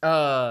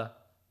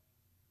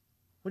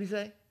 what'd he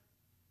say?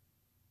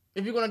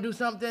 If you're going to do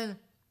something,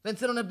 then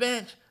sit on the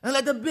bench and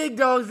let the big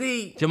dogs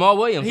eat. Jamal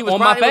Williams on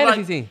my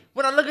fantasy team.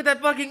 When I look at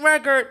that fucking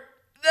record,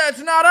 that's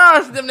not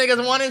us. Them niggas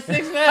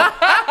 1-6 now.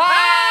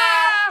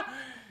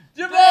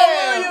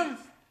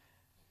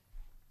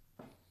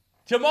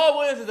 Jamal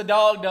Williams is a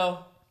dog, though.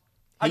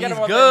 He's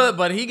good,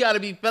 but he got to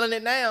be feeling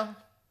it now.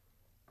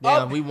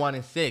 Yeah, we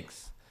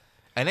 1-6.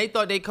 And they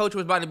thought their coach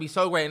was about to be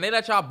so great. And they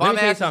let y'all bum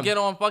asses get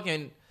on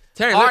fucking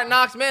Hard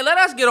Knocks, man. Let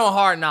us get on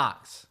Hard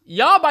Knocks.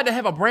 Y'all about to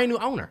have a brand new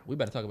owner. We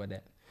better talk about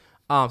that.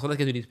 So let's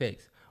get to these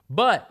picks.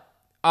 But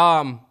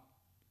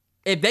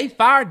if they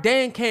fire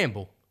Dan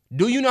Campbell,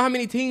 do you know how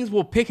many teams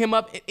will pick him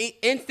up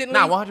instantly?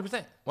 Nah,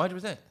 100%.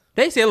 100%.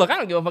 They said, look, I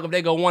don't give a fuck if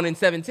they go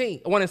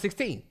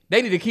 1-16.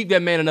 They need to keep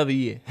that man another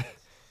year.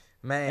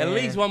 Man. At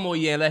least one more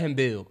year and let him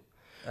build.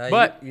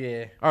 But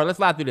yeah. All right, let's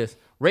fly through this.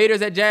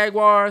 Raiders at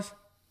Jaguars.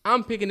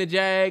 I'm picking the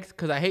Jags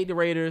because I hate the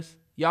Raiders.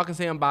 Y'all can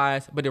say I'm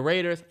biased, but the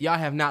Raiders, y'all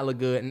have not looked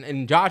good.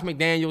 And Josh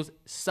McDaniels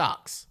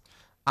sucks.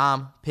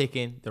 I'm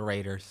picking the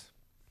Raiders.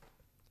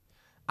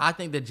 I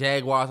think the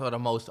Jaguars are the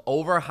most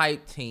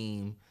overhyped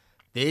team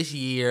this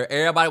year.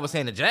 Everybody was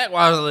saying the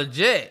Jaguars are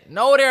legit.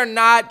 No, they're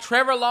not.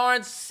 Trevor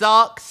Lawrence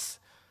sucks.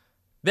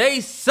 They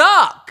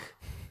suck.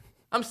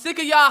 I'm sick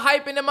of y'all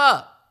hyping him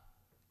up.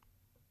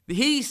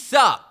 He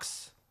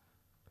sucks.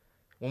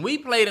 When we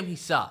played him, he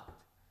sucked.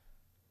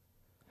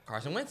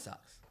 Carson Wentz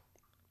sucks.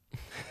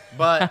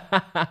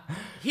 But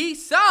he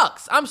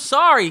sucks. I'm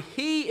sorry.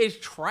 He is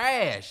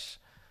trash.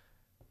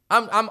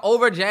 I'm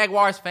over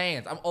Jaguars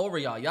fans. I'm over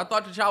y'all. Y'all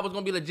thought the child was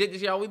gonna be legit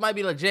this year. We might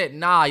be legit.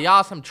 Nah,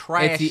 y'all some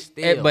trash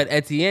still. But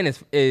Etienne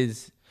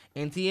is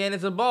Etienne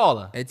is a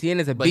baller. Etienne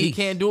is a But beast. he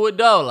can't do it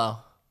though.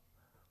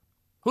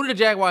 Who did the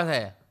Jaguars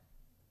have?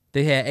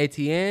 They had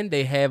Etienne.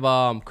 They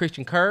have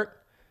Christian Kirk.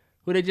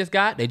 Who they just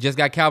got? They just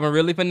got Calvin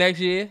Ridley for next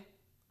year.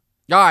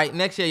 All right,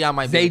 next year y'all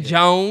might be Zay legit.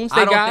 Jones.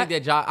 I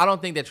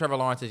don't think that Trevor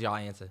Lawrence is y'all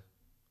answer.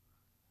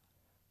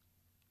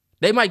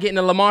 They might get in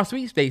the Lamar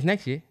sweepstakes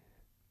next year.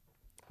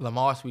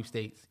 Lamar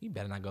sweepstakes. You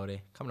better not go there.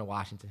 Come to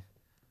Washington.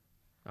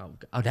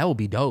 Oh, that would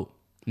be dope.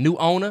 New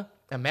owner.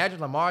 Imagine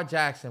Lamar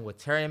Jackson with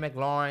Terry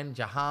McLaurin,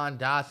 Jahan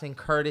Dotson,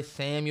 Curtis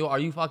Samuel. Are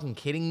you fucking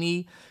kidding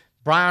me?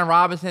 Brian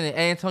Robinson and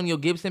Antonio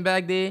Gibson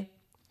back there.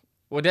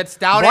 With that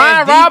stout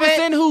Brian ass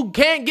Robinson, who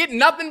can't get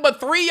nothing but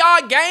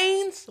 3-yard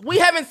gains. We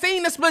haven't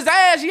seen the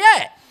splizzazz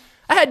yet.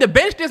 I had to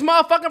bench this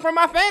motherfucker from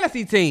my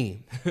fantasy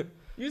team.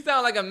 You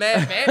sound like a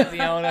mad fantasy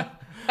owner.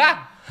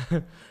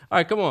 All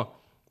right, come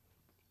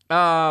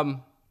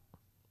on.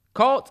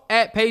 Colts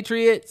at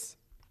Patriots.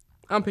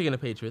 I'm picking the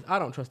Patriots. I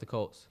don't trust the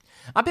Colts.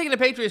 I'm picking the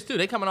Patriots too.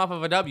 They coming off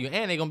of a W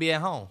and they're gonna be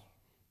at home.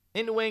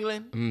 In New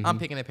England, I'm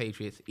picking the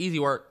Patriots. Easy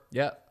work.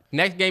 Yep.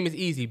 Next game is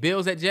easy.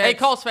 Bills at Jets. Hey,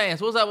 Colts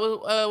fans, what's up?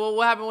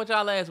 What happened with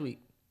y'all last week?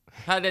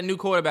 How did that new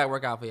quarterback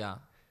work out for y'all?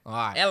 All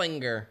right.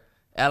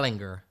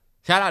 Ellinger.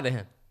 Shout out to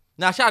him.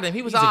 Nah, shout out to him.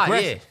 He was all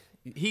right.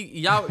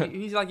 Yeah.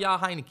 He's like y'all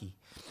Heineke.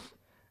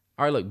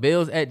 All right, look.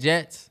 Bills at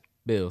Jets.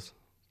 Bills.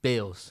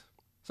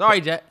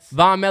 Sorry, Jets.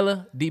 Von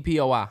Miller,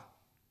 DPOI.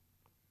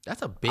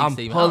 That's a big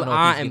statement. I don't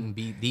know if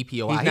he's getting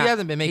DPOI. He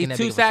hasn't been making that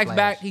big of a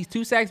splash. He's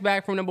 2 sacks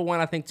back from number one.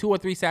 I think 2 or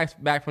 3 sacks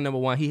back from number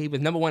one. He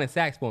was number one in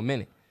sacks for a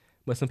minute,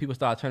 but some people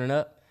started turning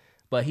up.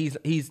 But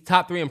he's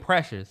top 3 in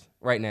pressures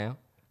right now.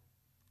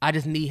 I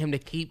just need him to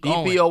keep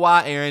going.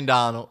 DPOI, Aaron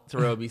Donald.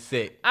 Terrell be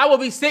sick. I will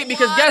be sick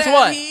because guess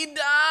what? He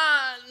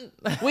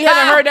done. We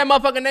haven't heard that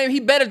motherfucker name. He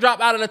better drop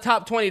out of the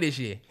top 20 this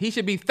year. He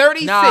should be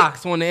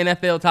 36 on the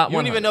NFL top 100. You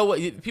don't even know what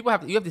you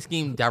have to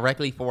scheme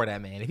directly for that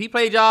man. If he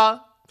played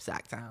y'all,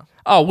 sack time.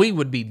 Oh, we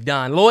would be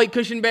done. Lloyd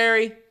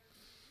Cushenberry.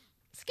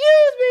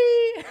 Excuse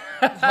me.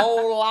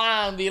 Whole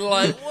line be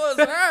like, what's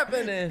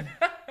happening?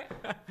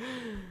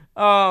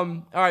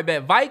 All right,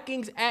 bet.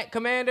 Vikings at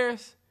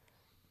Commanders.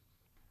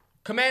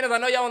 Commanders, I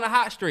know y'all on a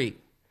hot streak,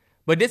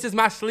 but this is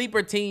my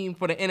sleeper team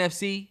for the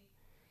NFC.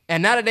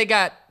 And now that they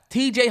got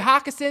TJ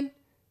Hawkinson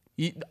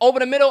over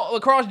the middle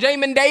across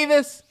Jamin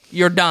Davis,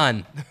 you're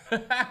done.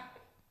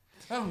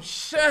 Oh,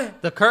 shit.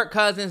 The Kirk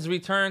Cousins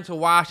return to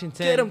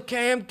Washington. Get him,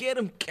 Cam. Get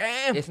him,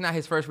 Cam. It's not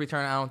his first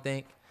return, I don't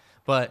think.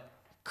 But,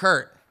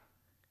 Kurt,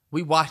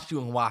 we watched you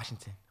in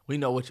Washington. We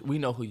know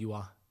who you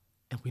are,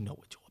 and we know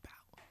what you're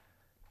about.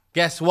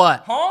 Guess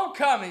what?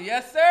 Homecoming,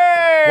 yes,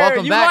 sir.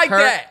 Welcome back, like Kurt.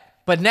 That.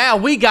 But now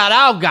we got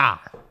our guy.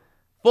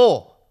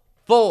 $4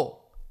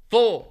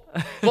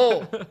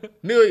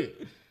 million.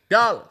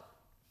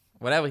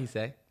 Whatever he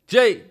say.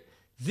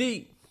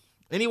 Jay-Z.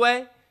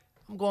 Anyway,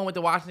 I'm going with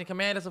the Washington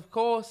Commanders, of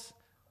course.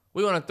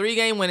 We on a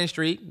 3-game winning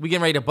streak. We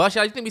getting ready to bust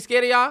y'all. You think we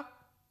scared of y'all?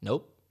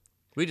 Nope.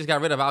 We just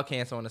got rid of our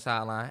cancer on the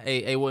sideline.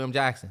 Hey, William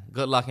Jackson.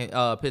 Good luck in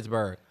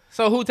Pittsburgh.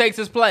 So who takes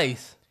his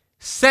place?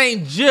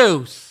 St.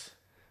 Juice.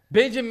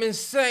 Benjamin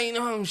St.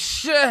 Oh,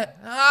 shit.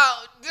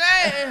 Oh,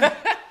 damn.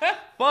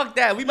 Fuck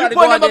that. We about to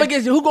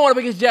Who going up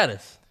against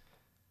Jettas?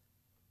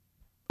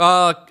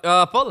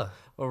 Fuller.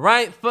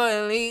 Right foot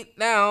elite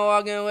now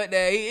walking with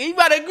that. He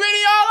about to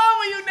gritty all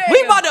over you, nigga.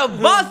 We about to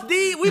bust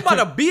D. We about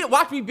to beat him.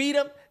 Watch me beat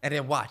him. And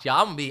then watch,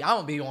 y'all. I'm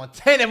gonna be on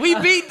 10. If we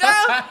beat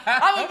them,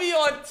 I'm gonna be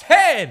on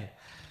 10.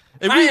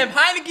 If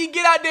Heineke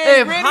get out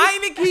there and gritty.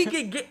 Heineke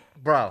can get...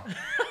 Bro.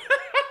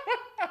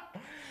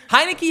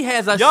 Heineke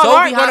has us Y'all so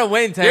aren't behind. gonna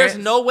win, Terrence.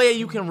 There's no way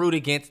you can root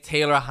against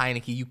Taylor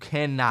Heineke. You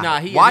cannot.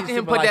 Nah, Watching him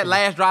super put that likable.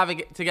 last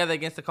drive together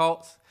against the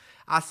Colts,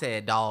 I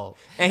said, dog.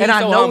 And And he's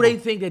I so know humble. they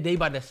think that they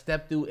about to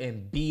step through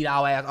and beat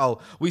our ass.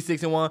 Oh, we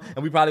 6-1,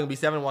 and we probably gonna be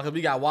 7-1 because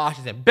we got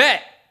Washington.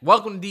 Bet.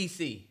 Welcome to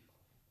DC.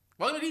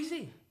 Welcome to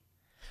DC.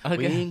 Okay.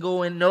 We ain't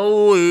going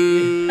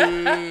nowhere.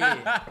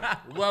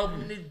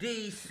 Welcome to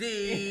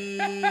DC.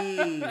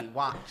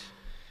 Watch.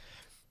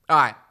 All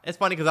right. It's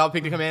funny because I'll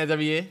pick the Commanders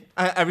every year.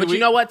 Every But week. you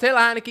know what? Taylor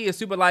Heineke is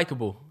super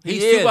likable.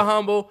 He's He is. super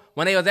humble.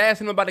 When they was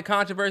asking him about the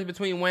controversy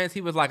between Wentz,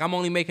 he was like, I'm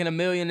only making $1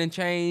 million and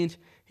change.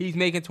 He's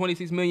making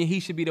 $26 million.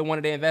 He should be the one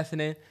that they're investing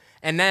in.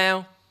 And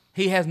now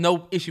He has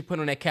no issue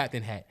putting on that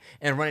captain hat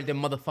and running them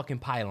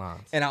motherfucking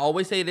pylons. And I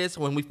always say this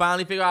when we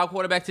finally figure our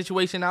quarterback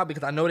situation out,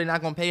 because I know they're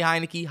not going to pay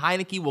Heineke.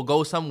 Heineke will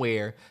go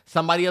somewhere.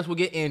 Somebody else will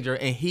get injured,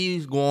 and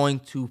he's going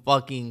to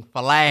fucking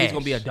flash. He's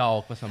going to be a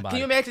dog for somebody. Can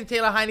you imagine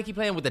Taylor Heineke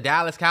playing with the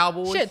Dallas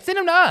Cowboys? Shit, send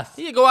him to us.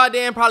 He could go out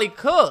there and probably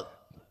cook.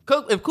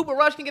 If Cooper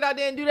Rush can get out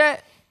there and do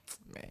that,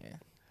 man.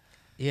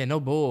 Yeah, no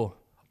bull.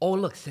 Oh,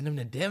 look, send him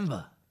to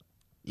Denver.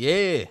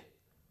 Yeah.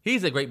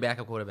 He's a great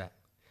backup quarterback.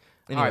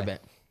 Anyway. All right,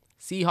 bet.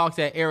 Seahawks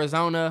at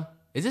Arizona.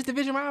 Is this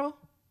division rival?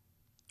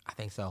 I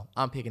think so.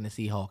 I'm picking the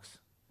Seahawks.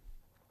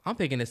 I'm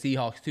picking the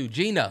Seahawks too.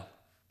 Geno.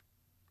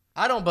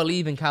 I don't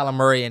believe in Kyler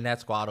Murray and that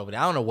squad over there.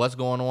 I don't know what's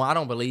going on. I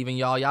don't believe in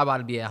y'all. Y'all about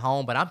to be at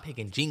home, but I'm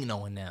picking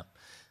Geno and them.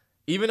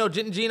 Even though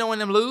didn't Geno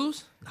and them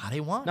lose? Nah, they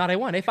won. No, they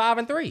won. They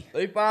 5-3.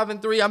 They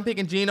 5-3. I'm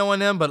picking Geno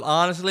and them, but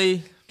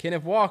honestly,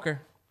 Kenneth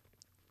Walker.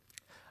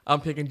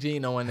 I'm picking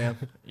Geno and them.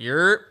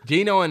 Yerp.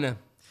 Geno and them.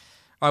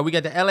 All right, we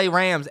got the LA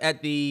Rams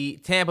at the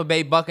Tampa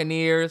Bay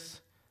Buccaneers.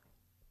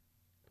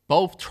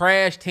 Both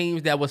trash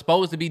teams that were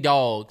supposed to be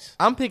dogs.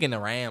 I'm picking the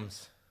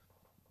Rams.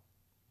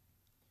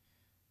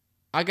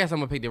 I guess I'm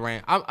gonna pick the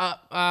Rams.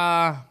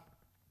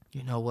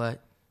 You know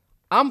what?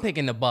 I'm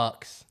picking the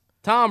Bucks.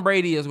 Tom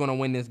Brady is gonna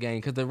win this game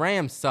because the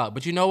Rams suck.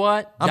 But you know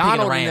what? I'm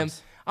picking the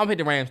Rams. I'm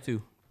picking the Rams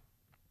too.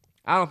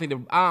 I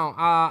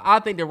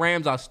think the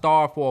Rams are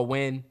starved for a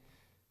win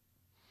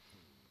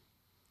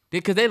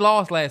because they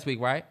lost last week,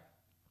 right?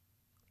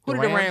 Who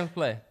did the Rams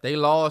play? They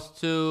lost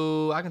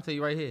to, I can tell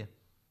you right here.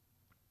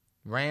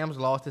 Rams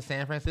lost to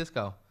San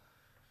Francisco.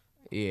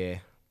 Yeah.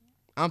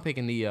 I'm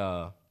picking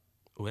the,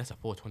 that's a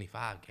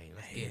 425 game.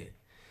 Let's get it.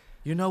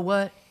 You know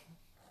what?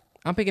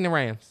 I'm picking the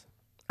Rams.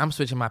 I'm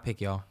switching my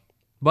pick, y'all.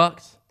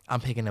 Bucks.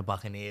 I'm picking the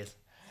Buccaneers.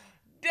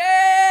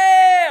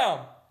 Damn!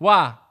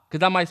 Why?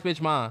 Because I might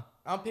switch mine.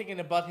 I'm picking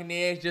the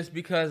Buccaneers just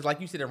because, like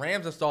you said, the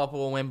Rams are starved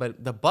for a win,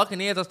 but the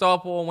Buccaneers are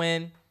starved for a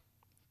win.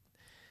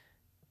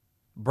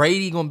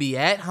 Brady going to be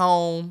at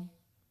home.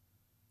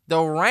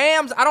 The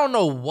Rams, I don't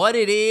know what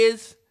it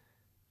is.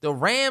 The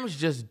Rams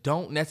just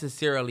don't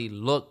necessarily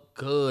look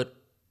good,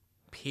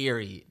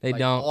 period. They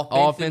don't.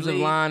 Offensive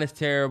line is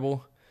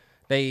terrible.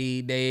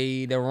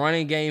 The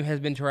running game has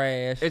been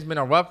trash. It's been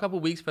a rough couple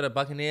weeks for the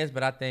Buccaneers,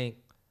 but I think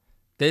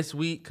this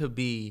week could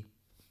be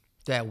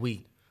that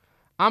week.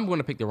 I'm going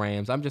to pick the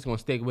Rams. I'm just going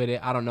to stick with it.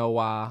 I don't know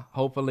why.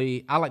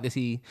 Hopefully, I like to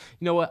see. You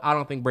know what? I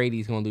don't think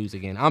Brady's going to lose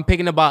again. I'm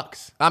picking the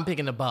Bucks. I'm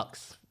picking the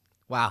Bucks.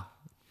 Wow.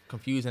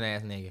 Confusing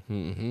ass nigga.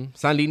 Mm-hmm.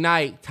 Sunday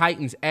night,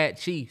 Titans at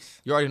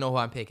Chiefs. You already know who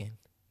I'm picking.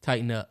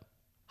 Tighten up.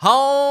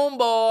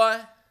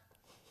 Homeboy.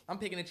 I'm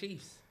picking the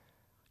Chiefs.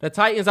 The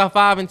Titans are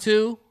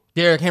 5-2.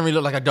 Derrick Henry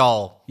look like a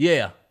dog.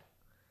 Yeah.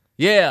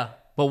 Yeah.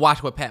 But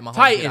watch what Pat Mahomes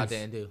Titans. get out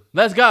there and do.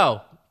 Let's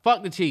go.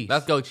 Fuck the Chiefs.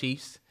 Let's go,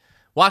 Chiefs.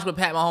 Watch what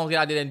Pat Mahomes get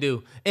out there and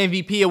do.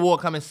 MVP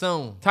award coming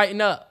soon. Tighten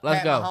up.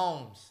 Let's go. Pat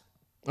Mahomes.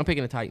 I'm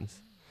picking the Titans.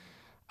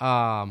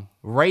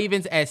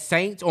 Ravens at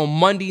Saints on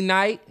Monday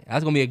night.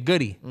 That's going to be a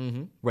goodie.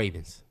 Mm-hmm.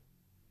 Ravens.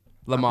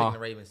 I'm Lamar. picking the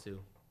Ravens, too.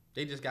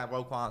 They just got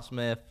Roquan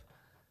Smith.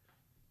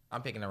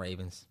 I'm picking the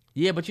Ravens.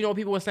 Yeah, but you know what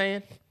people were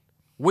saying?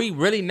 We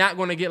really not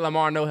going to get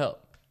Lamar no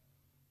help.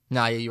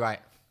 Nah, yeah, you're right.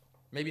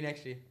 Maybe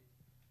next year.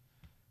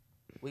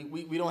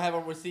 We don't have a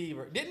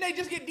receiver. Didn't they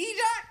just get DJ?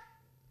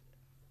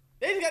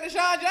 They just got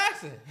Deshaun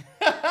Jackson.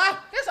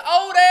 This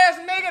old ass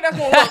nigga that's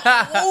going to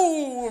run.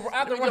 Ooh,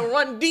 after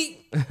run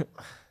deep.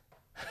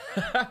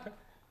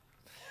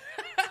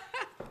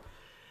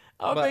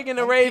 I'm picking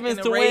the Ravens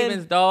to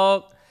win.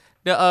 Dog.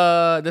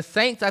 The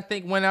Saints, I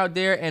think, went out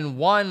there and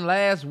won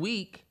last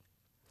week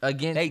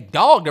against. They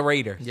dogged the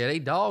Raiders. Yeah, they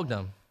dogged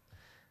them.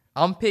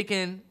 I'm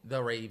picking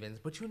the Ravens,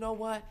 but you know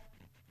what?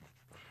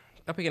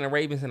 I'm picking the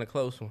Ravens in a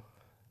close one.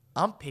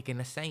 I'm picking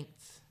the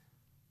Saints.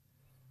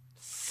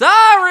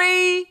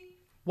 Sorry.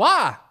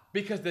 Why?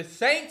 Because the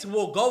Saints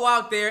will go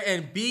out there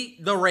and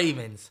beat the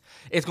Ravens.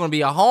 It's going to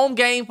be a home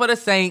game for the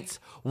Saints.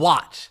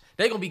 Watch.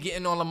 They're going to be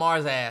getting on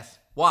Lamar's ass.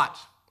 Watch.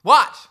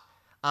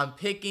 I'm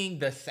picking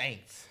the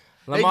Saints.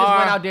 They just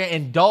went out there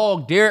and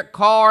dogged Derek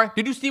Carr.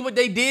 Did you see what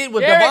they did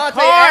with Devontae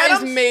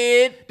Adams? Is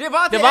mid.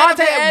 Devontae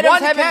Adams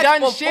haven't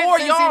done shit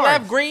since he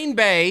left Green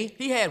Bay.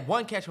 He had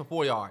 1 catch for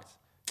 4 yards.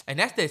 And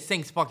that's the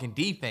Saints fucking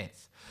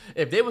defense.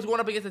 If they was going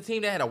up against a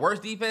team that had a worse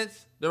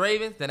defense, the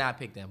Ravens, then I'd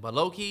pick them. But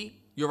low-key,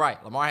 you're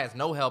right. Lamar has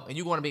no help. And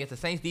you're going up against the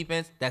Saints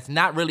defense, that's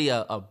not really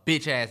a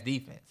bitch-ass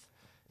defense.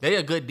 They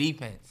a good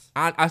defense.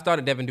 I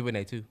started Devin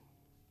Duvernay, too.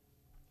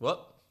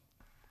 What?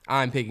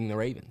 I'm picking the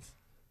Ravens.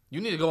 You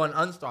need to go and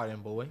unstart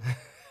him, boy.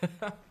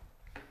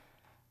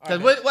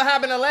 Because what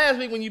happened last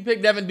week when you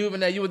picked Devin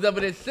Duvernay? You was up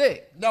with it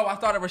sick. No, I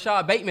started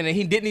Rashad Bateman, and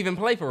he didn't even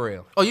play for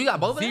real. Oh, you got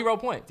both of them? 0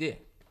 points, yeah.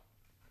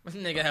 This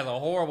nigga has a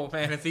horrible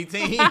fantasy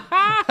team.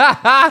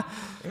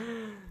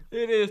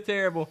 It is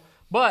terrible.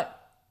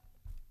 But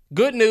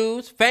good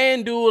news,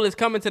 FanDuel is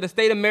coming to the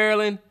state of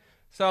Maryland,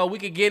 so we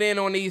could get in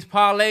on these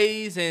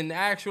parlays and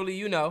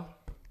actually,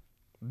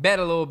 bet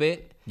a little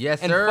bit.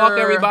 Yes, and sir. fuck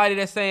everybody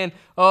that's saying,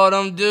 oh,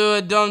 don't do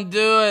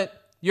it.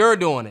 You're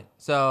doing it.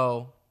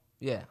 So,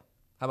 yeah.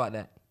 How about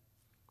that?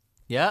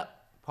 Yep.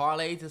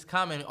 Parlays is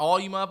coming. All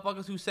you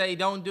motherfuckers who say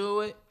don't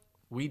do it,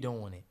 we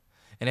doing it.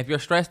 And if you're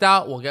stressed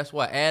out, well, guess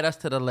what? Add us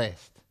to the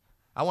list.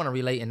 I want to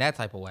relate in that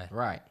type of way.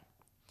 Right.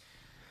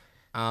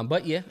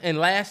 But yeah, and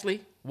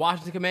lastly,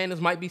 Washington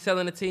Commanders might be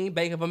selling the team.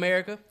 Bank of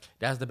America.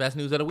 That's the best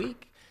news of the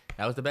week.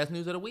 That was the best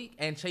news of the week.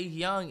 And Chase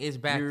Young is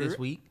back this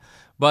week.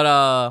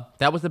 But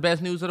that was the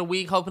best news of the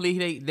week.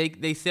 Hopefully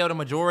they sell the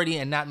majority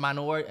and not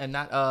minority and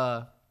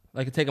not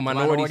like take a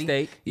minority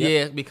stake. Yep.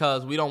 Yeah,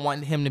 because we don't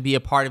want him to be a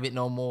part of it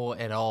no more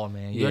at all,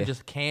 man. You're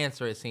just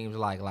cancer. It seems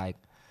like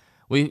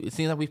it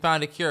seems like we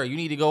found a cure. You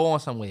need to go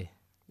on somewhere.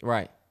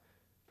 Right.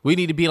 We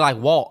need to be like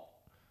Walt.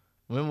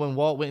 Remember when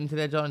Walt went into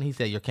that joint and he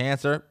said, "Your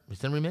cancer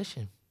is in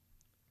remission."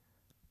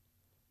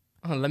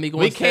 Let me go.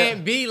 We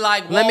can't be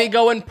like Walt. Let me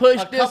go and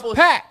push this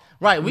pack.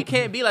 Right. We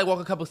can't be like Walt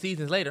a couple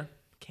seasons later.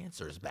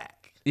 Cancer is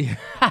back. Yeah.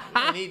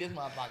 We need this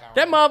motherfucker.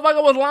 That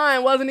motherfucker was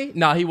lying, wasn't he?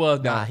 No, he was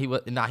Nah,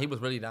 dying. he was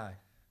really dying.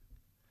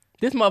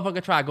 This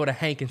motherfucker tried to go to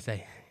Hank and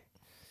say,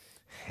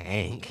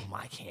 Hank,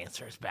 my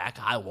cancer is back.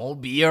 I won't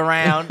be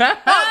around.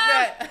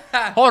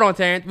 Hold on,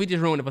 Terrence. We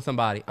just ruined it for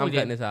somebody. I'm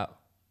cutting this out.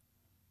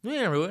 We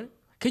didn't ruin it.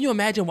 Can you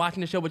imagine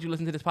watching the show, but you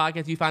listen to this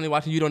podcast, you finally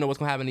watch it, you don't know what's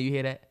going to happen, and you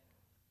hear that?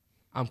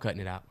 I'm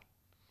cutting it out.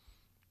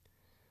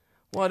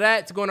 Well,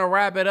 that's going to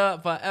wrap it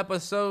up for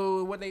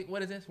episode, what is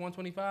this,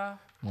 125?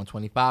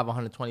 125,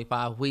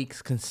 125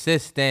 weeks,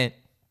 consistent.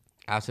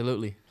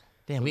 Absolutely.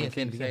 Damn, we didn't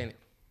say it in the beginning.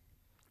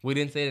 We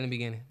didn't say it in the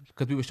beginning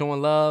because we were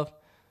showing love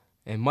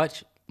and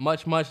much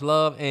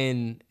love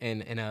and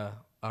a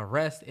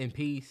rest in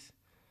peace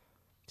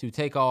to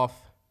take off.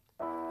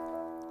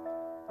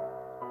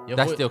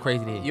 That's still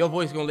crazy to hear. Your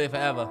voice is going to live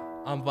forever.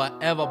 I'm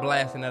forever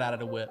blasting it out of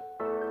the whip.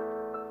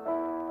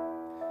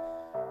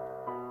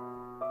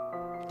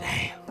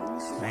 Damn.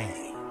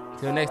 Man.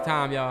 Till next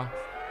time, y'all.